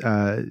there's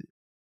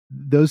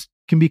those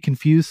can be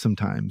confused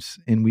sometimes.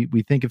 And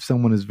we think if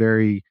someone is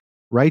very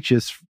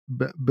righteous,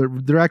 but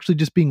they're actually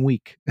just being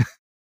weak.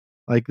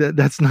 Like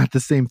that's not the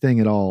same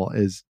thing at all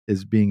as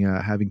being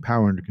having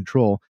power under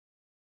control.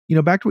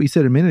 Back to what you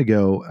said a minute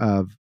ago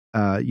of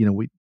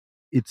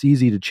it's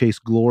easy to chase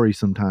glory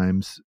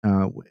sometimes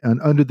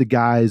under the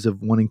guise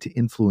of wanting to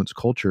influence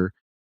culture.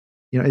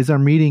 As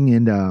I'm reading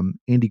in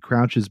Andy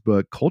Crouch's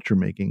book, Culture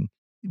Making,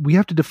 we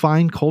have to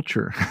define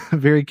culture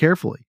very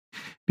carefully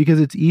because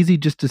it's easy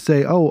just to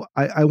say, oh,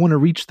 I want to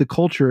reach the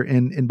culture.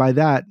 And by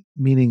that,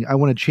 meaning I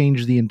want to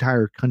change the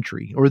entire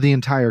country or the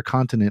entire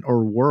continent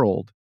or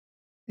world.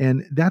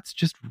 And that's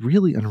just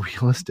really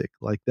unrealistic.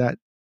 Like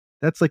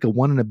that's like a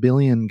 1 in a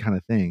billion kind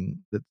of thing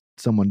that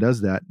someone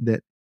does that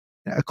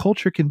a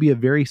culture can be a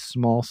very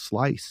small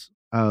slice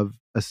of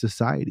a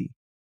society.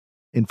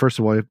 And first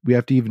of all, we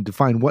have to even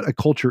define what a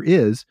culture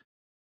is.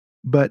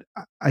 But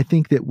I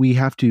think that we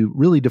have to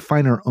really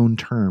define our own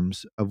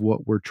terms of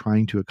what we're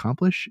trying to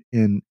accomplish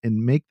and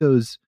make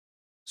those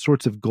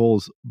sorts of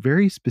goals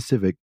very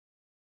specific.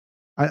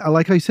 I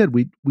like how you said,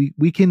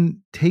 we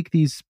can take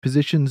these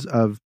positions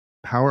of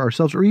power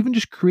ourselves or even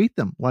just create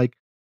them, like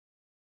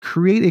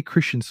create a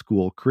Christian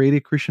school, create a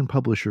Christian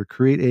publisher,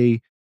 create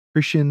a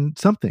Christian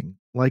something.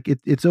 Like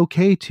it's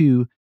okay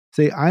to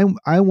say,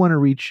 I want to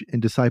reach and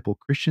disciple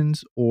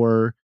Christians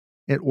or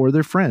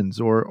their friends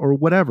or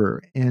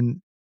whatever.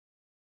 And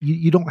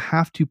you don't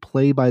have to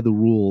play by the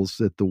rules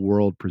that the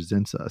world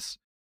presents us.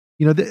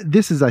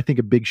 This is, I think,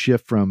 a big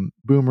shift from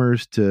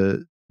boomers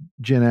to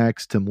Gen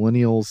X to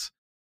millennials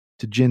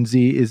to Gen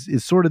Z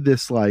is sort of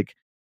this, like,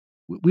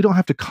 we don't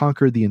have to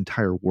conquer the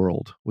entire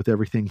world with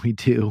everything we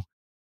do.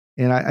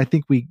 And I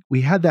think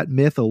we had that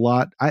myth a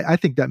lot. I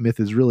think that myth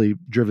is really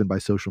driven by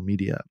social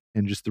media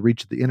and just the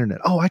reach of the internet.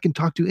 Oh, I can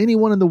talk to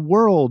anyone in the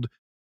world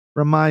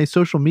from my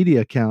social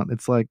media account.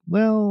 It's like,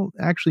 well,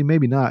 actually,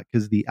 maybe not,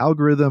 because the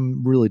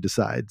algorithm really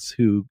decides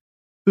who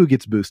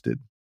gets boosted.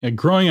 Yeah,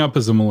 growing up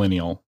as a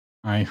millennial,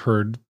 I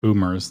heard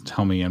boomers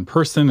tell me in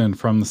person and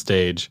from the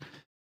stage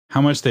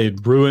how much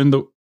they'd ruined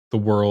the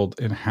world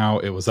and how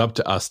it was up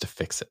to us to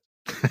fix it.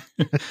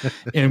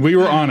 And we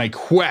were on a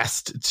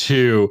quest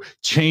to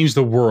change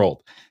the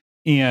world.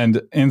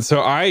 And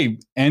so I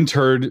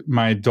entered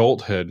my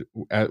adulthood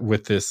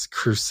with this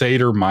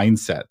crusader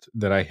mindset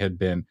that I had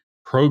been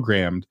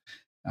programmed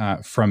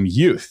from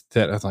youth,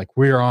 that I was like,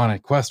 we're on a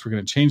quest. We're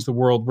going to change the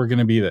world. We're going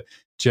to be the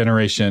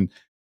generation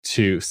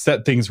to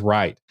set things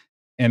right.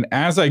 And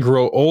as I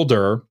grow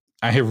older,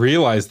 I have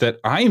realized that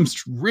I am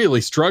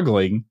really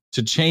struggling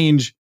to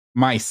change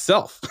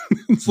myself.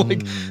 It's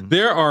like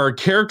there are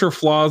character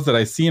flaws that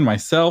I see in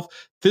myself,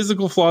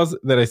 physical flaws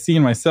that I see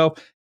in myself,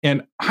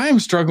 and I'm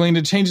struggling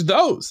to change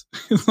those.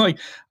 It's like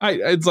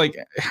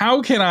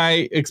how can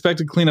I expect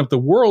to clean up the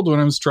world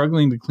when I'm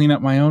struggling to clean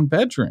up my own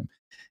bedroom?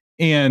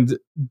 And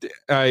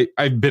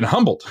I've been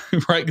humbled,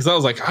 right? Because I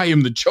was like, I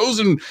am the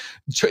chosen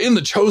in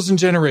the chosen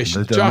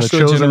generation, Joshua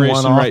chosen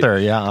generation, one right? author.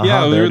 Yeah,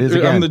 yeah. there it is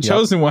again. I'm the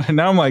chosen one, and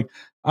now I'm like,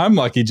 I'm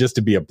lucky just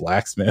to be a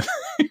blacksmith.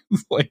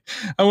 It's like,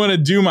 I want to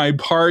do my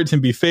part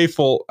and be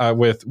faithful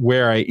with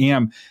where I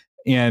am.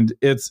 And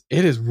it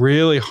is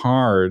really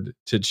hard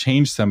to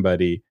change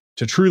somebody,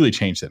 to truly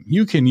change them.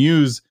 You can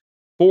use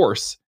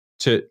force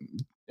to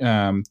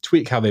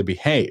tweak how they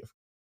behave.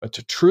 But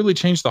to truly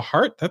change the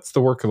heart, that's the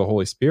work of the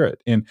Holy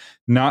Spirit, and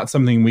not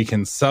something we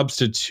can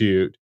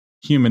substitute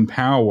human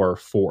power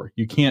for.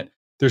 You can't,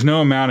 there's no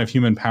amount of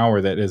human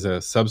power that is a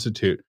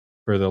substitute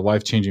for the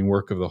life-changing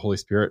work of the Holy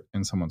Spirit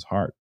in someone's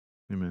heart.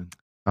 Amen.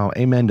 Oh,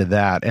 amen to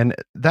that. And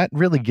that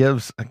really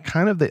gives a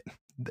kind of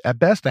at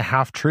best, a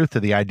half truth to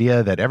the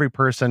idea that every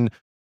person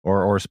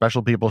or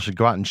special people should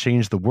go out and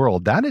change the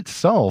world. That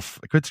itself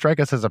could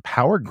strike us as a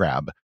power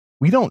grab.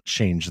 We don't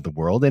change the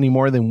world any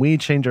more than we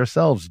change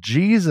ourselves.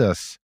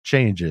 Jesus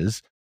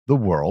changes the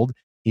world.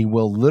 He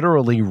will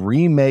literally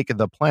remake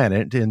the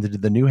planet into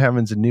the new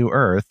heavens and new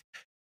earth.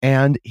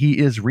 And he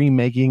is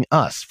remaking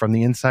us from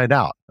the inside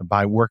out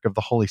by work of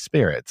the Holy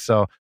Spirit.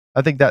 So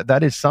I think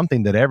that is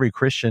something that every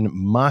Christian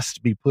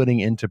must be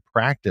putting into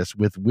practice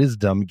with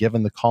wisdom,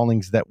 given the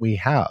callings that we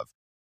have.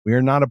 We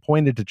are not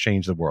appointed to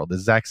change the world.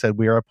 As Zach said,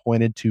 we are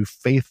appointed to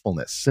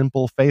faithfulness,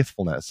 simple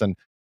faithfulness. And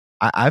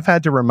I've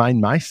had to remind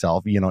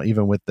myself,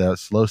 even with the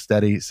slow,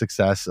 steady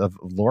success of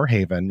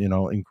Lorehaven,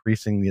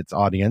 increasing its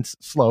audience,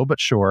 slow but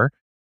sure,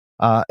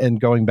 and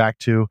going back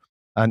to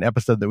an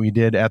episode that we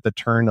did at the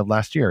turn of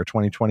last year,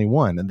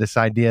 2021, and this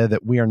idea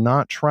that we are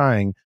not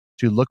trying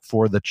to look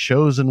for the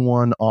chosen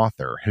one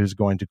author who's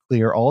going to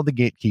clear all the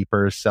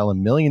gatekeepers, sell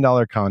 $1 million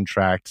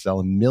contract, sell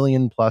 1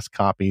 million plus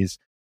copies,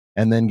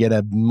 and then get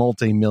a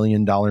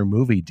multi-million-dollar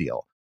movie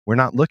deal. We're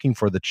not looking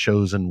for the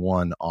chosen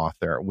one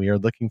author. We are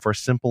looking for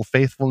simple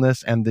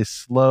faithfulness and the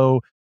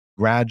slow,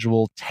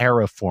 gradual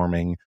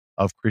terraforming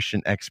of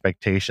Christian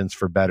expectations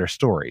for better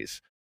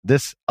stories.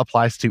 This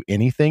applies to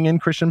anything in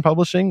Christian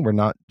publishing. We're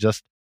not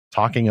just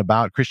talking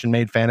about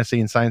Christian-made fantasy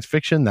and science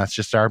fiction. That's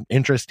just our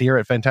interest here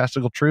at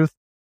Fantastical Truth.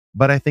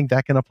 But I think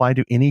that can apply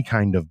to any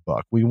kind of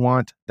book. We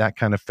want that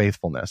kind of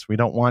faithfulness. We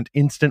don't want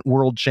instant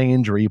world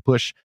change where you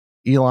push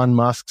Elon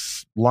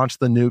Musk's launch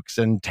the nukes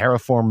and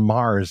terraform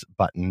Mars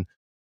button.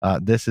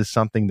 This is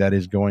something that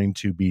is going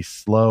to be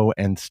slow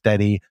and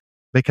steady,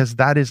 because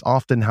that is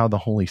often how the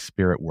Holy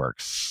Spirit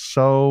works.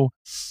 So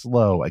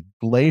slow, a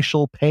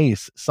glacial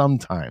pace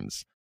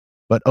sometimes,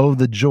 but oh,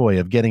 the joy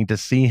of getting to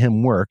see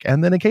him work.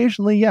 And then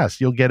occasionally, yes,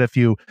 you'll get a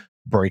few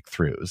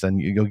breakthroughs and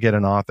you'll get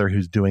an author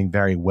who's doing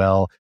very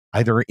well,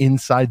 either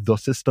inside the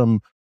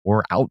system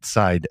or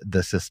outside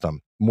the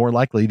system. More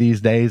likely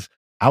these days,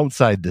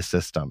 outside the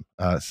system.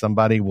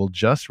 Somebody will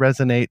just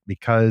resonate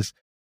because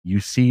you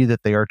see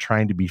that they are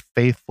trying to be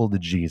faithful to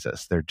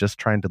Jesus. They're just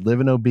trying to live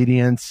in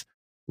obedience,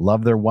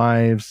 love their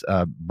wives,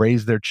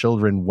 raise their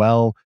children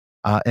well,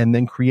 and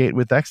then create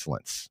with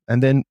excellence.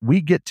 And then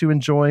we get to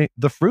enjoy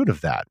the fruit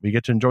of that. We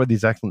get to enjoy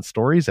these excellent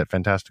stories at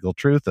Fantastical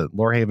Truth.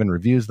 Lorehaven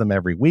reviews them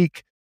every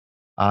week.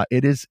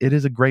 It is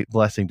a great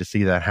blessing to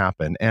see that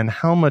happen. And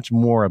how much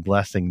more a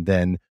blessing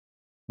than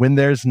when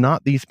there's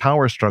not these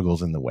power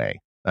struggles in the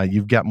way.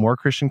 You've got more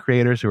Christian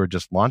creators who are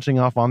just launching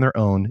off on their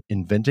own,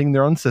 inventing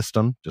their own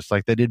system, just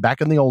like they did back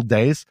in the old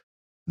days.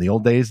 In the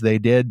old days, they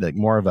did like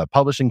more of a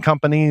publishing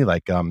company,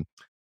 like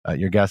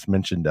your guest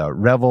mentioned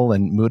Revel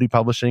and Moody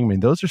Publishing. I mean,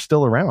 those are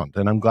still around,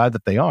 and I'm glad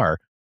that they are.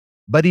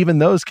 But even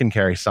those can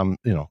carry some,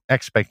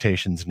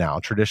 expectations now.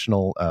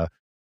 Traditional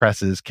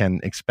presses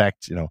can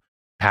expect,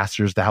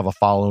 pastors to have a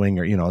following,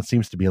 or, it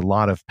seems to be a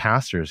lot of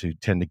pastors who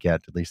tend to get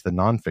at least the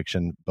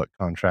nonfiction book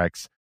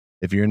contracts.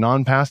 If you're a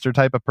non-pastor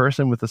type of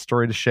person with a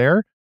story to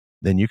share,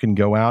 then you can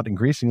go out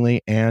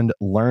increasingly and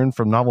learn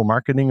from Novel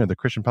Marketing or the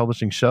Christian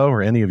Publishing Show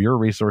or any of your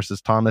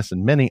resources, Thomas,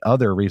 and many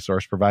other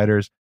resource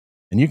providers,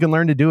 and you can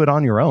learn to do it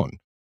on your own.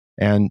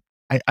 And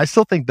I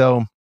still think,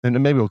 though,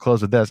 and maybe we'll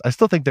close with this, I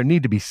still think there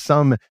need to be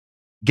some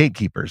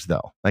gatekeepers,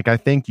 though. Like, I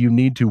think you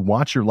need to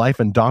watch your life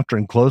and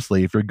doctrine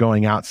closely if you're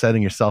going out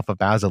setting yourself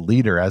up as a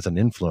leader, as an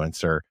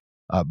influencer.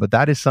 But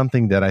that is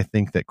something that I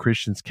think that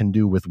Christians can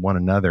do with one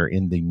another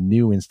in the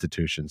new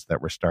institutions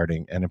that we're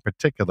starting, and in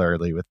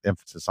particularly with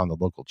emphasis on the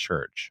local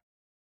church.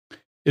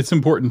 It's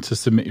important to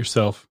submit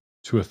yourself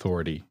to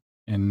authority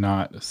and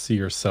not see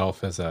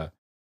yourself as a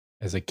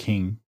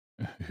king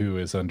who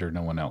is under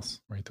no one else,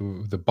 right?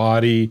 The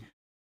body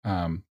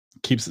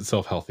keeps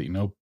itself healthy.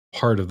 No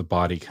part of the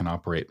body can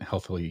operate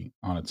healthily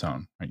on its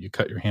own, right? You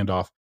cut your hand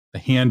off, the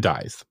hand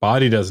dies. The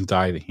body doesn't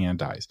die, the hand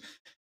dies.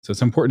 So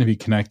it's important to be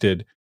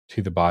connected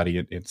to the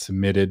body. It's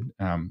submitted.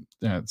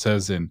 It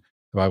says in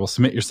the Bible,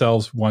 submit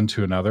yourselves one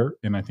to another.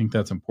 And I think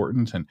that's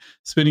important. And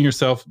submitting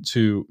yourself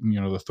to,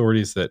 the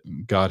authorities that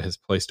God has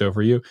placed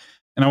over you.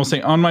 And I will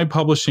say, on my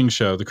publishing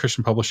show, the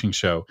Christian Publishing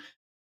Show,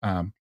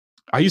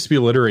 I used to be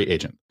a literary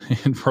agent.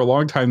 And for a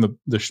long time, the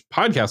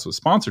podcast was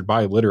sponsored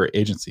by a literary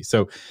agency.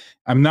 So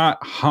I'm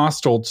not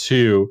hostile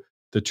to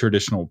the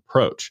traditional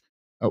approach.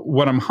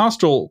 What I'm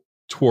hostile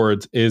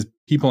towards is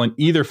people in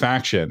either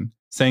faction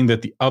saying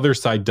that the other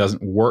side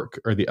doesn't work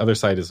or the other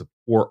side is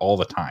poor all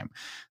the time.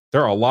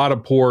 There are a lot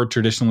of poor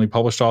traditionally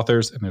published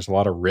authors, and there's a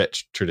lot of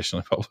rich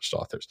traditionally published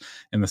authors.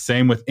 And the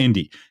same with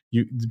indie.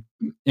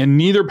 And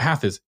neither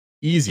path is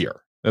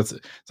easier. It's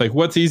like,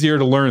 what's easier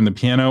to learn, the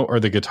piano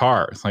or the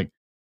guitar? It's like,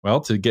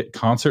 well, to get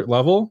concert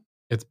level,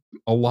 it's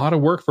a lot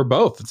of work for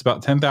both. It's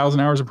about 10,000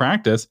 hours of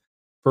practice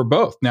for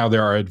both. Now,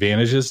 there are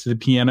advantages to the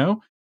piano,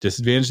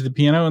 disadvantages to the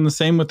piano, and the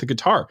same with the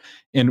guitar.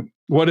 And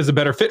what is a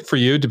better fit for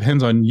you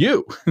depends on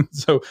you.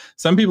 So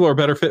some people are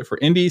better fit for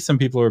indie, some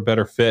people are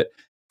better fit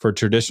for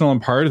traditional,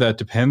 and part of that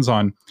depends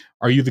on,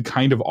 are you the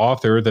kind of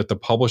author that the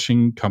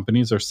publishing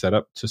companies are set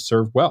up to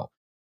serve well?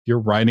 If you're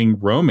writing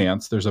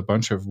romance, there's a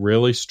bunch of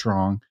really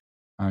strong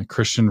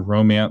Christian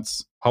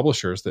romance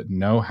publishers that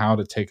know how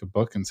to take a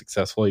book and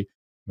successfully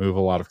move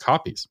a lot of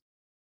copies.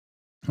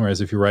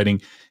 Whereas if you're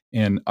writing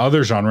in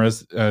other genres,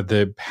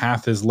 the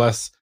path is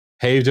less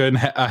paved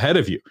ahead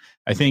of you.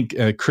 I think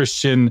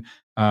Christian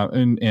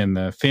in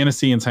the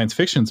fantasy and science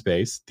fiction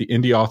space, the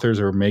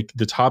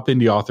top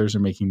indie authors are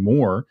making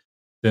more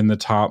than the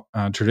top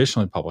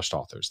traditionally published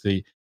authors.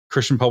 The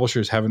Christian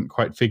publishers haven't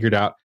quite figured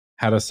out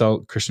how to sell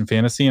Christian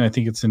fantasy, and I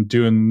think it's in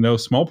due in no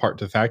small part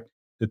to the fact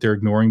that they're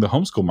ignoring the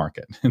homeschool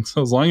market. And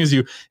so as long as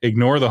you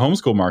ignore the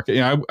homeschool market,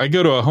 I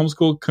go to a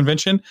homeschool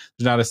convention,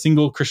 there's not a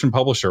single Christian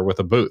publisher with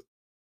a booth,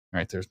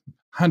 right? There's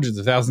hundreds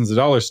of thousands of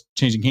dollars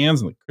changing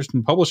hands, and the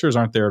Christian publishers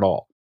aren't there at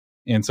all.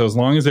 And so as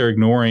long as they're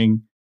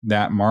ignoring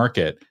that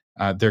market,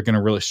 they're going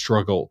to really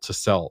struggle to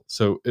sell.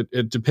 So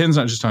it depends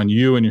not just on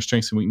you and your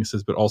strengths and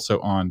weaknesses, but also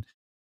on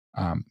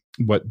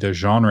what the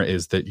genre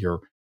is that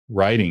you're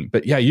writing.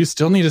 But yeah, you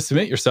still need to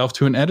submit yourself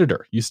to an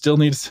editor. You still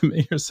need to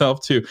submit yourself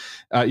to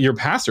your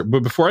pastor.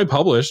 But before I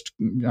published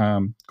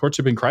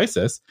Courtship in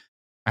Crisis,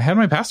 I had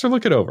my pastor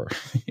look it over,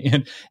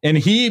 and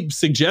he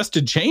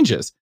suggested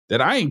changes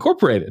that I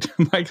incorporated.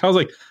 I was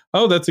like,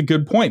 oh, that's a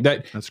good point.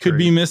 That's could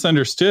be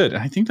misunderstood.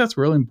 And I think that's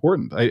really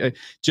important.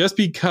 Just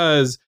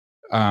because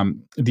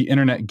the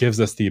internet gives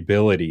us the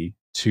ability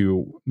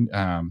to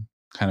kind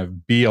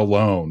of be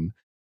alone,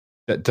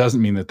 that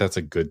doesn't mean that that's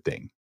a good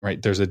thing,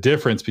 right? There's a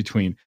difference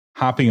between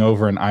hopping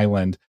over an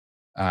island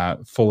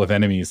full of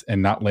enemies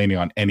and not landing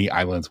on any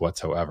islands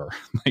whatsoever.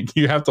 Like,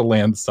 you have to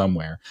land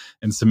somewhere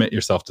and submit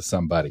yourself to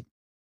somebody.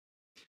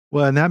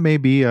 Well, and that may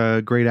be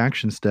a great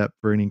action step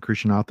for any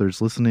Christian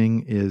authors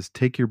listening, is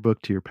take your book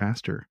to your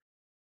pastor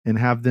and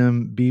have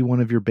them be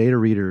one of your beta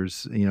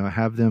readers,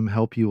 have them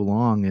help you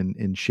along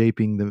in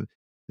shaping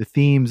the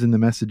themes and the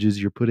messages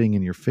you're putting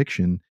in your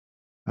fiction.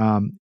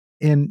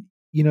 And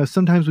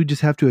sometimes we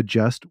just have to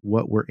adjust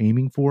what we're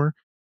aiming for.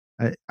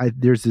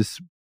 There's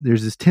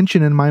this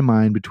tension in my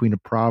mind between a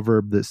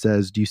proverb that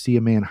says, do you see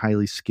a man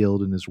highly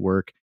skilled in his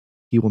work?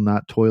 He will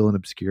not toil in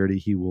obscurity.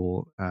 He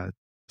will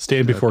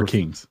stand before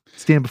kings.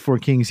 Stand before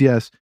kings,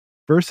 yes.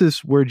 Versus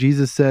where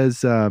Jesus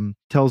says,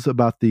 tells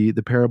about the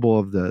parable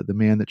of the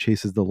man that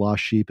chases the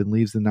lost sheep and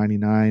leaves the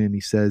 99. And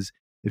he says,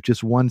 if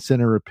just one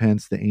sinner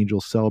repents, the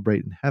angels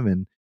celebrate in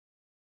heaven.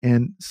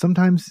 And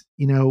sometimes,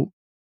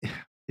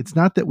 it's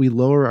not that we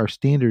lower our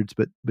standards,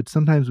 but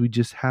sometimes we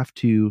just have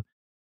to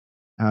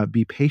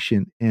be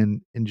patient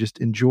and just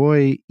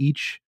enjoy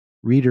each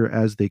reader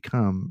as they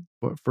come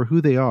for who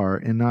they are,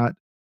 and not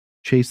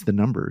chase the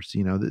numbers.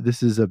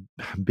 This is a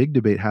big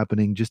debate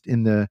happening just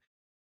in the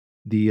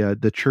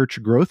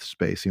church growth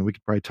space. We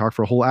could probably talk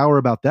for a whole hour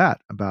about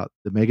that, about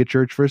the mega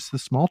church versus the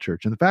small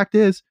church. And the fact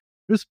is,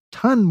 there's a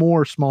ton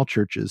more small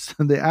churches.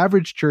 The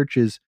average church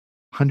is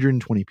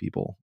 120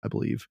 people, I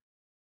believe.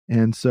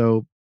 And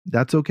so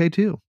that's okay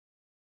too.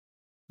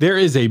 There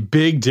is a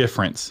big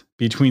difference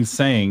between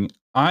saying,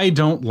 I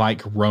don't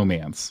like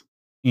romance,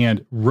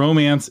 and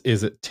romance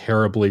is a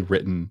terribly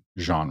written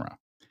genre.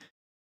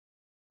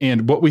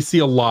 And what we see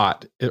a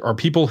lot are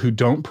people who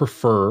don't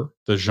prefer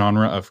the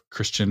genre of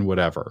Christian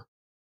whatever.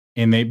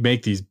 And they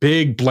make these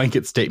big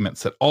blanket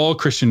statements that all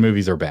Christian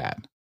movies are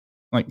bad.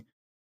 Like,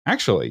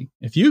 actually,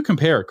 if you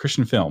compare a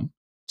Christian film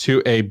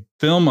to a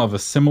film of a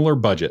similar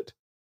budget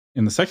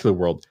in the secular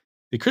world,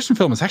 the Christian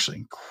film is actually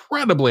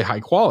incredibly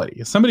high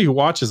quality. As somebody who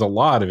watches a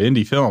lot of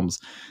indie films,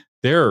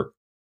 they're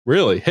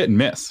really hit and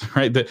miss,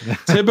 right? The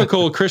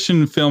typical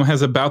Christian film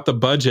has about the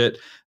budget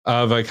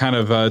of a kind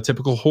of a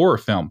typical horror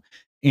film.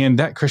 And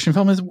that Christian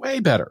film is way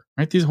better,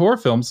 right? These horror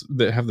films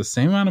that have the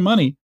same amount of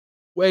money,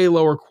 way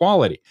lower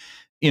quality.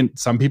 And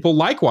some people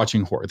like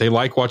watching horror. They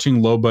like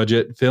watching low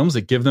budget films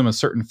that give them a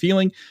certain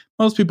feeling.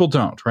 Most people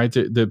don't, right?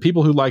 The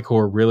people who like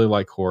horror really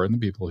like horror, and the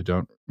people who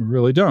don't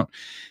really don't.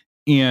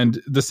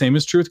 And the same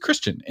is true with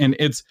Christian. And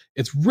it's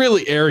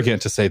really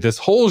arrogant to say this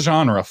whole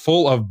genre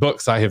full of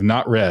books I have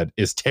not read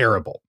is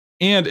terrible.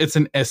 And it's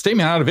a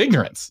statement out of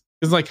ignorance.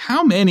 It's like,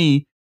 how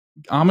many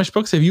Amish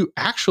books have you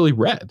actually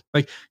read?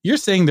 Like, you're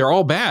saying they're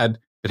all bad,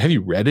 but have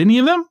you read any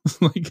of them?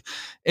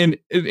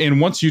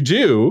 And once you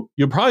do,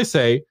 you'll probably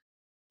say,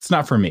 it's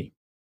not for me,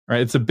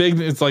 right?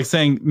 It's like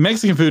saying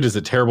Mexican food is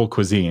a terrible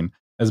cuisine,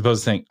 as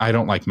opposed to saying, I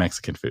don't like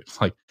Mexican food.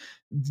 It's like,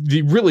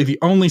 the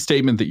only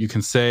statement that you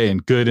can say in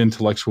good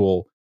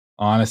intellectual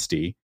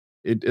honesty,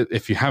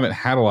 if you haven't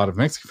had a lot of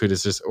Mexican food,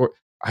 is just, or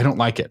I don't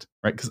like it,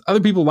 right? Because other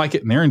people like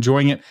it and they're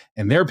enjoying it,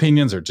 and their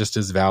opinions are just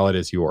as valid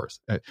as yours.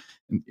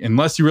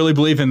 Unless you really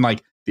believe in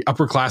like the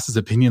upper class's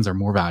opinions are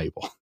more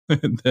valuable,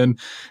 then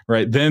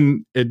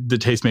the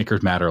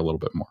tastemakers matter a little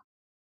bit more.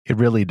 It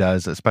really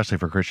does, especially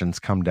for Christians,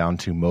 come down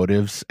to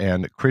motives.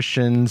 And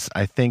Christians,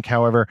 I think,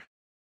 however,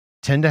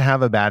 tend to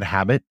have a bad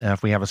habit.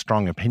 If we have a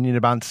strong opinion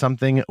about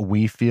something,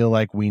 we feel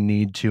like we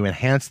need to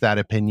enhance that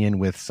opinion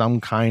with some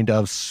kind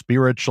of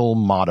spiritual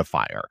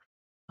modifier.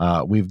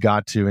 We've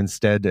got to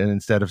instead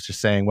of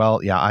just saying,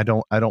 well, yeah, I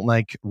don't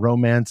like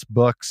romance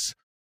books.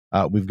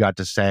 We've got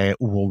to say,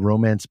 well,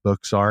 romance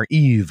books are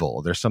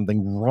evil. There's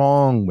something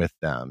wrong with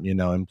them,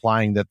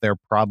 implying that they're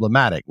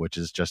problematic, which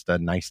is just a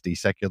nice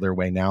secular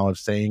way now of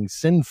saying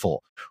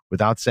sinful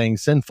without saying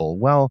sinful.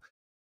 Well,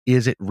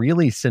 is it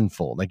really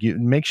sinful? Like, you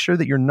make sure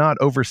that you're not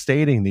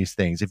overstating these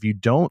things. If you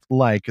don't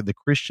like the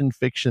Christian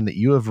fiction that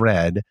you have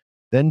read,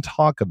 then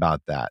talk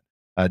about that.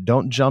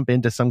 Don't jump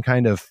into some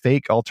kind of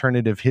fake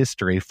alternative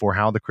history for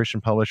how the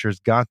Christian publishers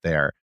got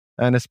there.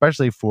 And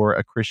especially for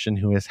a Christian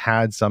who has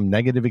had some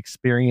negative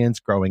experience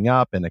growing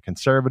up in a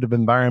conservative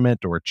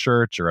environment or a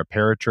church or a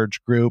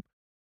parachurch group,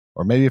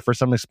 or maybe for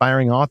some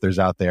aspiring authors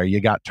out there, you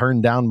got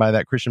turned down by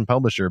that Christian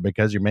publisher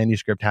because your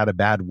manuscript had a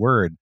bad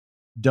word.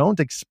 Don't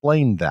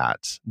explain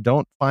that.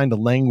 Don't find a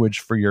language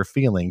for your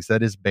feelings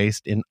that is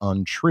based in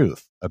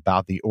untruth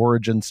about the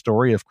origin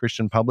story of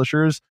Christian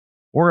publishers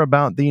or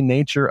about the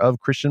nature of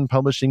Christian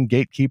publishing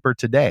gatekeeper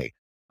today.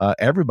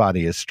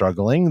 Everybody is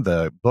struggling.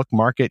 The book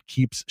market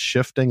keeps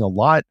shifting a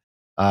lot.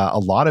 A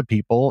lot of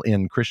people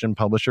in Christian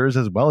publishers,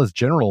 as well as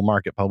general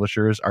market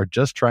publishers, are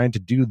just trying to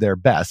do their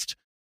best.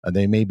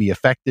 They may be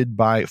affected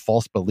by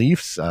false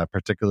beliefs,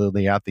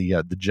 particularly at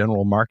the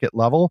general market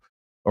level,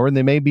 or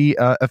they may be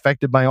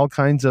affected by all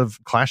kinds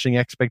of clashing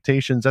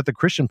expectations at the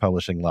Christian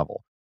publishing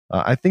level.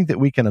 I think that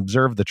we can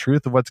observe the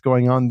truth of what's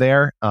going on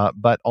there,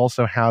 but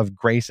also have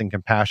grace and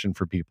compassion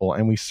for people.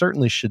 And we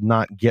certainly should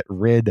not get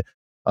rid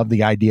of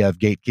the idea of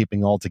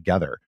gatekeeping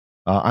altogether.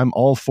 I'm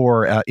all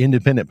for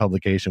independent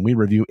publication. We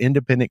review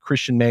independent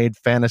Christian-made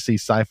fantasy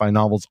sci-fi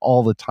novels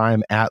all the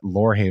time at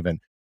Lorehaven.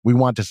 We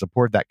want to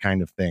support that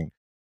kind of thing.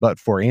 But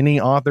for any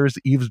authors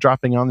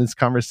eavesdropping on this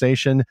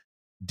conversation,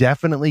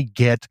 definitely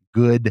get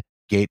good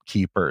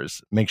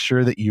gatekeepers. Make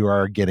sure that you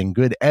are getting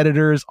good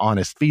editors,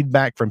 honest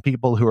feedback from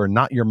people who are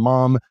not your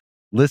mom.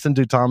 Listen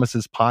to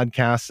Thomas's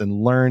podcasts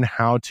and learn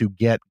how to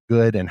get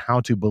good and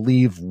how to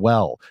believe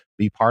well.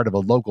 Be part of a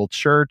local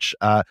church.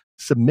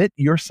 Submit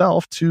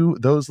yourself to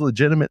those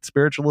legitimate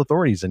spiritual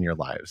authorities in your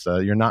lives.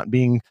 You're not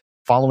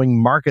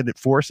following market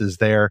forces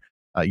there.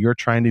 You're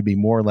trying to be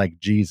more like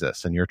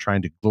Jesus, and you're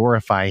trying to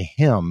glorify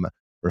him,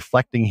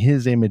 reflecting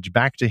his image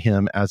back to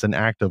him as an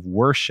act of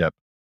worship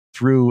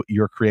through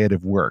your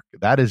creative work.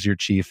 That is your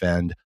chief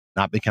end,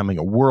 not becoming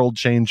a world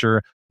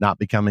changer, not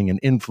becoming an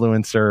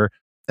influencer.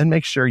 And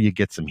make sure you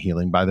get some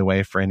healing, by the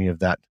way, for any of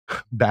that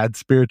bad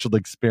spiritual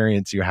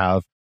experience you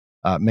have.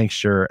 Make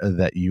sure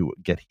that you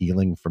get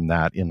healing from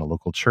that in a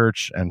local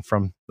church and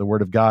from the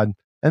Word of God.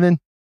 And then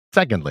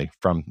secondly,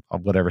 from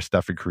whatever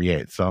stuff you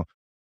create. So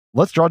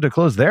let's draw to a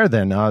close there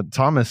then.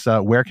 Thomas,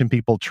 where can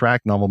people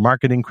track Novel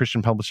Marketing,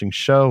 Christian Publishing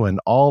Show, and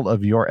all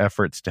of your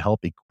efforts to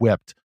help equip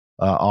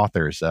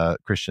authors,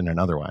 Christian and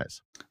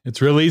otherwise? It's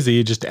real easy.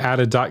 You just add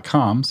a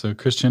 .com. So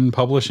Christian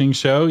Publishing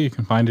Show, you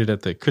can find it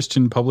at the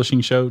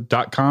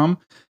christianpublishingshow.com.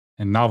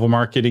 And Novel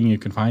Marketing, you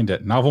can find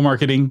at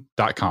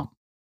novelmarketing.com.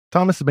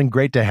 Thomas, it's been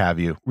great to have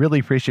you. Really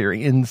appreciate your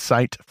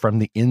insight from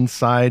the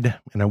inside.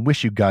 And I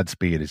wish you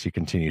Godspeed as you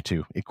continue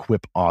to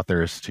equip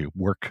authors to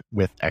work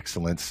with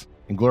excellence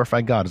and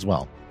glorify God as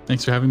well.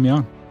 Thanks for having me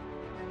on.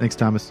 Thanks,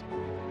 Thomas.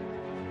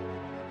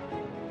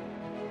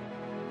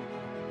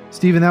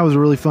 Stephen, that was a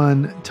really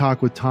fun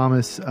talk with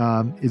Thomas.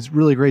 It's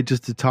really great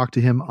just to talk to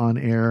him on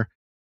air.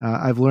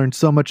 I've learned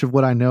so much of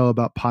what I know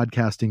about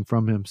podcasting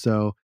from him.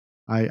 So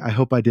I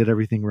hope I did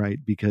everything right,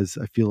 because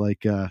I feel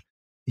like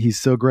he's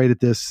so great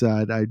at this.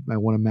 I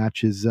want to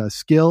match his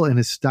skill and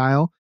his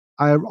style.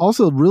 I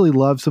also really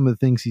love some of the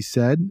things he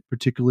said,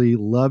 particularly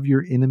love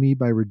your enemy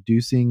by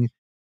reducing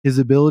his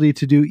ability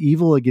to do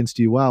evil against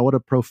you. Wow, what a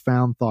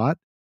profound thought.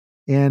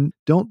 And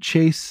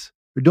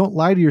don't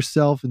lie to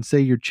yourself and say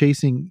you're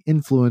chasing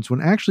influence when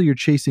actually you're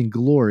chasing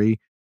glory.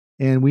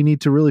 And we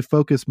need to really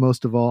focus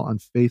most of all on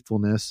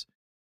faithfulness.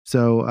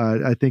 So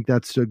I think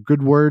that's a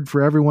good word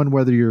for everyone,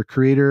 whether you're a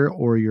creator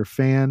or you're a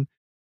fan.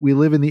 We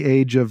live in the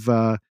age of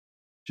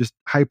just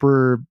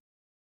hyper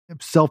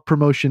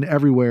self-promotion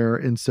everywhere.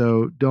 And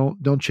so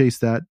don't chase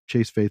that,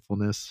 chase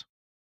faithfulness.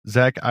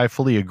 Zach, I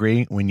fully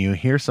agree. When you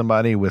hear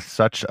somebody with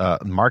such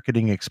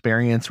marketing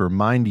experience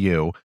remind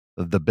you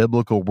of the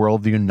biblical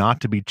worldview,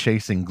 not to be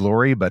chasing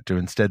glory, but to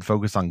instead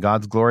focus on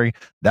God's glory,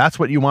 that's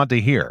what you want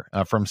to hear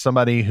from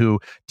somebody who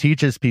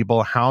teaches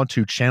people how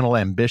to channel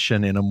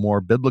ambition in a more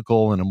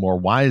biblical and a more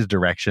wise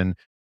direction.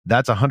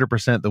 That's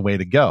 100% the way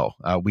to go.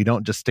 We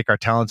don't just stick our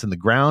talents in the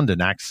ground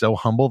and act so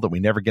humble that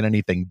we never get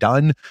anything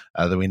done,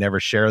 that we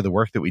never share the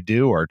work that we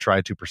do or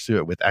try to pursue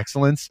it with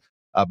excellence.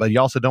 But you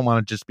also don't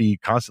want to just be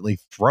constantly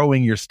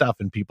throwing your stuff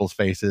in people's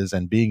faces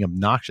and being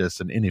obnoxious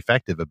and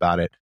ineffective about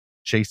it,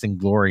 chasing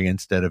glory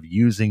instead of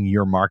using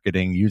your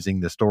marketing,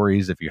 using the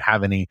stories, if you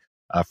have any,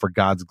 for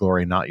God's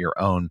glory, not your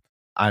own.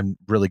 I'm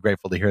really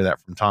grateful to hear that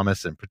from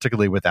Thomas, and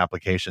particularly with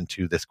application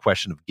to this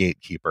question of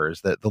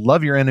gatekeepers, that the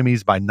love your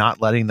enemies by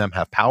not letting them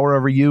have power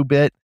over you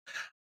bit.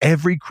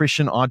 Every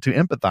Christian ought to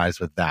empathize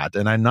with that.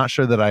 And I'm not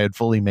sure that I had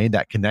fully made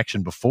that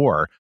connection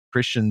before.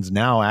 Christians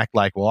now act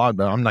like, well, I'm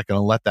not going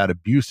to let that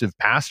abusive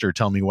pastor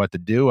tell me what to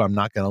do. I'm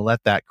not going to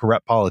let that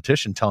corrupt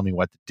politician tell me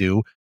what to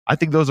do. I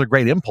think those are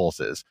great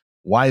impulses.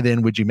 Why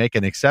then would you make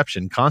an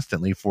exception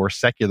constantly for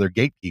secular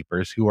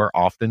gatekeepers who are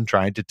often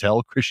trying to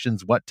tell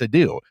Christians what to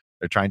do?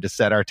 They're trying to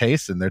set our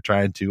tastes, and they're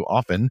trying to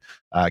often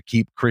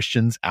keep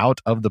Christians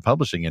out of the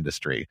publishing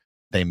industry.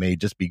 They may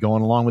just be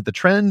going along with the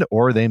trend,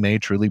 or they may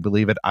truly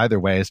believe it. Either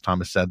way, as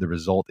Thomas said, the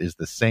result is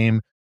the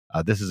same.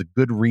 This is a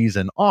good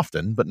reason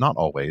often, but not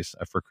always,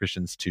 for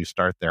Christians to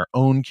start their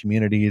own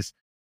communities,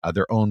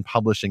 their own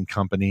publishing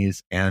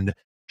companies, and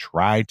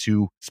try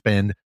to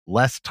spend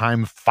less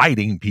time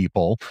fighting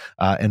people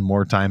and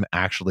more time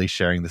actually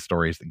sharing the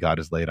stories that God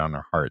has laid on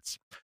our hearts.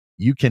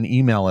 You can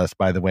email us,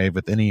 by the way,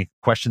 with any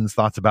questions,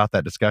 thoughts about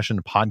that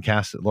discussion,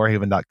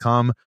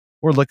 podcast@lorehaven.com,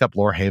 or look up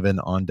Lorehaven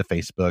on the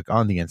Facebook,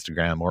 on the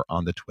Instagram, or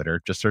on the Twitter.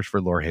 Just search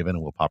for Lorehaven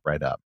and we'll pop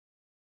right up.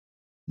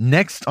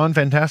 Next on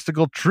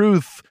Fantastical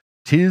Truth,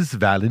 'tis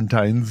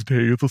Valentine's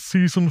Day, the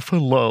season for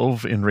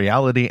love in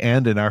reality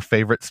and in our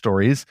favorite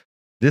stories.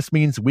 This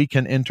means we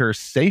can enter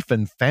safe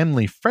and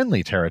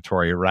family-friendly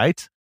territory,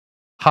 right?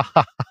 Ha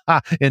ha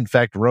ha. In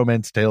fact,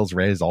 romance tales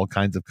raise all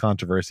kinds of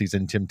controversies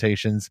and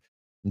temptations,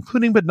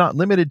 including but not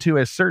limited to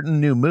a certain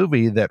new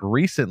movie that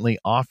recently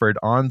offered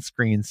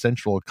on-screen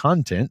sensual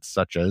content,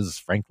 such as,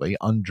 frankly,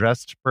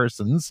 undressed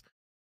persons,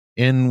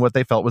 in what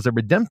they felt was a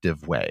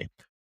redemptive way.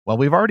 Well,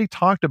 we've already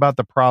talked about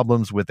the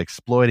problems with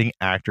exploiting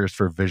actors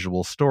for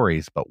visual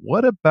stories, but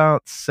what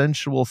about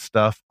sensual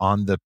stuff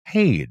on the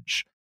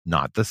page,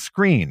 not the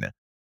screen?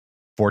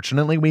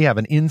 Fortunately, we have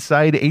an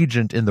inside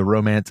agent in the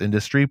romance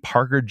industry,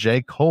 Parker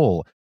J.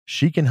 Cole.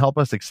 She can help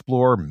us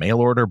explore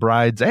mail-order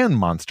brides and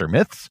monster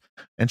myths,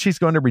 and she's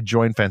going to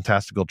rejoin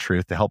Fantastical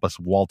Truth to help us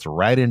waltz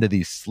right into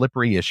these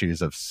slippery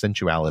issues of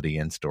sensuality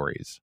in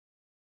stories.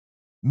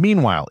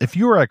 Meanwhile, if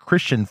you are a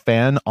Christian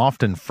fan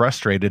often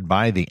frustrated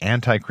by the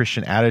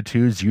anti-Christian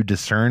attitudes you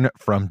discern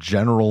from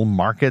general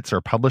markets or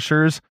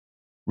publishers,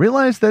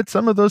 realize that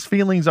some of those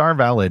feelings are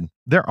valid.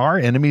 There are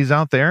enemies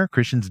out there.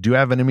 Christians do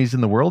have enemies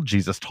in the world.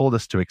 Jesus told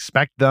us to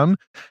expect them.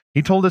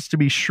 He told us to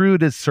be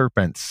shrewd as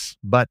serpents,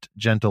 but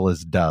gentle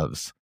as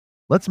doves.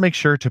 Let's make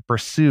sure to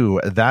pursue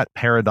that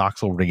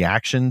paradoxical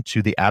reaction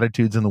to the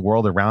attitudes in the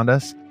world around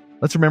us.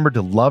 Let's remember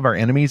to love our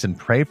enemies and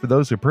pray for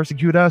those who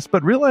persecute us,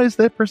 but realize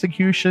that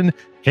persecution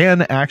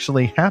can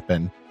actually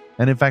happen.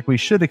 And in fact, we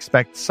should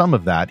expect some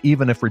of that,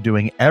 even if we're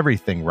doing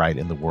everything right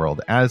in the world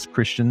as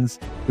Christians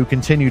who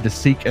continue to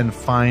seek and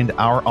find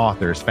our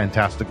author's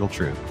fantastical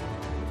truth.